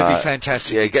 It'd be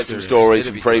fantastic. Yeah, get some stories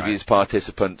from previous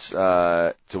participants. It's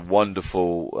a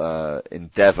wonderful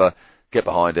endeavour. Get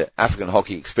behind it.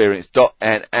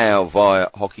 AfricanHockeyExperience.nl via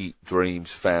Hockey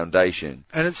Dreams Foundation.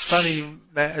 And it's funny,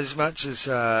 Matt, as much as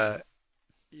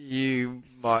you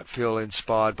might feel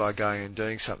inspired by going and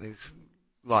doing something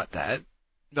like that,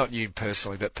 not you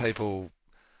personally, but people,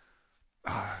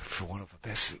 for want of a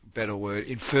better word,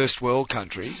 in first world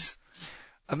countries,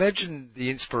 imagine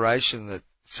the inspiration that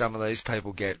some of these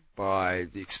people get by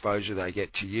the exposure they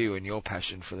get to you and your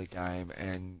passion for the game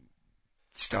and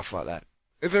stuff like that.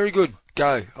 They're very good.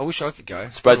 Go. I wish I could go.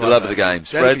 Spread the love of the game.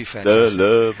 Spread the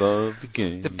love of the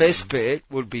game. The best bit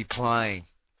would be playing.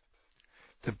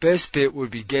 The best bit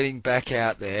would be getting back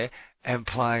out there and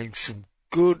playing some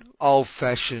good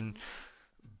old-fashioned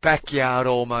backyard,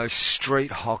 almost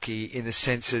street hockey, in the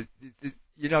sense that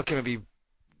you're not going to be...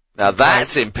 Now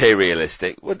that's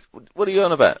imperialistic. What are you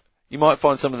on about? You might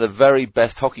find some of the very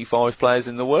best hockey fives players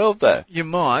in the world there. You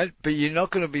might, but you're not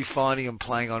going to be finding them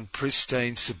playing on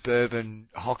pristine suburban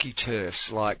hockey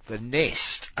turfs like the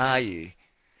Nest, are you?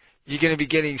 You're going to be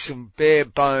getting some bare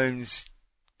bones,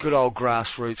 good old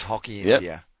grassroots hockey in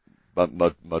here.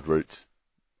 Mud roots.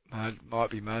 Mud, might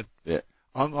be mud. Yeah.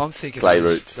 I'm thinking clay of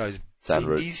roots. Those sand bindies.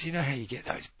 Roots. You know how you get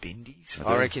those bindies?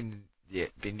 I I reckon,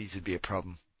 bindies would be a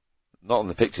problem. Not on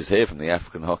the pictures here from the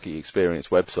African Hockey Experience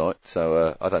website,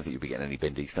 so I don't think you'll be getting any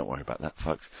bindies. Don't worry about that,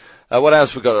 folks. What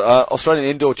else we got? Australian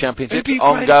Indoor Championships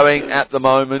ongoing at the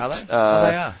moment. They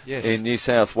are, yes. In New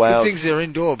South Wales. Good things they're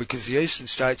indoor because the Eastern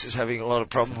States is having a lot of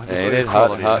problem with the air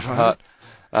quality.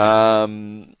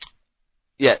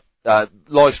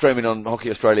 Live streaming on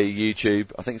Hockey Australia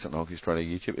YouTube. I think it's on Hockey Australia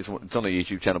YouTube. It's on a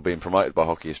YouTube channel being promoted by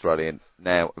Hockey Australia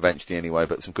now, eventually anyway,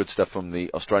 but some good stuff from the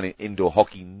Australian Indoor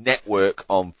Hockey Network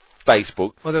on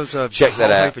Facebook. Well, there was a Check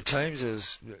that out. heap of teams. There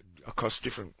was across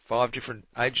 5 different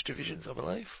age divisions, I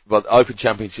believe. Well, the Open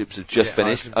Championships have just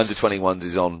finished. Opens. Under 21s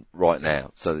is on right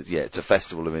now. So, it's a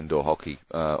festival of indoor hockey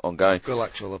ongoing. Good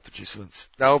luck to all the participants.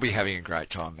 They'll be having a great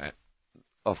time, Matt.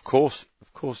 Of course,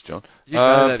 John. You'd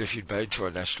know that if you'd been to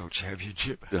a national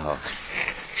championship.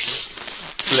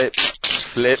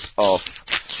 Flip off.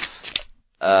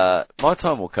 My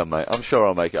time will come, mate. I'm sure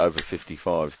I'll make it over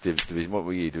 55. Division, what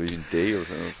were you? Division D or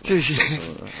something?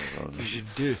 Division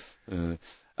D. So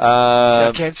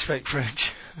I can't speak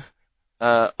French.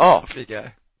 Off you go.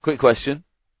 Quick question.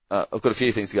 I've got a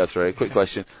few things to go through. Quick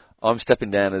question. I'm stepping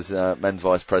down as men's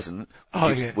vice president.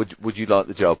 Would you like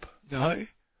the job? No.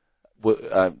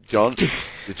 John,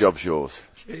 the job's yours.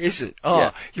 Is it? Oh,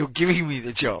 yeah. You're giving me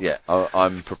the job. Yeah,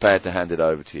 I'm prepared to hand it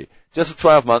over to you. Just for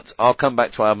 12 months. I'll come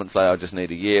back 12 months later. I just need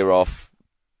a year off.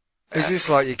 Is this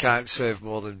like you can't serve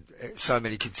more than so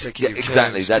many consecutive terms?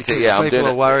 Exactly. That's it. Yeah, people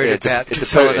are worried about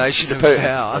consolidation of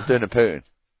power. I'm doing a Putin.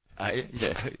 Are you?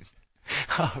 Yeah. Putin.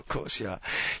 Oh, of course you are.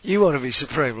 You want to be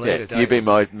supreme leader, don't you? You be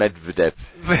my Medvedev.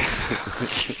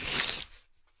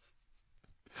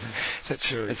 That's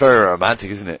true. It's very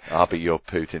romantic, isn't it? I'll be your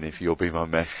Putin if you'll be my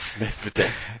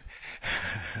Medvedev.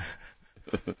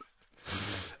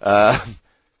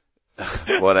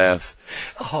 What else?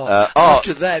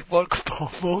 After that, what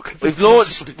more could we've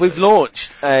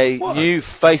launched a new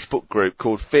Facebook group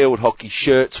called Field Hockey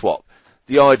Shirt Swap.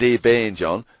 The idea being,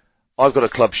 John, I've got a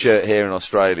club shirt here in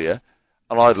Australia,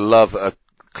 and I'd love a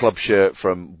club shirt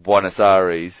from Buenos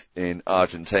Aires in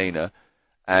Argentina,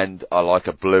 and I like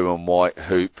a blue and white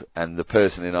hoop, and the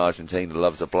person in Argentina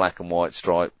loves a black and white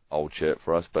stripe, old shirt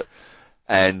for us,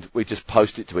 and we just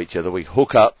post it to each other. We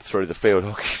hook up through the Field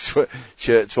Hockey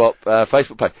Shirt Swap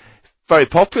Facebook page. Very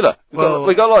popular.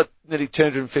 We got like nearly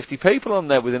 250 people on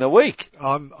there within a week.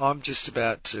 I'm just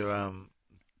about to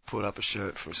put up a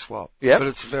shirt for a swap. Yeah. But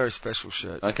it's a very special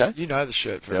shirt. Okay. You know the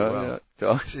shirt very well.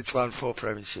 Yeah. It's won 4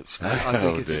 premierships. I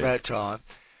think it's about time.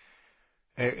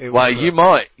 You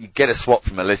might get a swap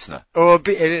from a listener. Or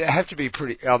it'd have to be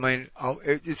pretty. I mean,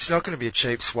 it's not going to be a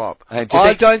cheap swap. Hey,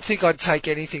 I don't think I'd take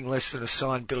anything less than a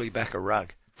signed Billy Backer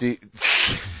rug. Do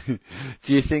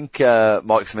you think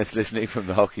Mike Smith's listening from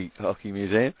the Hockey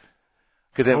Museum?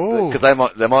 Because there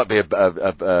might be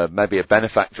maybe a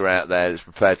benefactor out there that's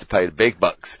prepared to pay the big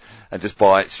bucks and just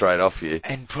buy it straight off you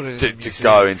and put it in the to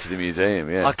go into the museum.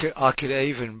 Yeah, I could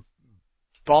even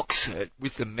box it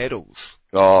with the medals.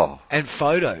 Oh. And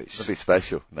photos. That'd be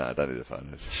special. No, I don't need the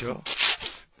photos. Sure.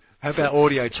 How about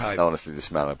audio tape? Honestly, the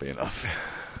smell would be enough.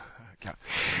 Okay.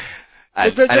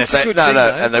 And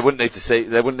they wouldn't need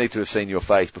to have seen your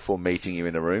face before meeting you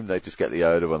in a room. They'd just get the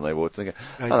odour when they walked in.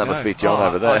 That must be John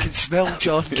over there. I can smell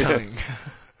John coming.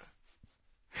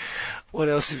 What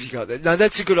else have you got there? No,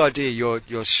 that's a good idea,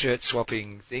 your shirt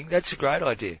swapping thing. That's a great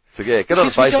idea. So yeah, get on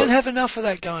the Facebook. We don't have enough of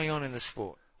that going on in the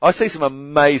sport. I see some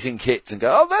amazing kits and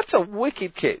go, oh, that's a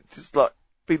wicked kit. It's like,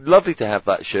 it'd be lovely to have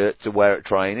that shirt to wear at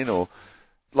training, or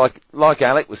like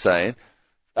Alec was saying,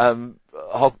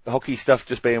 hockey stuff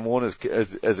just being worn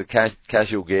as a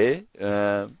casual gear,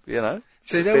 So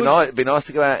it'd be nice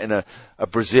to go out in a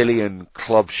Brazilian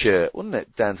club shirt, wouldn't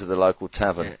it? Down to the local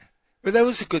tavern. Yeah. But that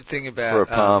was a good thing about for a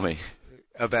palmy.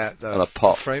 About the and a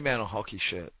pop. Fremantle hockey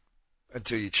shirt.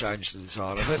 until you change the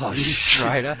design of it. You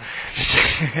traitor.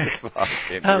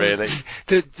 Really?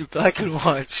 The black and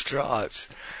white stripes.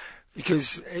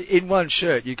 Because in one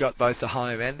shirt you got both the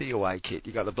home and the away kit.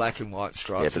 You got the black and white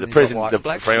stripes. Yeah, but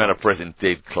the Fremantle prison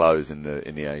did close in the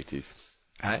 80s.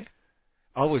 Hey?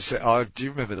 do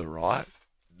you remember the riot?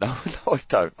 No, I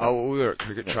don't. Oh, we were at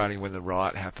cricket training when the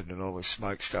riot happened and all the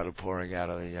smoke started pouring out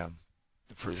of the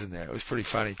prison there. It was pretty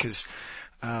funny because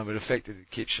it affected the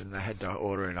kitchen. They had to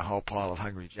order in a whole pile of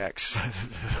Hungry Jacks so that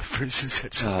the prisoners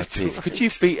had something to eat. Could you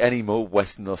be any more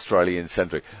Western Australian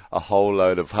centric? A whole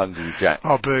load of Hungry Jacks.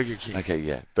 Oh, Burger King. Okay,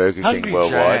 yeah. Burger Hungry King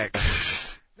worldwide.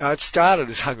 No, it started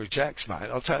as Hungry Jacks,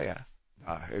 mate, I'll tell you.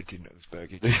 No, it didn't. It was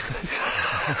Burger King.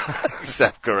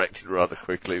 Self-corrected rather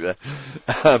quickly there.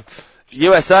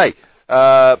 USA.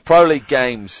 Pro League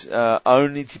games,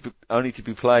 only to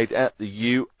be played at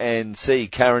the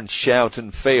UNC Karen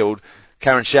Shoughton Field.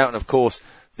 Karen Shoughton, of course,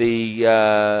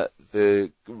 the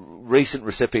recent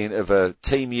recipient of a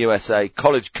Team USA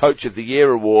College Coach of the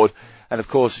Year award, and of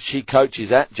course she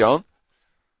coaches at John.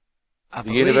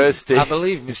 University. I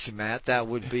believe, Mr. Matt, that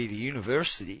would be the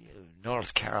University of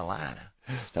North Carolina.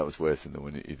 That was worse than the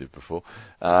one you did before.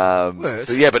 Worse?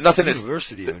 But yeah, but nothing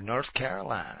University of North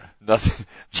Carolina. Nothing.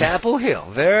 Chapel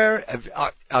Hill.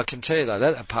 I can tell you though,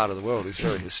 that part of the world is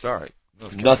very historic.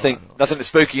 Nothing to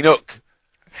Spooky Nook.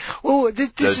 Well, this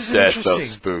is interesting. The death of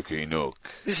Spooky Nook.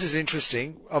 This is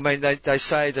interesting. I mean, they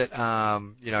say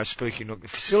that, Spooky Nook, the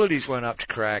facilities weren't up to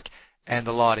crack and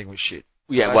the lighting was shit.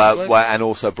 Yeah, well, and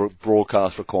also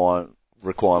broadcast requirements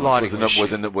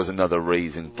was another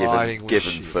reason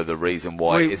given for the reason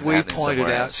why it isn't happening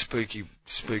somewhere else. We pointed out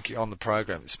Spooky on the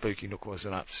program that Spooky Nook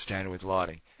wasn't up to standard with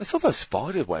lighting. I saw those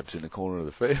spider webs in the corner of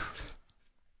the field.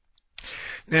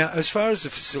 Now, as far as the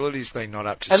facilities being not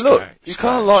up to and look, you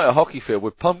can't light a hockey field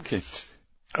with pumpkins.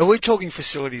 Are we talking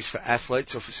facilities for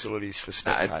athletes or facilities for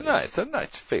spectators? No,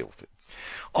 it's field.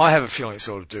 I have a feeling it's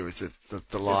all to do with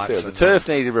the lights. The turf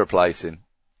needed replacing.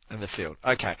 And the field.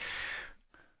 Okay.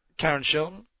 Karen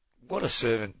Shelton, what a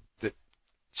servant that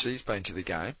she's been to the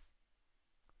game.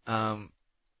 But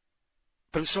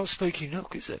it's not Spooky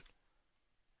Nook, is it?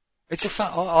 It's a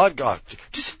fun,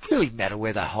 does it really matter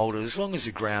where they hold it as long as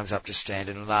the ground's up to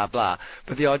standard and blah blah?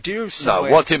 But the idea of somewhere...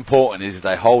 No, what's important is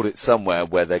they hold it somewhere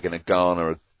where they're going to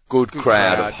garner a good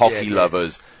crowd of hockey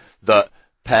lovers that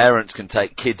parents can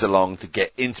take kids along to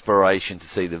get inspiration to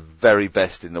see the very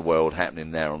best in the world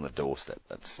happening there on the doorstep.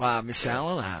 Well, Miss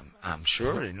Allen, I'm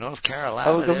sure in North Carolina.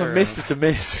 Oh, I'm a mister to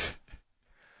miss.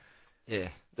 Yeah.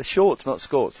 The shorts, not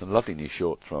skorts. A lovely new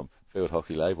shorts from Field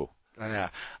Hockey Label. I know.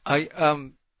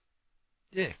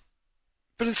 Yeah.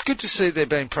 But it's good to see they're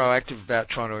being proactive about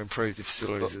trying to improve the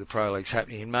facilities of the Pro Leagues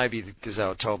happening, and maybe because they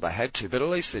were told they had to, but at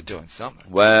least they're doing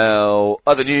something. Well,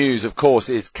 other news, of course,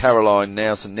 is Caroline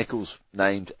Nelson-Nichols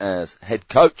named as head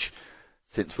coach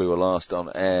since we were last on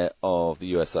air of the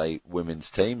USA women's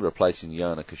team, replacing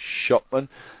Janica Schopman,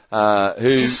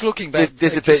 who just looking back,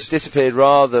 disappeared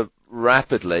rather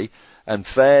rapidly and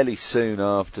fairly soon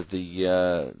after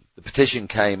the petition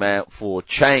came out for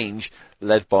change,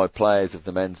 led by players of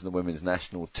the men's and the women's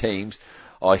national teams.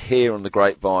 I hear on the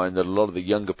grapevine that a lot of the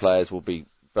younger players will be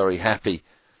very happy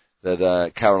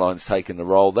that Caroline's taken the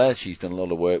role there. She's done a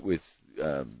lot of work with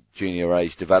junior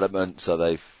age development, so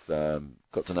they've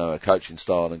got to know her coaching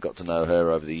style and got to know her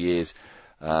over the years.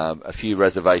 A few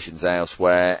reservations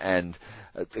elsewhere, and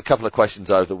a couple of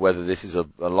questions over whether this is a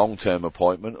long-term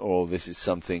appointment or this is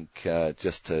something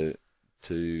just to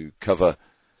cover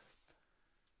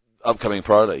upcoming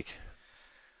Pro League.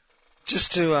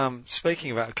 Just to, speaking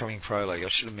about upcoming Pro League, I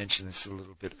should have mentioned this a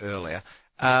little bit earlier.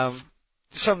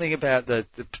 Something about the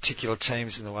particular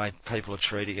teams and the way people are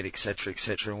treating it, et cetera,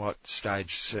 and what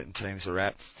stage certain teams are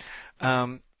at.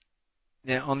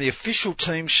 Now, on the official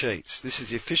team sheets, this is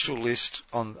the official list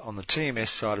on the TMS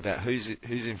side about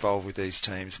who's involved with these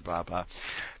teams, blah, blah.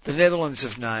 The Netherlands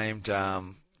have named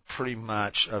pretty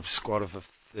much a squad of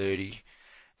 30,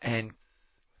 and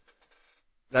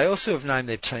they also have named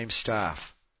their team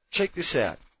staff. Check this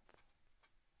out.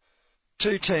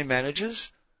 2 team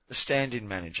managers, a stand-in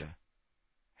manager,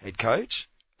 head coach,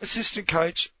 assistant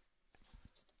coach,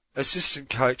 assistant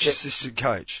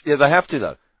coach. Yeah, they have to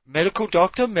though. Medical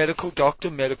doctor. Wait.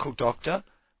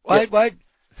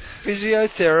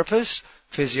 Physiotherapist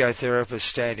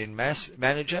stand-in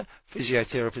manager,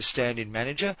 physiotherapist stand-in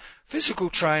manager, physical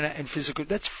trainer and physical,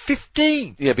 that's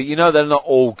 15. Yeah, but they're not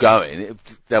all going.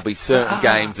 There'll be certain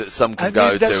games that some can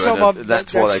go to, and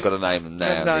that's why they've got to name them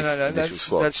now. No,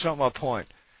 that's not my point.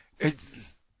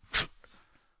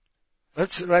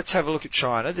 Let's have a look at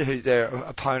China, who their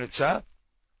opponents are.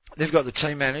 They've got the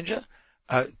team manager,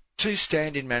 2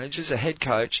 stand-in managers, a head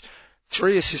coach, 4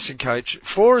 assistant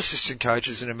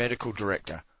coaches and a medical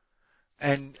director.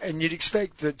 And you'd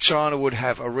expect that China would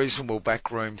have a reasonable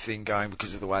backroom thing going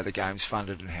because of the way the game's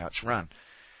funded and how it's run.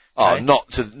 Okay? Oh,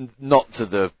 not to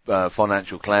the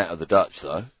financial clout of the Dutch,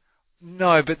 though.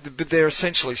 No, but they're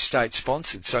essentially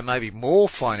state-sponsored, so maybe more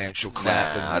financial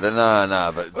clout than... I don't know,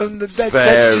 no, but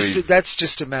that's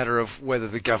just a matter of whether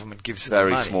the government gives them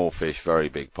very money. Small fish, very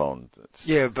big pond.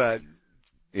 Yeah, but...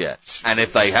 Yeah, and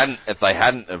if they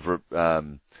hadn't have got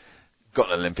an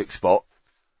Olympic spot,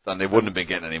 then they wouldn't have been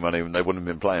getting any money and they wouldn't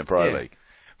have been playing Pro League.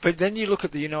 But then you look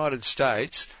at the United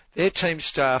States, their team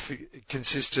staff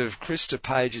consist of Krista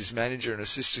Page as manager and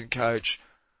assistant coach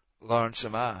Lawrence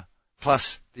Amar,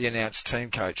 plus the announced team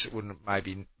coach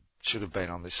that should have been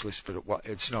on this list, but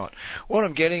it's not. What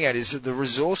I'm getting at is that the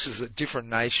resources that different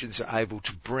nations are able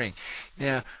to bring.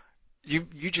 Now,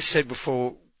 you just said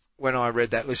before when I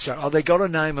read that list, they got to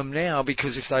name them now,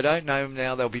 because if they don't name them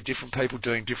now, there'll be different people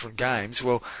doing different games.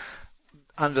 Well,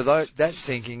 under that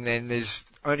thinking, then there's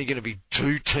only going to be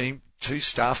 2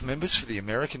 staff members for the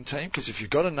American team, because if you've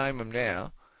got to name them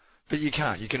now, but you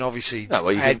can't. You can obviously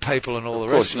add people and all the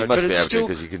rest of it. You must be able to,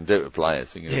 because you can do it with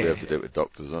players, and you're going to be able to do it with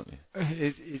doctors, aren't you?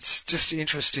 It's just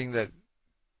interesting that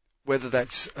whether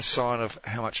that's a sign of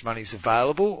how much money's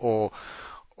available,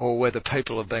 or whether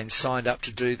people have been signed up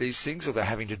to do these things, or they're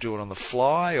having to do it on the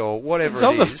fly, or whatever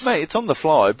Mate, it's on the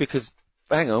fly, because,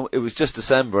 hang on, it was just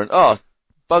December, and,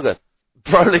 bugger,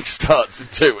 Pro League starts in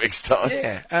 2 weeks' time.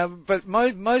 Yeah, but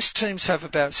most teams have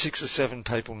about 6 or 7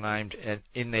 people named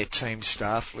in their team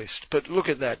staff list. But look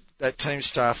at that team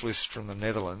staff list from the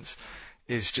Netherlands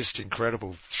is just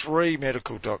incredible. 3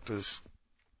 medical doctors,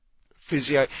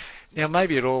 physio. Now,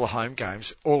 maybe at all the home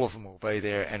games, all of them will be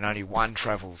there, and only 1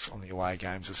 travels on the away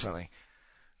games or something.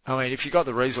 I mean, if you've got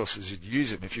the resources, you'd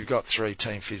use them. If you've got 3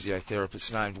 team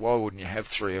physiotherapists named, why wouldn't you have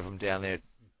 3 of them down there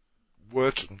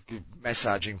working,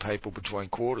 massaging people between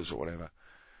quarters or whatever?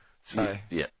 So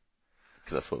yeah,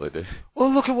 that's what they do.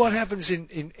 Well, look at what happens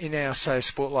in our, say, a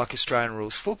sport like Australian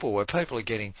rules football, where people are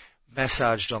getting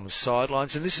massaged on the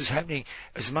sidelines, and this is happening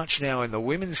as much now in the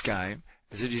women's game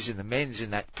as it is in the men's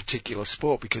in that particular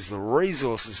sport, because the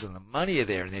resources and the money are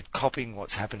there, and they're copying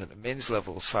what's happened at the men's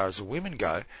level as far as the women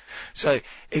go. So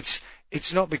it's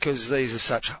not because these are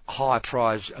such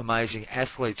high-prized, amazing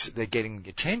athletes that they're getting the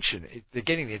attention. They're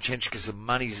getting the attention because the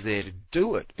money's there to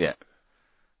do it. Yeah.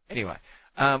 Anyway,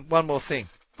 one more thing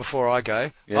before I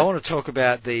go. Yeah. I want to talk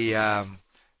about the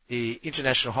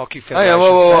International Hockey Federation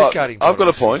safeguarding bodies. I've got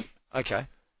a point. Okay.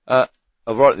 I'll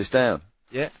write this down.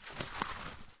 Yeah.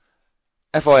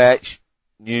 FIH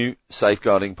new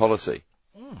safeguarding policy?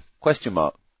 Question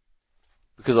mark.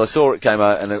 Because I saw it came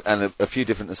out and a few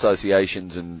different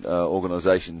associations and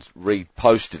organisations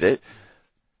reposted it.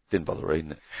 Didn't bother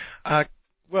reading it.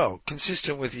 Well,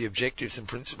 consistent with the objectives and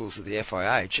principles of the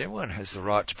FIH, everyone has the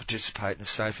right to participate in a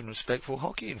safe and respectful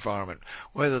hockey environment,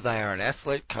 whether they are an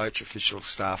athlete, coach, official,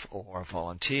 staff or a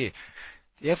volunteer.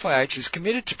 The FIH is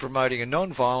committed to promoting a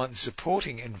non-violent and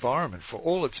supporting environment for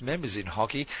all its members in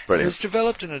hockey. Brilliant. It has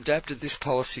developed and adapted this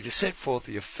policy to set forth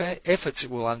the efforts it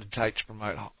will undertake to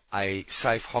promote a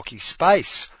safe hockey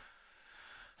space.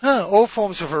 All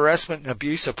forms of harassment and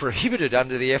abuse are prohibited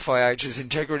under the FIH's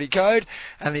Integrity Code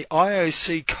and the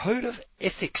IOC Code of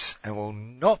Ethics and will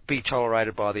not be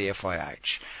tolerated by the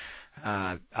FIH.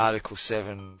 Article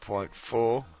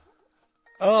 7.4.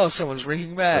 Oh, someone's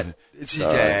ringing Matt. It's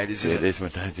your dad, isn't it? It is my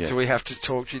dad, yeah. Do we have to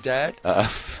talk to your dad?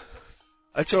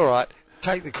 It's all right.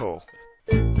 Take the call.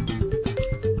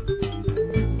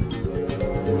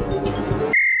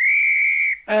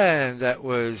 And that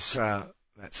was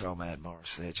that's old Mad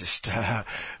Morris there, just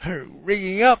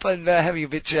ringing up and having a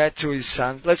bit chat to his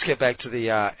son. Let's get back to the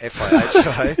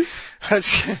FIH.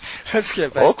 Let's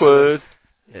get back. Awkward.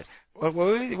 Yeah.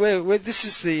 Well, this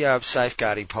is the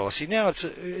safeguarding policy. Now, it's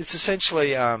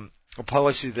essentially a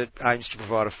policy that aims to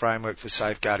provide a framework for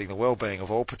safeguarding the well-being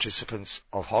of all participants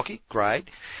of hockey.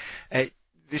 Great.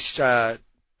 This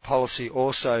policy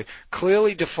also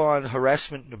clearly defines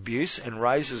harassment and abuse and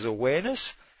raises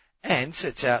awareness and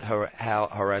sets out how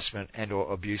harassment and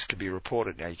or abuse can be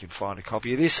reported. Now, you can find a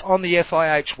copy of this on the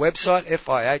FIH website,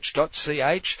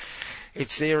 fih.ch.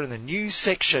 It's there in the news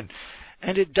section.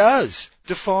 And it does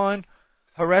define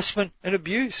harassment and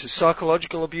abuse,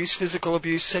 psychological abuse, physical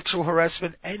abuse, sexual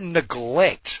harassment, and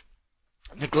neglect.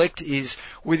 Neglect is,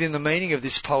 within the meaning of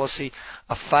this policy,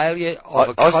 a failure of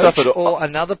a coach or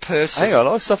another person. Hang on,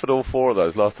 I suffered all 4 of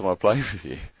those last time I played with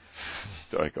you.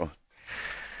 Sorry, go on.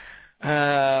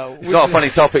 It's not a funny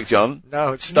topic, John.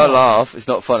 No, it's not. Don't laugh, it's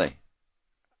not funny.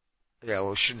 Yeah,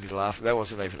 well, shouldn't be laughing. That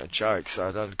wasn't even a joke,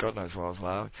 so God knows why I was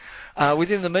laughing.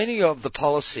 Within the meaning of the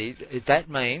policy, that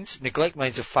means, neglect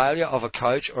means a failure of a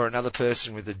coach or another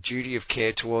person with a duty of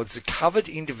care towards the covered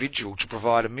individual to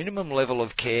provide a minimum level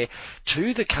of care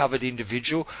to the covered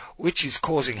individual, which is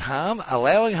causing harm,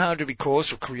 allowing harm to be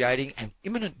caused, or creating an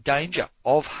imminent danger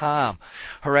of harm.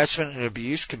 Harassment and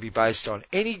abuse can be based on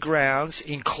any grounds,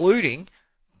 including,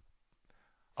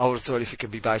 I would have thought if it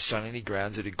can be based on any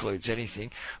grounds, it includes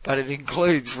anything, but it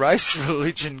includes race,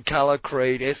 religion, colour,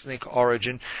 creed, ethnic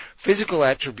origin, physical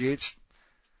attributes,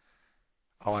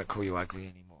 I won't call you ugly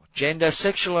anymore, gender,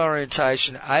 sexual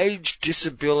orientation, age,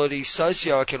 disability,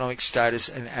 socioeconomic status,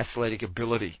 and athletic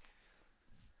ability.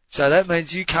 So that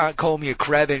means you can't call me a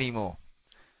crab anymore.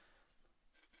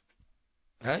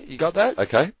 Okay, you got that?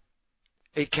 Okay.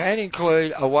 It can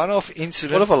include a one-off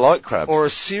incident. What if I like crabs? Or a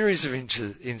series of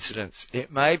incidents. It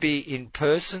may be in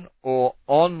person or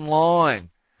online.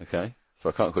 Okay. So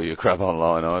I can't call you a crab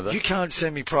online either. You can't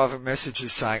send me private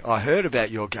messages saying, I heard about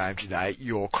your game today,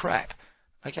 you're crap.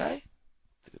 Okay?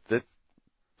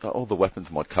 All the weapons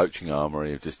of my coaching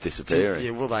armoury are just disappearing.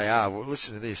 Yeah, well they are. Well,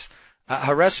 listen to this.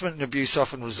 Harassment and abuse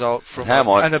often result from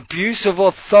an abuse of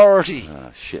authority.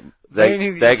 Oh, shit. There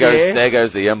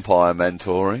goes the Empire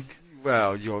mentoring.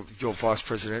 Well, your vice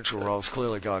presidential role's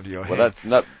clearly going to your head. Well, that's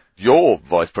not your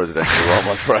vice presidential role,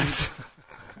 my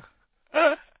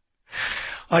friend.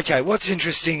 Okay, what's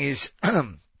interesting is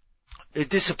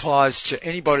this applies to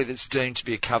anybody that's deemed to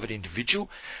be a covered individual.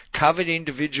 Covered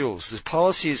individuals. The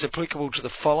policy is applicable to the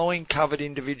following covered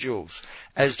individuals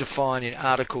as defined in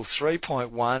Article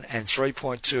 3.1 and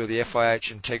 3.2 of the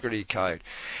FIH Integrity Code.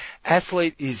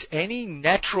 Athlete is any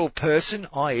natural person,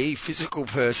 i.e. physical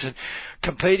person,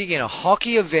 competing in a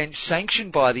hockey event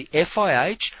sanctioned by the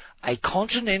FIH, a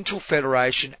continental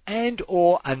federation and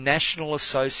or a national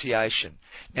association.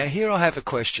 Now here I have a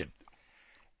question.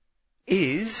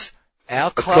 Is our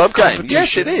club game?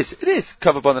 Yes, it is. It is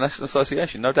covered by the National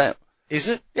Association, no doubt. Is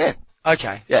it? Yeah.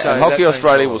 Okay. Yeah, so and Hockey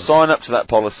Australia will sign up to that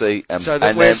policy,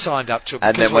 we're signed up to it.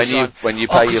 And then when you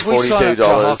pay your $42,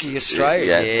 Hockey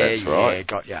Australia. Yeah, that's right. Yeah,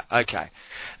 got ya. Okay.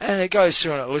 And it goes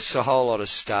through and it lists a whole lot of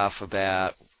stuff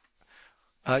about,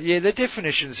 the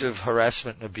definitions of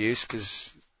harassment and abuse,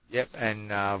 and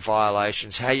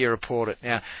violations, how you report it.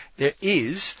 Now, there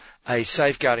is a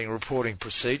safeguarding reporting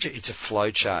procedure. It's a flow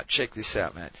chart. Check this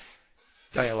out, Matt.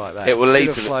 Don't you like that? It will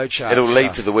lead to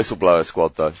the whistleblower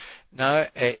squad, though. No,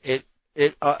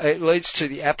 it leads to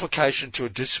the application to a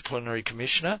disciplinary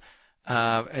commissioner,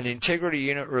 an integrity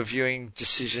unit reviewing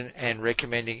decision and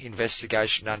recommending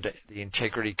investigation under the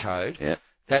integrity code. Yeah.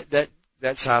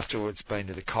 That's after it's been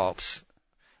to the cops.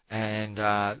 And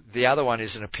the other one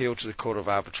is an appeal to the Court of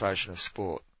Arbitration of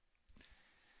Sport.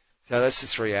 So that's the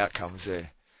three outcomes there.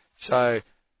 So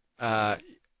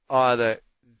either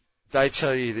they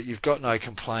tell you that you've got no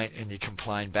complaint and you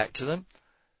complain back to them,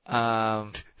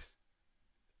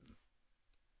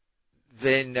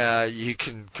 then you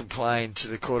can complain to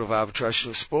the Court of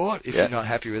Arbitration of Sport if you're not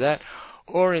happy with that,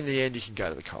 or in the end you can go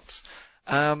to the cops.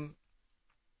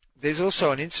 There's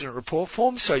also an incident report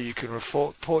form, so you can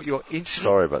report your incident.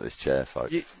 Sorry about this chair,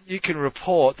 folks. You can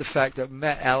report the fact that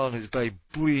Matt Allen has been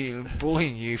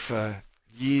bullying you for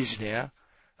years now,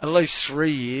 at least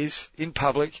 3 years in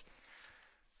public,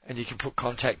 and you can put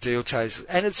contact details,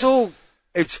 and it's all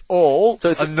so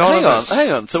it's anonymous.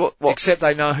 Hang on. So what? Except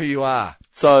they know who you are.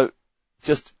 So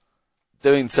just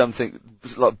doing something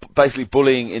like basically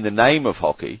bullying in the name of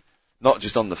hockey, not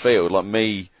just on the field, like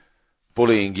me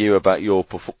bullying you about your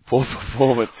poor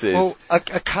performances. Well, a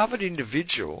covered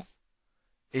individual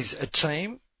is a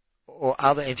team or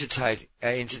other entity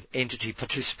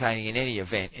participating in any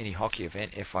event, any hockey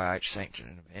event, FIH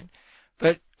sanctioned event.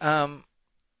 But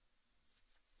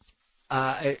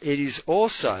it is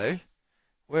also,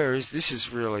 this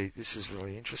is really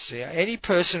interesting. Any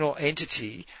person or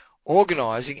entity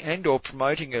organising and or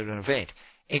promoting an event,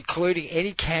 including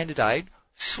any candidate /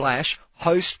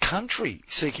 host country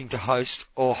seeking to host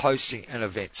or hosting an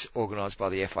event organised by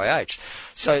the FIH.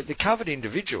 So the covered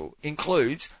individual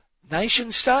includes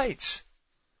nation states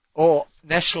or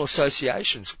national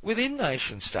associations within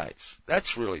nation states.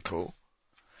 That's really cool.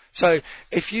 So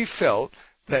if you felt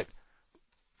that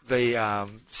the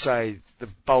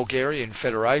Bulgarian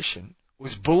Federation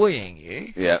was bullying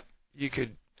you, you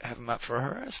could have them up for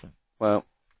harassment. Well,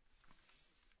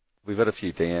 we've had a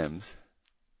few DMs.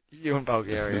 You in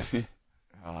Bulgaria?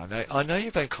 Oh, I know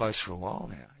you've been close for a while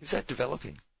now. Is that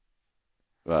developing?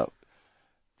 Well,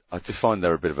 I just find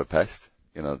they're a bit of a pest.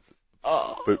 You know,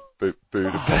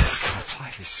 Budapest. I'll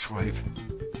play this sweep.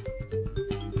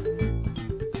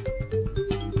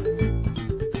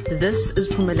 This is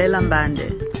Phumelela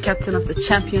Mbande, captain of the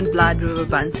champion Blyde River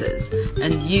Bunters,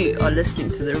 and you are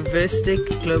listening to the Reverse Stick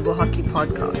Global Hockey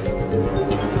Podcast.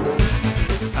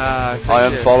 I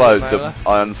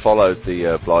unfollowed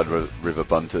the Blyde River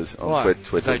Bunters on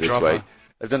Twitter this week.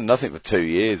 They've done nothing for 2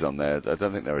 years on there. I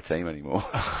don't think they're a team anymore.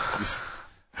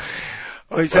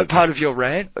 Is that part of your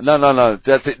rant? No.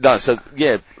 That's it. No. So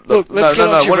yeah. Look, let's get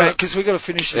on to your rant because we've got to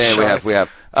finish this show. Yeah, we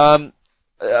have.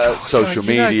 Social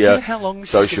media. How long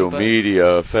social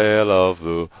media fail of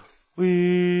the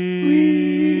week.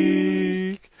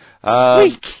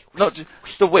 Not just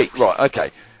the week, right?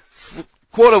 Okay. For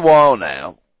quite a while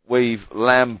now, we've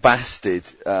lambasted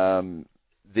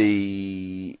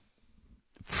the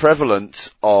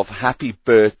prevalence of happy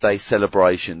birthday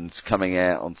celebrations coming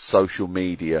out on social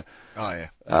media. Oh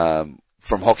yeah.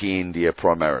 From Hockey India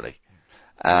primarily.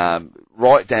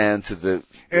 Right down to the...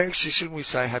 Actually, shouldn't we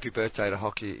say happy birthday to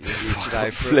Hockey India today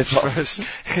for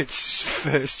its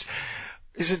first...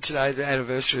 Isn't today the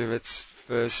anniversary of its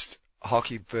first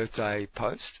hockey birthday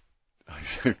post?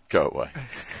 Go away.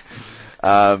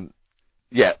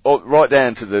 Yeah, right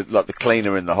down to the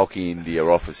cleaner in the Hockey India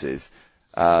offices,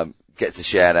 gets a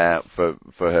shout out for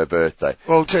her birthday.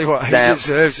 Well, I'll tell you what, he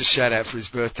deserves a shout out for his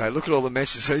birthday. Look at all the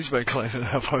messes he's been cleaning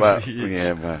up over the years.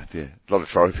 Yeah, a lot of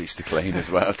trophies to clean as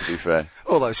well, to be fair.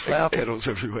 All those flower petals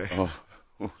everywhere.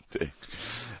 Oh dear.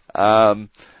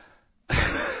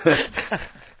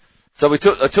 So I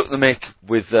took the mick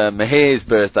with Mahir's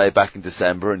birthday back in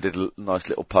December and did a nice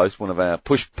little post. One of our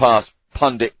push past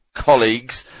pundit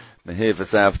colleagues, Mahir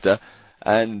Vasavda.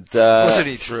 And, wasn't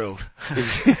he thrilled?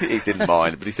 He didn't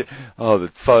mind, but he said, the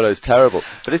photo's terrible.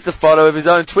 But it's the photo of his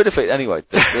own Twitter feed. Anyway,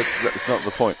 that's not the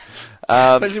point.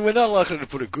 But we're not likely to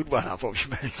put a good one up,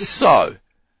 obviously. So,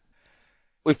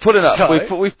 we've put it up.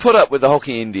 We've put up with the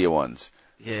Hockey India ones.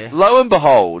 Yeah. Lo and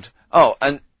behold,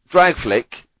 and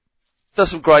Dragflick does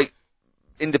some great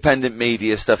independent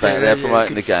media stuff out there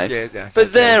promoting the game. Yeah,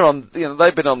 but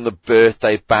they've been on the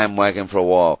birthday bandwagon for a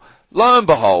while. Lo and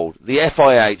behold, the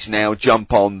FIH now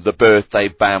jump on the birthday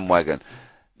bandwagon.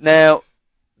 Now,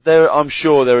 I'm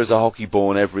sure there is a hockey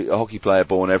player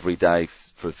born every day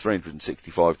for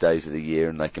 365 days of the year,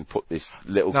 and they can put this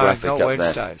little graphic up there. No, not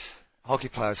Wednesdays. Hockey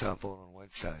players aren't born on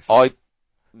Wednesdays.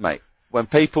 Mate, when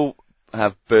people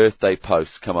have birthday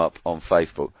posts come up on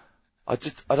Facebook, I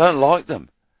don't like them.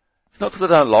 It's not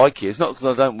because I don't like you. It's not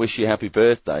because I don't wish you happy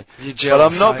birthday. You're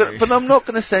jealous, but I'm not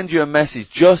going to send you a message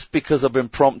just because I've been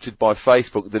prompted by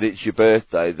Facebook that it's your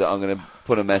birthday, that I'm going to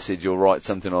put a message or write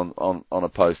something on a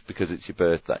post because it's your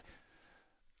birthday.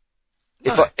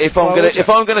 No, if I'm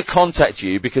going to contact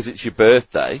you because it's your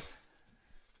birthday,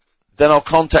 then I'll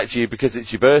contact you because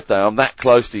it's your birthday. I'm that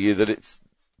close to you that it's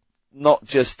not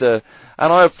just and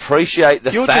I appreciate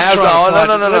the thousands.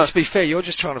 No. Let's be fair. You're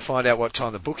just trying to find out what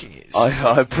time the booking is.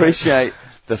 I appreciate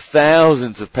the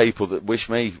thousands of people that wish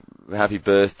me happy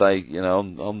birthday,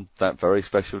 on that very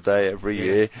special day every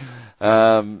year.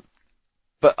 But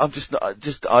I'm just I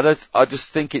just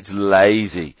think it's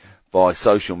lazy by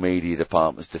social media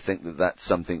departments to think that that's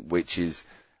something which is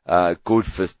good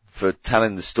for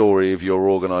telling the story of your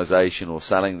organisation or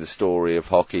selling the story of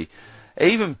hockey.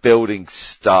 Even building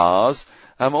stars,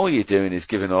 all you're doing is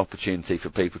giving an opportunity for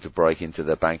people to break into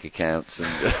their bank accounts and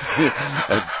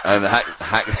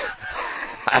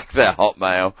hack their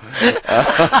Hotmail,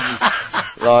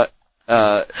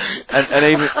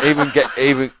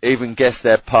 and even guess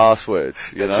their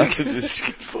passwords. That's a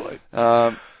good point.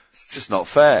 It's just not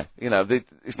fair. We're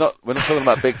not talking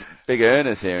about big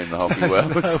earners here in the hockey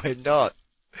world. No, we're not.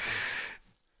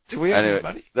 Do we have any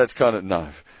money? That's kind of no.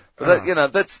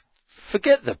 But that's.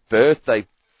 Forget the birthday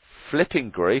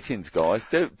flipping greetings, guys.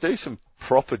 Do some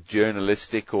proper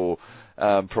journalistic or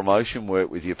promotion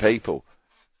work with your people.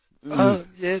 Happy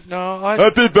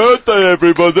birthday,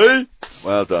 everybody!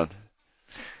 Well done.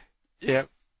 Yeah.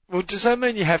 Well, does that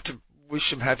mean you have to wish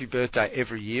them happy birthday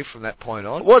every year from that point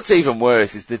on? What's even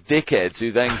worse is the dickheads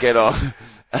who then get on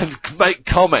and make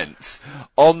comments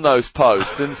on those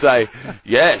posts and say,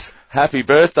 yes, happy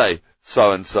birthday,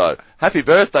 so-and-so. Happy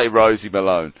birthday, Rosie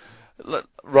Malone.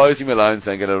 Rosie Malone's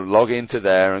then going to log into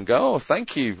there and go,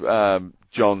 thank you,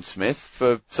 John Smith,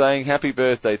 for saying happy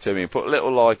birthday to me, and put a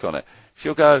little like on it.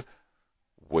 She'll go,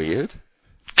 weird.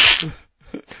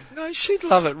 No, she'd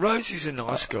love it. Rosie's a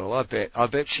nice girl, I bet. I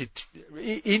bet she'd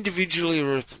individually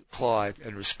reply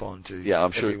and respond to. Yeah,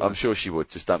 everyone. I'm sure she would.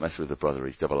 Just don't mess with her brother.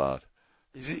 He's double hard.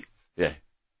 Is he? Yeah.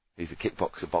 He's a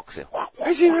boxer.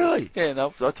 Is he really? Yeah,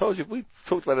 no, I told you, we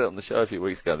talked about it on the show a few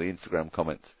weeks ago, the Instagram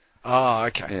comments. Oh,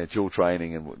 okay. Yeah, dual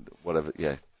training and whatever,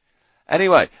 yeah.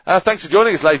 Anyway, thanks for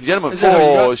joining us, ladies and gentlemen,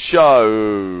 for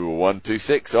show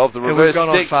 126 of the Reverse Stick. We've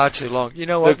gone on far too long. You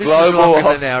know what? This is longer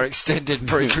than our extended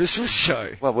pre-Christmas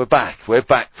show. Well, we're back. We're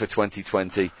back for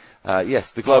 2020.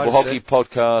 Yes, the Global Hockey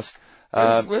Podcast.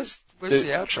 Where's the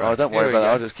outro? Oh, don't worry about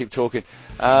that. I'll just keep talking.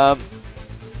 Don't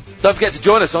forget to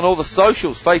join us on all the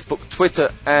socials, Facebook,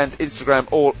 Twitter, and Instagram,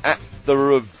 all at the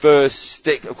Reverse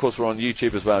Stick. Of course, we're on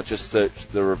YouTube as well. Just search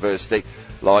the Reverse Stick.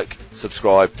 Like,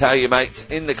 subscribe, tell your mates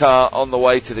in the car on the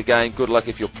way to the game. Good luck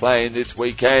if you're playing this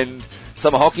weekend.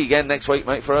 Summer hockey again next week,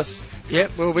 mate, for us.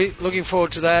 Yep, we'll be looking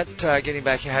forward to that. Getting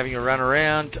back and having a run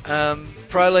around.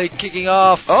 Pro League kicking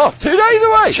off. Oh, 2 days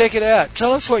away. Check it out.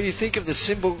 Tell us what you think of the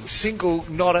single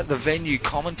not at the venue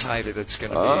commentator that's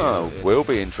going to be. Oh, will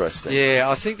be interesting. Yeah,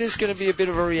 I think there's going to be a bit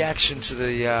of a reaction to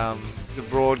the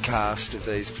broadcast of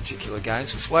these particular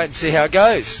games. Let's wait and see how it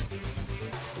goes.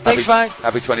 Thanks, mate.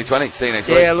 Happy 2020. See you next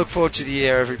week. Yeah, look forward to the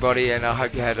year, everybody, and I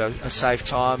hope you had a safe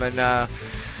time, and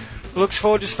looks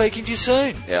forward to speaking to you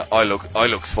soon. Yeah, I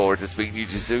looks forward to speaking to you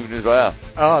soon as well.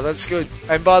 Oh, that's good.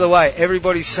 And by the way,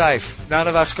 everybody's safe. None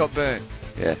of us got burnt.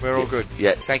 Yeah. We're all good.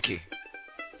 Yeah. Thank you.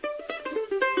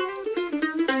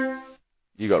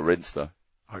 You got rinsed, though.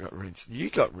 I got rinsed. You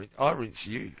got rinsed. I rinsed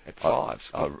you at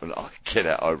fives. Get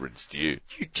out. I rinsed you.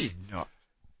 You did not.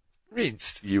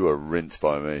 Rinsed? You were rinsed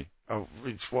by me. Oh,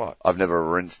 rinsed what? I've never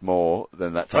rinsed more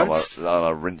than that time I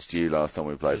rinsed you last time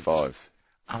we played fives.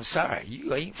 I'm sorry,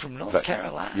 you ain't from North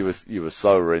Carolina. You were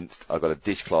so rinsed, I got a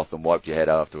dishcloth and wiped your head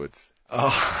afterwards.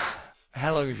 Oh,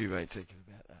 how long have you been thinking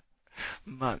about that?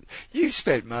 Months. You've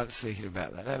spent months thinking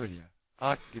about that, haven't you?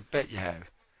 I bet you have.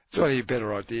 It's one of your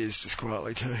better ideas, just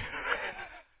quietly too.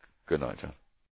 Good night, John.